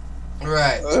that.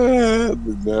 Right.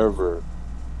 Never.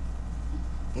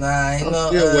 Nah, ain't no.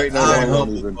 Still waiting on that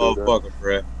humble motherfucker,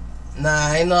 bruh.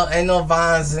 Nah, ain't no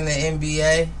Vines in the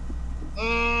NBA.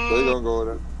 They gonna go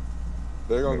there.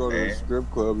 They gonna go to the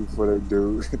strip club before they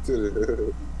do to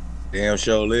the damn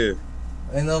show live.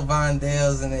 Ain't no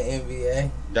Vondales in the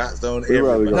NBA. Shots on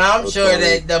everybody. Now I'm sure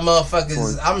that the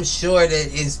motherfuckers. I'm sure that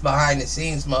it's behind the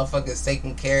scenes motherfuckers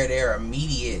taking care of their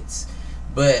immediates.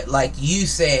 But like you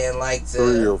saying, like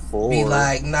to be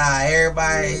like, nah,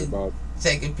 everybody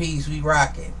take a piece, we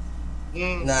rocking.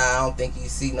 Nah, I don't think you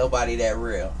see nobody that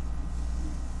real.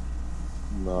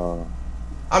 Nah.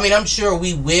 I mean, I'm sure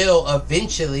we will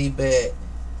eventually, but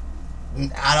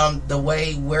the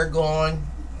way we're going,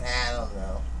 I don't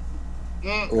know.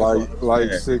 Like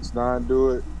 6ix9ine do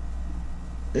it.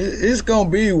 It's gonna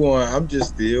be one. I'm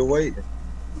just still waiting.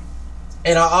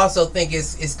 And I also think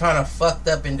it's kind of fucked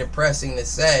up and depressing to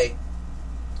say,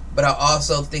 but I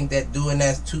also think that doing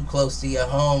that too close to your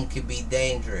home could be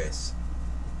dangerous.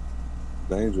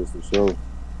 Dangerous for sure.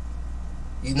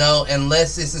 You know,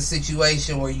 unless it's a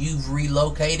situation where you've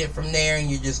relocated from there and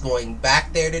you're just going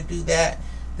back there to do that,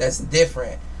 that's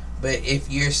different. But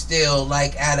if you're still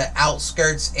like at an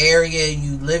outskirts area and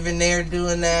you living there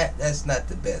doing that, that's not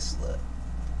the best look.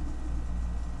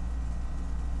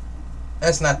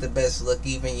 That's not the best look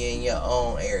even in your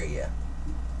own area.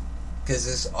 Because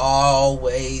it's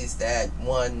always that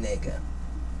one nigga.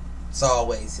 It's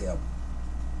always him.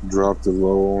 Drop the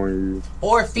low on you.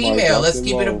 Or female. Let's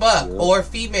keep it a buck. Yeah. Or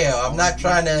female. I'm not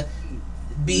trying to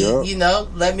be, you know,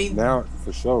 let me. Now,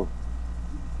 for sure.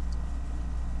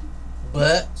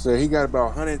 But. So he got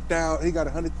about 100,000. He got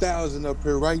 100,000 up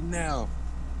here right now.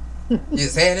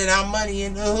 Just handing out money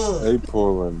in the hood. They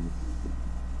pulling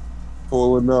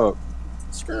up.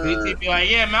 They be like,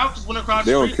 yeah, Malcolm went across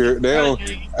the street. They don't care.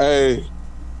 They don't. Hey.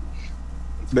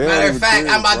 Matter of fact,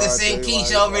 I'm about to send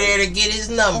Keisha over there to get his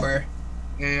number.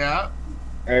 Yeah.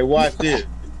 Hey, watch this.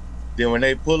 Then when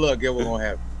they pull up, get what's gonna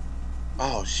happen?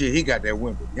 Oh shit, he got that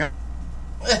whimper. Yeah.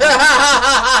 That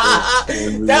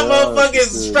motherfucking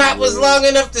strap was long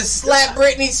enough to slap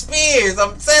Britney Spears.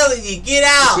 I'm telling you, get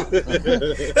out.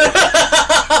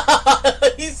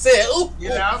 He said, ooh,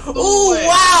 ooh,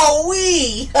 wow,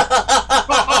 wee.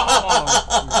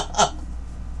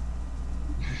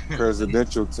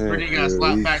 Presidential team. Britney got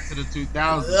slapped back to the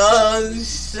 2000s. Oh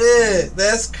shit,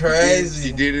 that's crazy.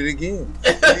 She did it again.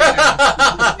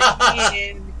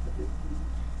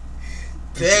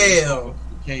 Damn.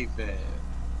 K-Fed.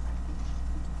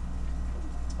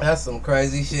 That's some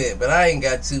crazy shit, but I ain't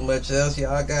got too much else.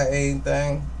 Y'all got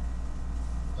anything?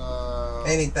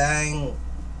 Anything?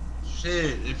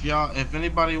 Shit, if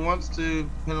anybody wants to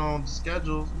put on the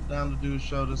schedule, I'm down to do a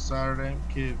show this Saturday,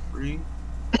 kid free.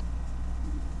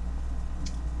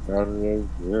 Saturday,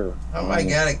 yeah. I might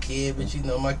got a kid, but you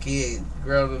know my kid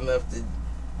grown enough to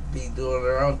be doing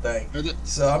their own thing,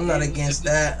 so I'm not against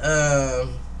that.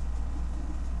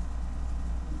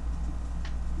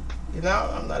 You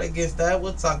know, I'm not against that.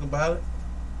 We'll talk about it.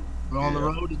 We're on the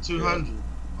road to 200.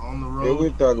 On the road. Yeah,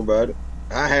 we'll talk about it.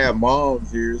 I have moms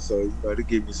here, so you know, to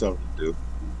give me something to do.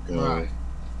 Right.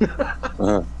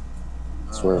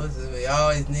 Swear. We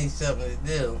always need something to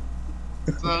do.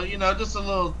 So, just a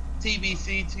little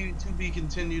TBC to be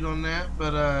continued on that.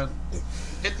 But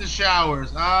hit the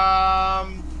showers. I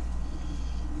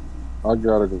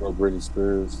gotta go Britney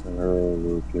Spears and her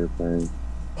little campaign.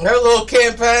 Her little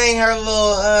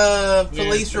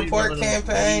police report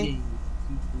campaign. She's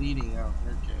bleeding out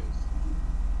her case.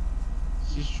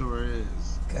 She sure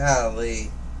is. Golly.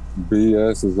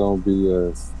 BS is on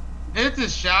BS. Hit the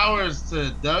showers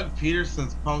to Doug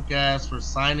Peterson's punk ass for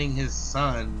signing his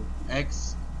son,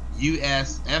 ex-USFL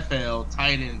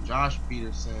tight end Josh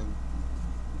Peterson,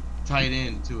 tight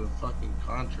end to a fucking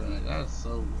contract. That's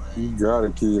so lame. You gotta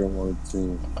keep him on the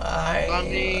team. I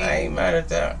ain't mad at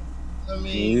that. Come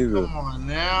on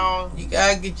now. You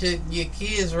gotta get your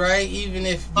kids right, even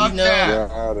if Fuck that.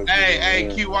 Hey,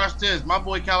 Q, watch this. My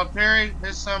boy Calipari,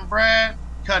 his son Brad,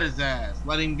 cut his ass.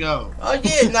 Let him go. Oh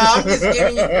yeah, I'm just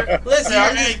giving you. Listen,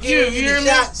 I'm just giving you the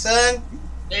shot, son.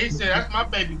 He said, "That's my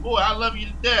baby boy. I love you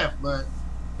to death, but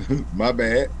my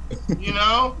bad."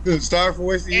 Sorry for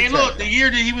wasting your time. And look, the year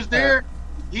that he was there,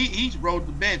 he rode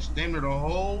the bench damn near the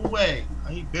whole way.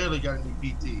 He barely got any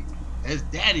PT. His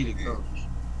daddy the coach.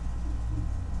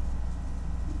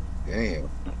 Damn.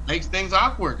 Makes things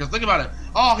awkward. Because think about it.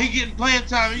 Oh, he getting playing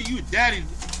time. You daddy.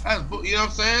 That's, you know what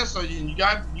I'm saying? So you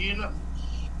got, I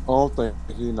don't think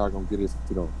he's not going to get his,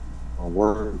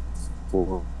 word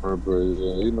for her. But,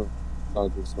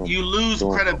 not just gonna you lose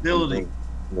credibility.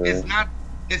 Yeah.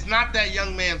 It's not that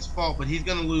young man's fault, but he's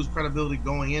going to lose credibility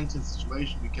going into the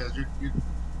situation because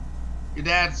your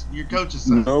dad's your coach's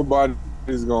son. Nobody's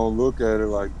going to look at it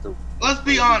like the. Let's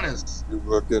be honest. You're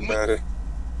looking at it.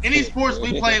 Any sports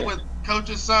we played with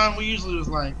coach's son, we usually was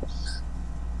like,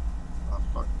 oh,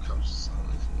 fuck coach's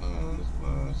son.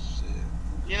 Shit.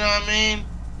 You know what I mean?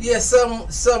 Yeah,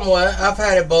 somewhat. I've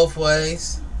had it both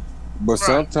ways. But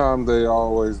sometimes they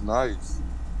always nice.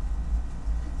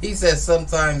 He says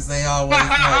sometimes they always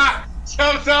nice.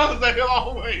 Sometimes they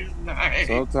always nice.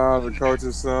 Sometimes the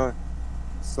coach's son.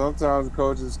 Sometimes the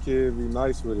coach's kid be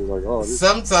nice with it, like, oh. This,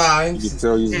 sometimes, you can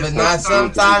tell you but not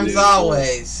sometimes.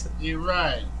 Always. You're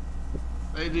right.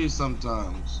 They do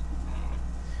sometimes.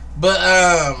 But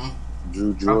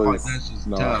Drew Joyce. That's just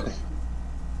tough.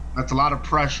 That's a lot of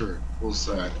pressure. We'll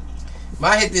say.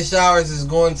 My hit the showers is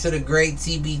going to the great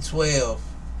TB12.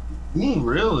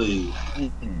 Really?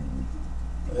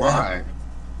 Why?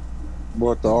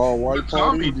 What the all-white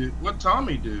party? What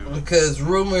Tommy do? Because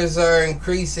rumors are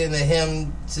increasing of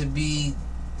him to be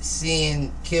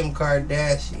seeing Kim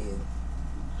Kardashian.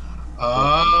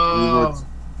 Oh.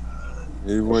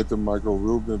 He went to Michael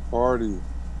Rubin party.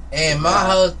 And my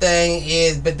whole thing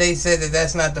is, but they said that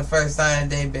that's not the first time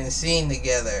they've been seen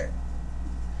together.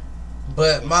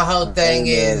 But my whole thing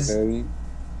is,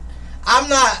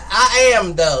 I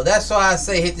am though. That's why I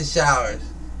say hit the showers.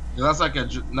 Yeah, that's like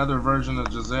another version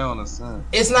of Giselle in a sense.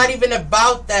 It's not even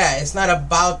about that. It's not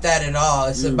about that at all.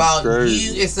 It's about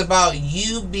you. It's about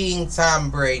you being Tom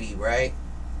Brady, right?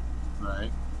 Right.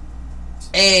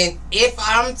 And if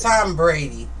I'm Tom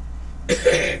Brady,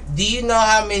 do you know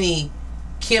how many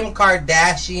Kim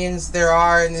Kardashians there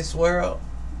are in this world?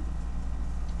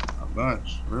 A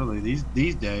bunch, really.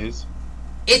 These days.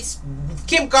 It's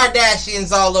Kim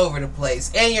Kardashians all over the place.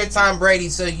 And you're Tom Brady,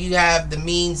 so you have the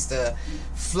means to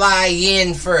fly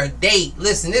in for a date.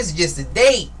 Listen, this is just a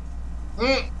date.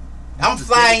 I'm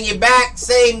flying you back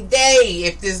same day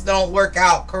if this don't work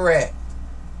out correct.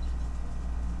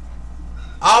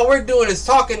 All we're doing is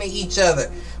talking to each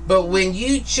other. But when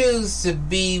you choose to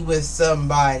be with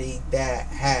somebody that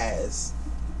has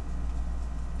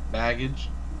baggage,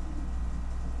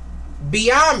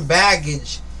 beyond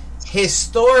baggage,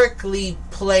 historically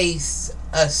place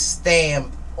a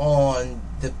stamp on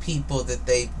the people that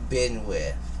they've been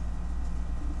with.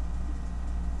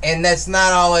 And that's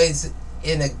not always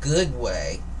in a good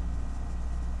way.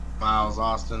 Miles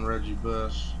Austin, Reggie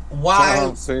Bush. Why?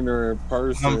 I've seen her in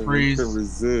person.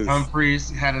 Humphreys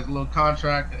had a little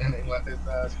contract and they let his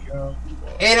ass go.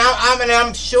 And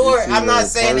I'm sure, I'm not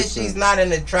saying that she's not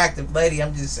an attractive lady.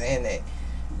 I'm just saying that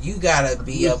you gotta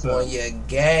be up on your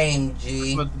game,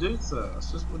 G. Medusa.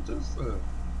 It's just Medusa.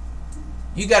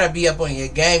 You gotta be up on your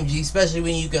game, G. Especially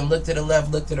when you can look to the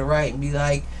left, look to the right, and be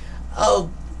like, "Oh,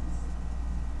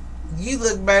 you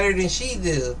look better than she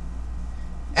do."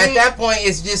 At that point,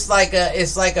 it's just like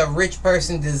a rich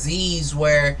person disease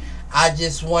where I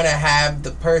just want to have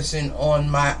the person on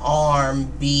my arm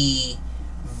be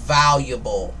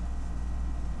valuable.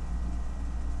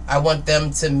 I want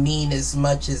them to mean as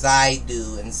much as I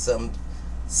do in some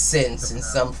sense, in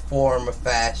some form or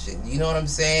fashion. You know what I'm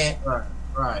saying?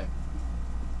 Right.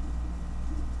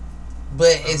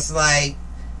 But it's like,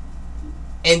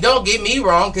 and don't get me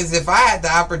wrong, because if I had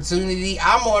the opportunity,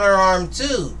 I'm on her arm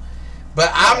too.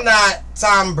 But I'm not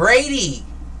Tom Brady.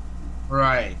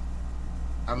 Right.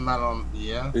 I'm not on.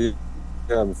 Yeah. You're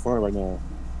having fun right now.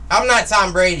 I'm not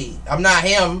Tom Brady. I'm not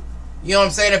him. You know what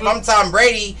I'm saying? If I'm Tom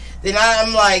Brady, then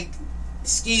I'm like,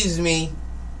 excuse me,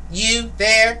 you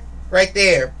there, right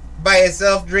there, by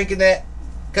yourself, drinking that.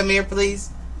 Come here, please.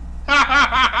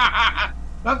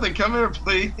 Nothing. Come here,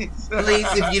 please. Please,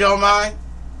 if you don't mind.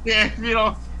 Yeah, if you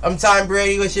don't. I'm Tom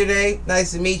Brady. What's your name?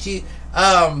 Nice to meet you.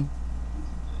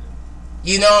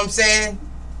 You know what I'm saying?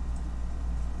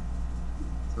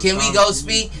 Can we go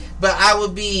speak? But I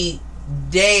would be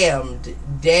damned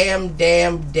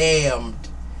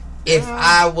if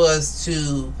I was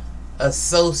to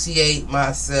associate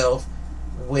myself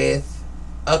with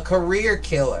a career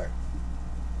killer.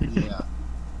 Yeah.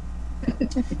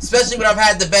 Especially when I've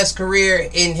had the best career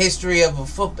in history of a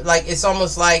football. Like, it's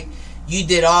almost like you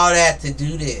did all that to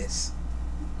do this.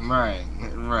 Right.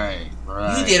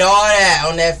 You did all that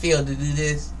on that field to do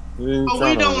this. But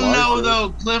we don't know,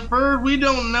 though, Clifford. We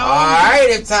don't know. Alright,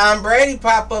 if Tom Brady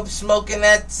pop up smoking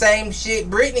that same shit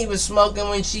Britney was smoking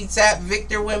when she tapped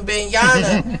Victor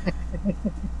Wembanyama,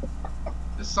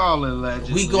 it's all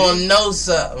allegedly. we gonna know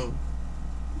something.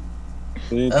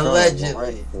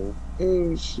 Allegedly.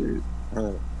 Oh, shit.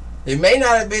 It may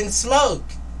not have been smoke.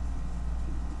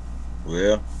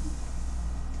 Well,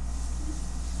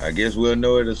 I guess we'll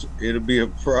know it'll be a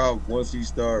problem once he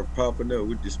start popping up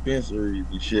with dispensaries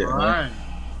and shit, right?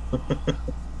 Huh?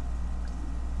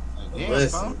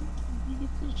 Listen.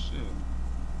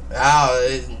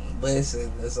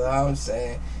 Listen, that's all I'm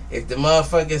saying. If the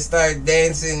motherfuckers start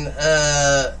dancing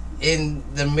in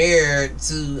the mirror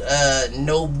to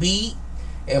No Beat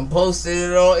and posting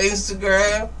it on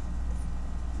Instagram,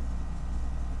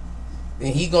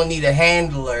 then he gonna need a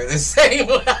handler the same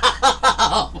way.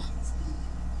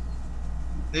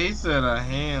 He said a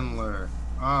handler.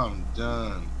 I'm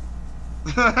done.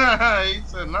 He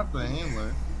said not the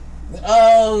handler.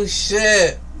 Oh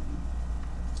shit.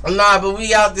 Nah, but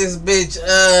we out this bitch.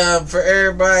 For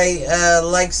everybody,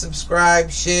 like, subscribe,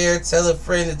 share, tell a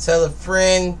friend to tell a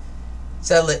friend,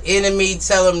 tell an enemy,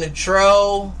 tell them to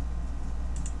troll.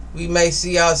 We may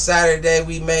see y'all Saturday,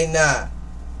 we may not.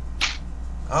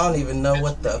 I don't even know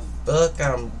what the fuck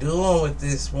I'm doing with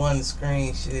this one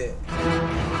screen shit.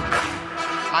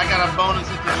 I got a bonus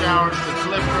at the showers to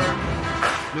Clifford,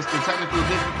 Mr. Technical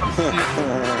Difficulty,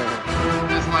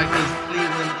 just like this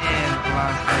Cleveland and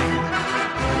Las Vegas.